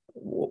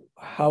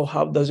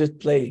 How does it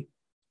play?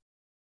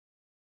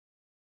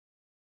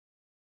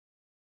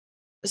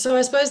 So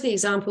I suppose the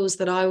examples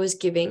that I was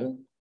giving,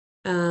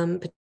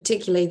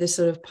 particularly the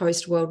sort of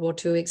post-World War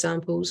II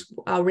examples,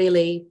 are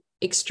really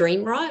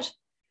extreme right.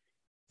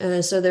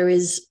 So there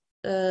is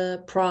a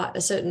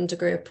certain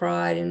degree of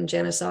pride in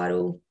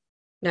genocidal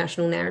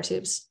national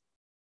narratives,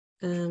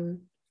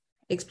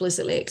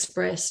 explicitly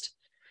expressed.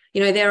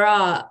 You know,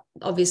 there's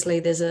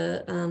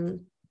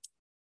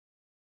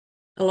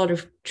a lot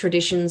of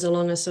traditions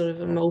along a sort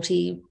of a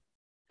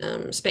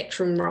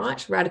multi-spectrum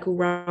right, radical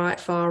right,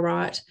 far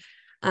right.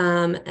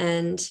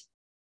 And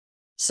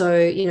so,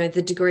 you know,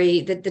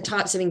 the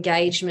types of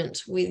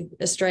engagement with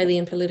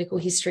Australian political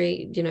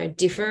history, you know,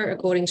 differ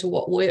according to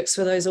what works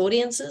for those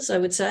audiences, I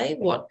would say,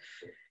 what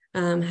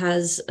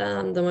has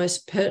the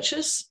most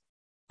purchase.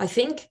 I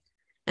think.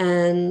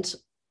 And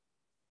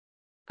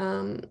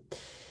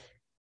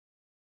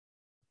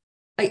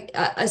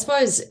I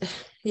suppose,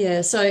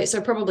 yeah,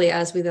 so probably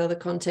as with other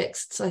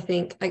contexts, I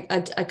think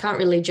I can't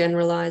really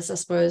generalize, I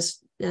suppose,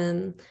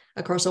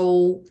 across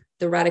all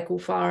the radical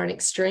far and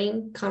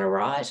extreme kind of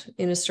right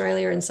in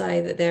Australia and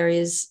say that there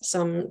is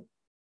some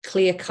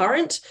clear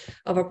current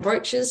of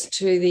approaches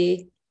to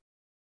the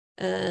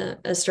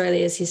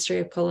Australia's history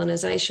of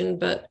colonisation.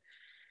 But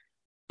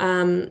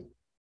I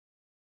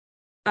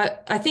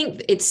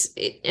think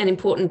an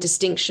important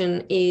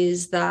distinction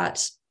is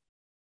that,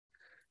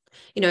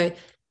 you know,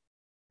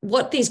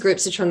 what these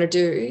groups are trying to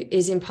do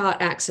is in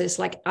part access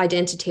like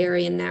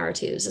identitarian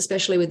narratives,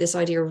 especially with this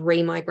idea of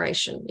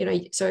remigration, you know,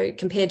 so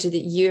compared to the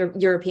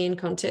European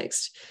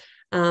context,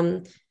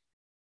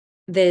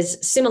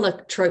 there's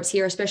similar tropes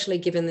here, especially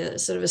given the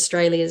sort of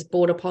Australia's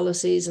border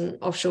policies and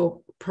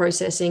offshore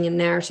processing and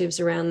narratives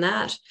around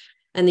that,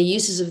 and the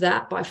uses of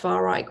that by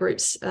far-right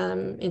groups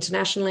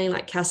internationally,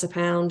 like Casa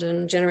Pound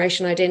and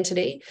Generation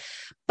Identity.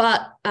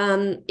 But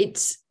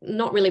it's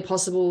not really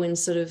possible in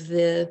sort of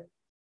the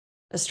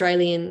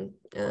Australian,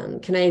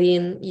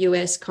 Canadian,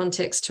 US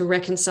context to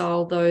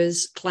reconcile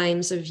those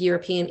claims of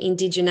European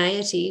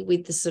indigeneity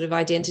with the sort of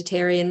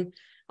identitarian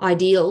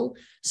ideal.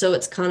 So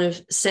it's kind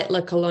of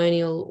settler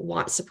colonial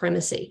white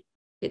supremacy.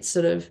 It's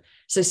sort of,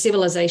 so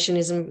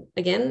civilizationism,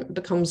 again,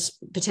 becomes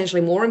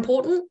potentially more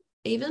important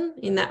even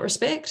in that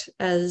respect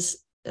as,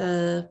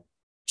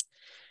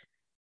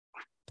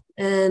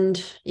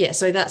 and yeah,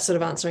 so that's sort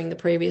of answering the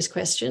previous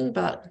question,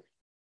 but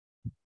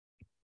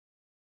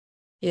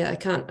yeah,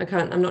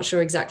 I'm not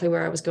sure exactly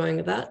where I was going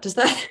with that. Does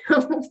that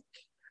help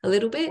a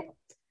little bit?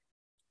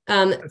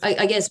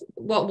 I guess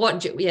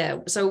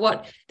so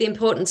what the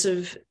importance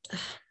of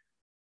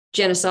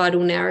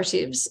genocidal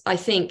narratives, I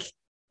think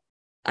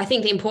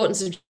the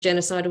importance of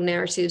genocidal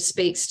narratives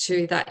speaks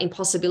to that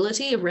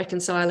impossibility of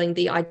reconciling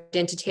the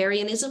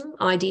identitarianism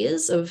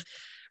ideas of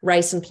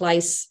race and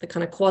place, the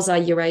kind of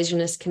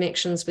quasi-Eurasianist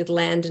connections with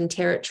land and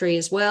territory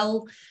as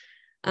well,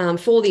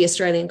 for the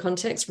Australian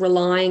context,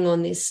 relying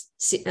on this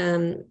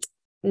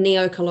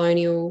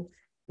neo-colonial,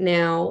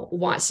 now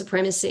white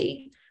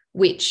supremacy,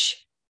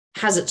 which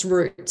has its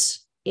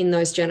roots in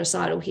those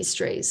genocidal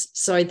histories.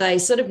 So they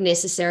sort of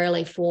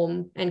necessarily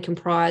form and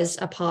comprise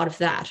a part of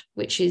that,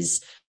 which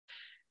is,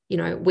 you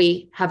know,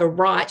 we have a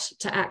right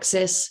to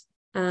access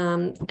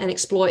and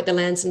exploit the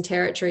lands and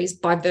territories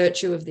by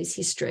virtue of this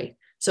history.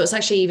 So it's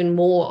actually even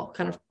more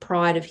kind of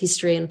pride of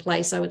history and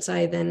place, I would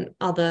say, than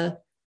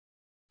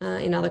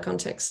in other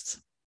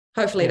contexts.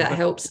 Hopefully that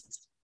helps.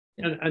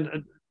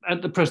 And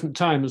at the present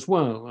time as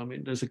well, I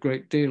mean, there's a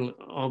great deal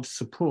of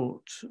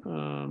support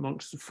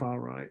amongst the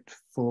far right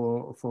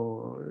for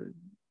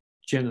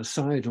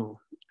genocidal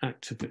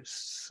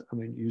activists. I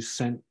mean, you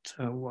sent,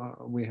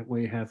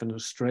 we have an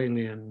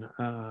Australian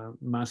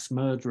mass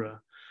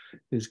murderer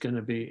who's going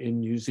to be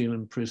in New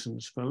Zealand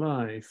prisons for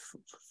life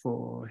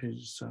for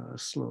his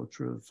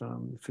slaughter of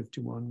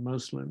 51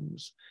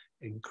 Muslims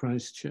in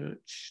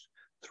Christchurch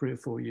 3 or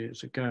 4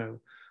 years ago.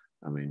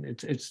 I mean,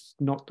 it's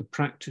not the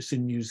practice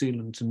in New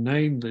Zealand to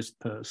name this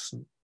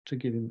person, to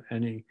give him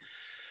any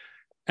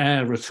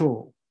air at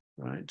all,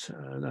 right?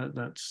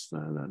 That's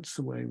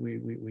the way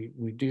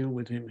we deal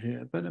with him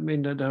here. But I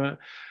mean,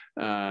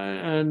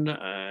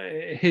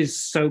 his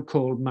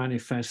so-called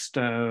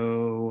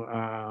manifesto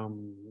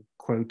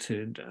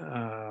quoted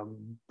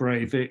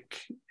Breivik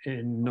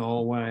in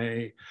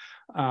Norway,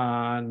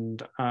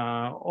 and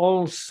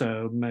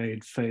also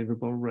made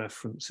favourable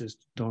references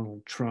to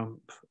Donald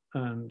Trump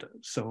and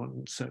so on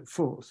and so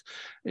forth.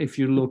 If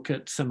you look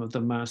at some of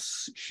the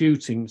mass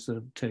shootings that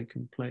have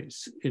taken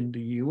place in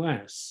the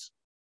US,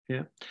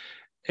 yeah,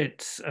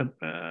 it's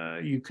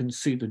you can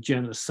see the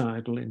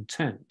genocidal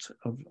intent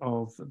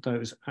of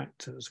those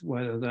actors,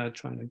 whether they're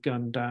trying to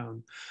gun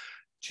down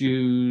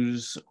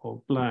Jews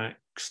or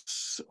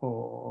blacks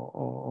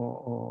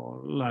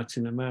or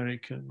Latin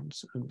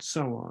Americans and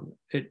so on.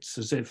 It's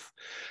as if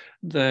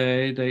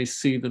they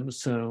see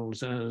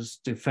themselves as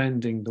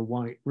defending the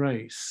white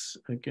race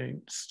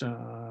against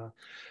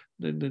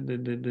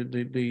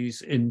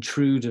these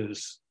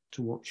intruders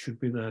to what should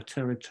be their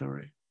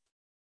territory.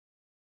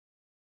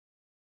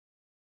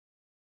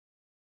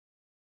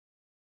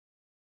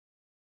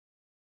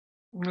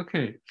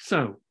 Okay,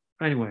 so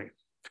anyway,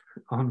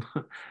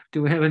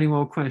 do we have any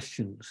more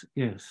questions?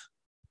 Yes.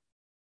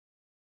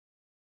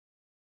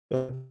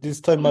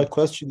 This time my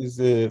question is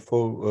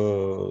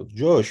for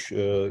Josh.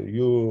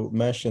 You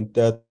mentioned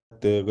that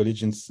the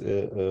religions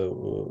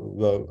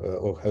were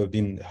or have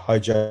been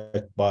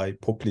hijacked by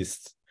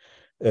populists.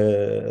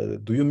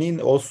 Do you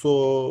mean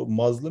also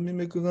Muslim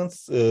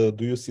immigrants? Do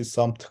you see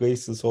some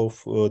traces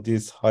of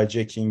this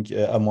hijacking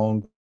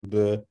among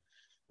the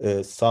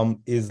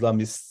some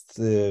Islamist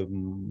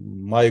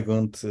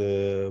migrant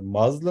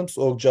Muslims,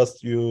 or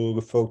just you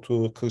refer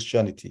to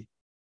Christianity?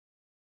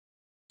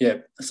 Yeah,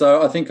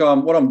 so I think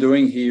what I'm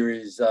doing here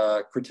is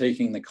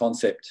critiquing the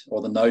concept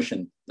or the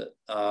notion that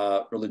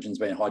religion's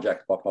been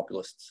hijacked by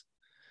populists.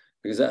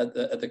 because at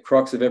the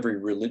crux of every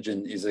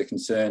religion is a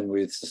concern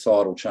with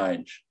societal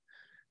change.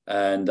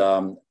 And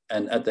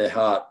at their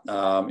heart,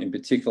 in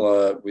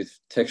particular with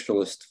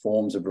textualist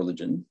forms of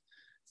religion,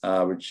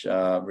 which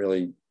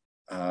really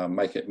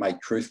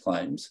make truth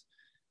claims,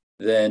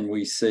 then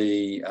we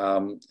see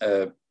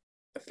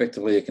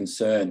effectively a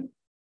concern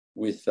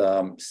with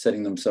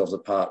setting themselves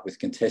apart, with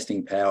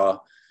contesting power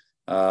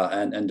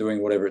and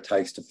doing whatever it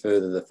takes to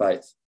further the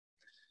faith.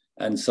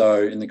 And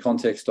so in the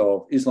context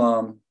of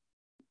Islam,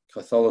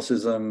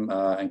 Catholicism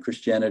and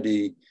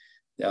Christianity,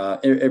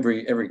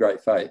 every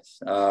great faith,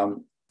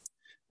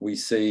 we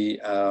see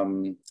a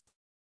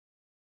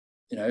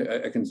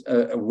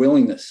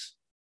willingness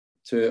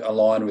to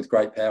align with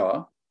great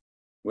power,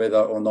 whether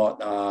or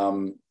not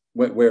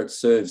where it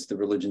serves the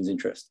religion's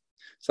interest.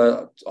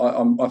 So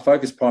I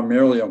focus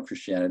primarily on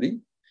Christianity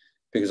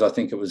because I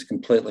think it was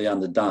completely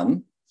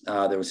underdone.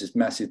 There was this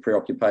massive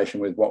preoccupation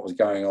with what was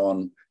going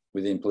on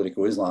within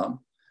political Islam.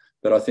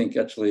 But I think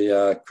actually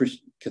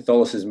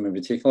Catholicism in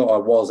particular, I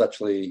was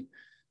actually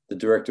the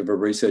director of a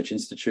research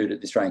institute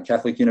at the Australian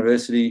Catholic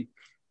University.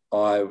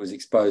 I was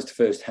exposed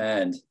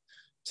firsthand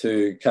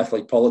to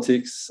Catholic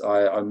politics.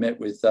 I met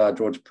with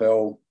George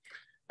Pell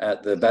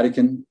at the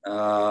Vatican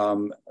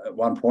at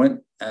one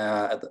point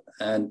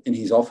and in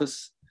his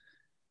office.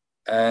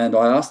 And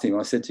I asked him,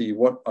 I said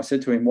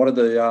to him, what are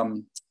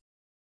the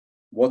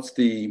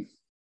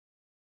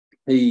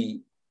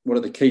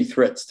key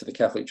threats to the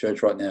Catholic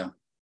Church right now?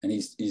 And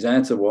his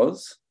answer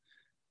was,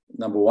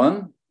 number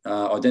one,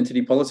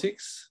 identity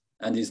politics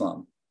and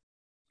Islam.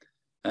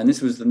 And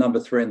this was the number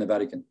 3 in the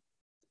Vatican.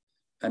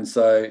 And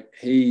so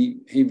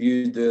he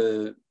viewed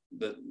the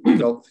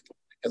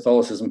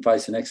Catholicism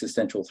faced an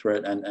existential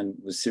threat and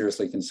was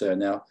seriously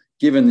concerned. Now,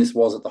 given this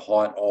was at the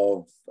height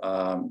of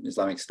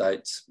Islamic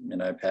State's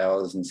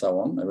powers and so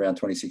on around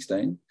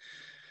 2016,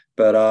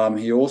 but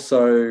he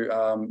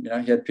also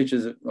he had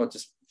pictures of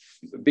just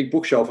a big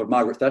bookshelf of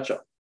Margaret Thatcher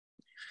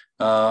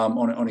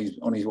on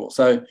his wall.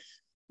 So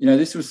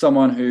this was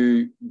someone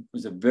who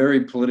was a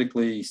very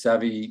politically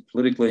savvy,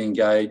 politically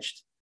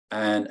engaged,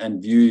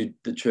 and viewed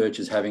the church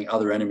as having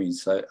other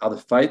enemies, so other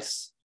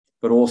faiths,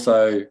 but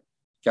also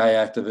gay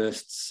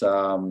activists,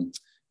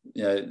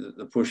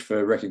 the push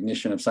for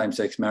recognition of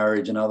same-sex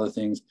marriage and other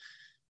things.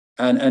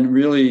 And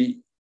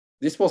really,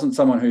 this wasn't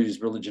someone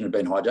whose religion had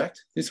been hijacked.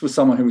 This was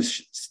someone who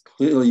was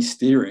clearly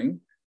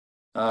steering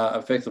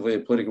effectively a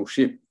political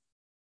ship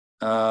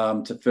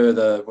to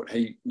further what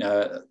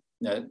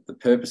the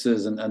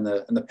purposes and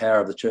the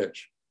power of the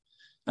church.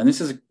 And this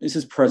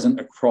is present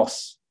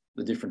across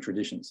the different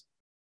traditions.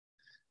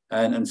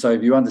 And so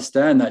if you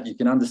understand that, you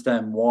can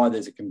understand why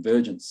there's a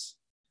convergence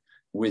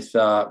with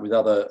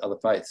other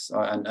faiths,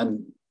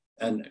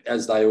 and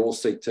as they all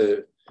seek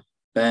to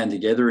band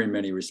together in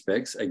many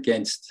respects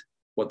against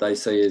what they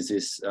see as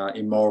this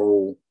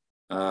immoral,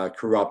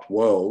 corrupt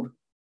world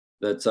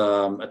that's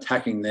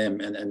attacking them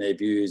and their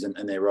views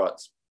and their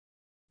rights.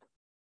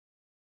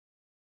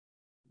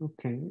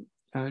 Okay,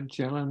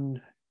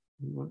 Jelen,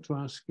 you want to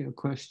ask your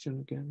question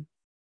again?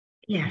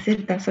 Yes,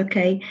 if that's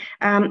okay.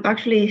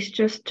 Actually, it's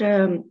just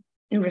in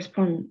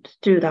response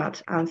to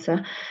that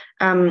answer.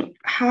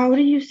 How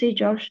do you see,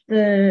 Josh,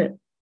 the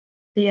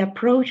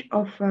approach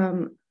of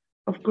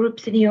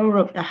groups in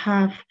Europe that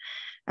have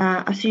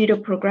a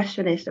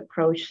pseudo-progressionist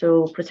approach,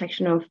 so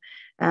protection of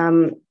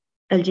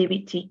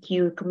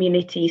LGBTQ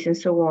communities and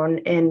so on,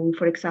 in,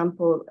 for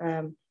example,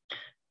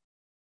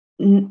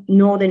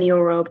 Northern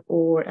Europe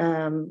or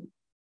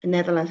the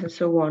Netherlands and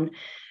so on,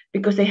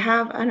 because they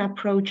have an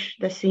approach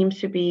that seems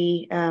to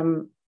be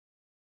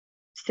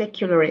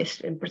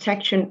secularist and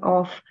protection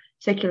of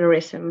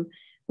secularism,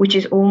 which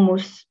is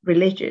almost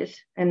religious.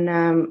 And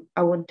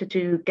I wanted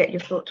to get your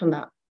thoughts on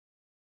that.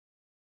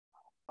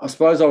 I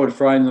suppose I would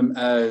frame them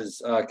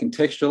as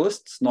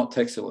contextualists, not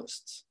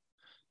textualists.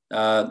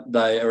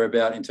 They are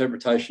about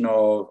interpretation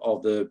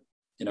of the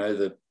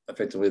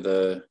effectively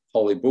the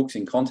holy books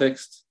in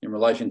context in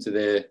relation to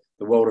the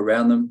world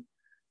around them,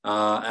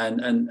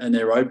 and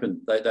they're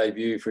open. They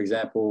view, for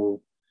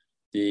example,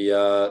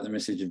 the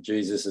message of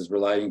Jesus as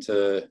relating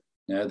to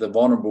the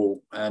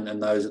vulnerable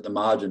and those at the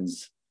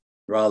margins,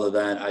 rather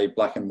than a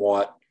black and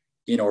white,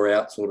 in or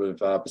out sort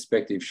of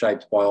perspective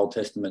shaped by Old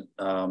Testament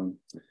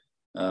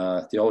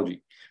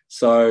theology.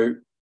 So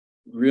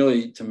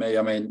really, to me,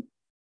 I mean,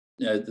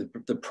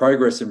 the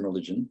progress in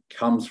religion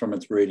comes from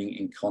its reading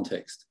in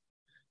context,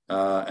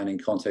 and in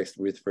context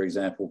with, for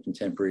example,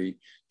 contemporary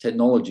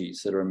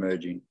technologies that are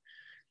emerging.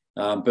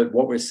 But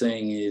what we're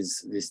seeing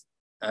is this: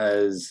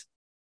 as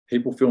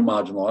people feel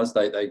marginalised,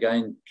 they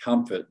gain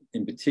comfort,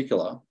 in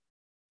particular,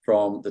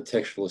 from the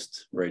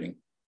textualist reading,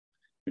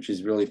 which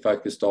is really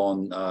focused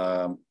on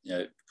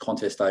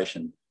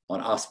contestation,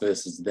 on us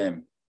versus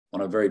them, on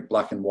a very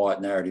black and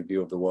white narrative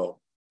view of the world.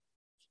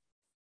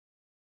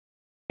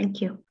 Thank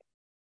you.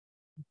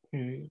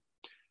 Okay.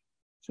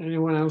 Does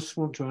anyone else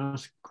want to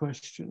ask a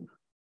question?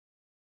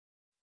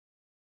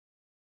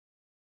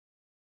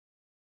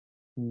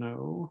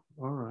 No.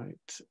 All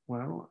right.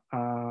 Well,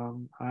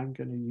 I'm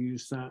going to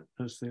use that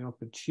as the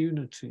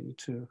opportunity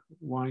to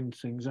wind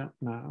things up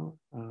now,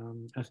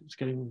 as it's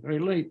getting very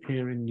late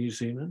here in New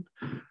Zealand.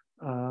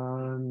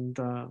 And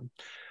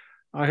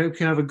I hope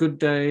you have a good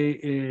day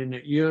in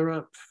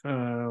Europe,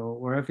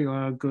 wherever you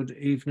are. Good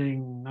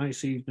evening,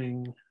 nice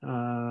evening,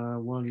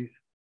 while you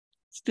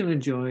still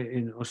enjoy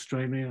in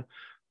Australia.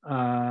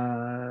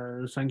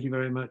 Thank you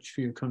very much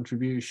for your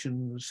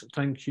contributions.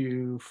 Thank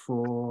you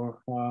for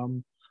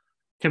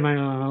coming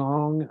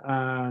along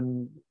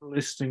and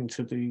listening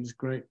to these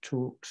great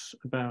talks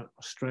about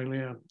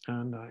Australia.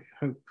 And I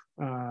hope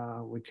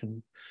we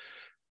can,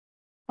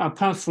 our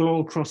paths will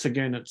all cross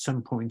again at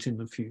some point in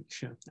the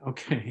future.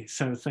 Okay,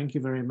 so thank you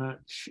very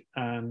much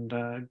and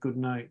good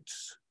night.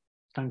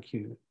 Thank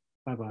you.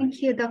 Bye-bye.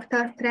 Thank you,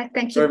 Dr. Pratt.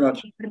 Thank you very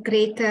much for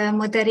great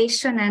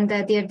moderation, and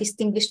dear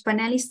distinguished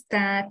panelists,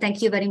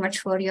 thank you very much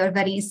for your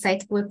very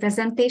insightful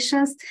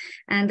presentations.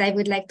 And I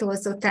would like to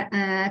also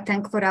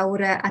thank for our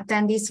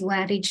attendees who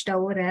enriched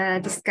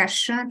our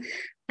discussion.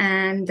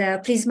 And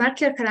please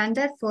mark your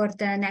calendar for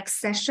the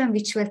next session,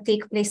 which will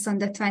take place on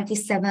the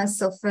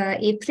 27th of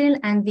April,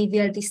 and we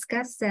will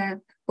discuss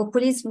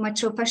populism,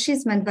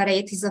 macho-fascism, and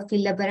varieties of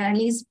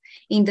illiberalism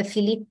in the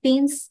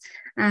Philippines.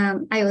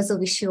 I also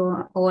wish you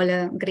all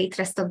a great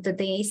rest of the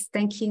days.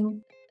 Thank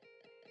you.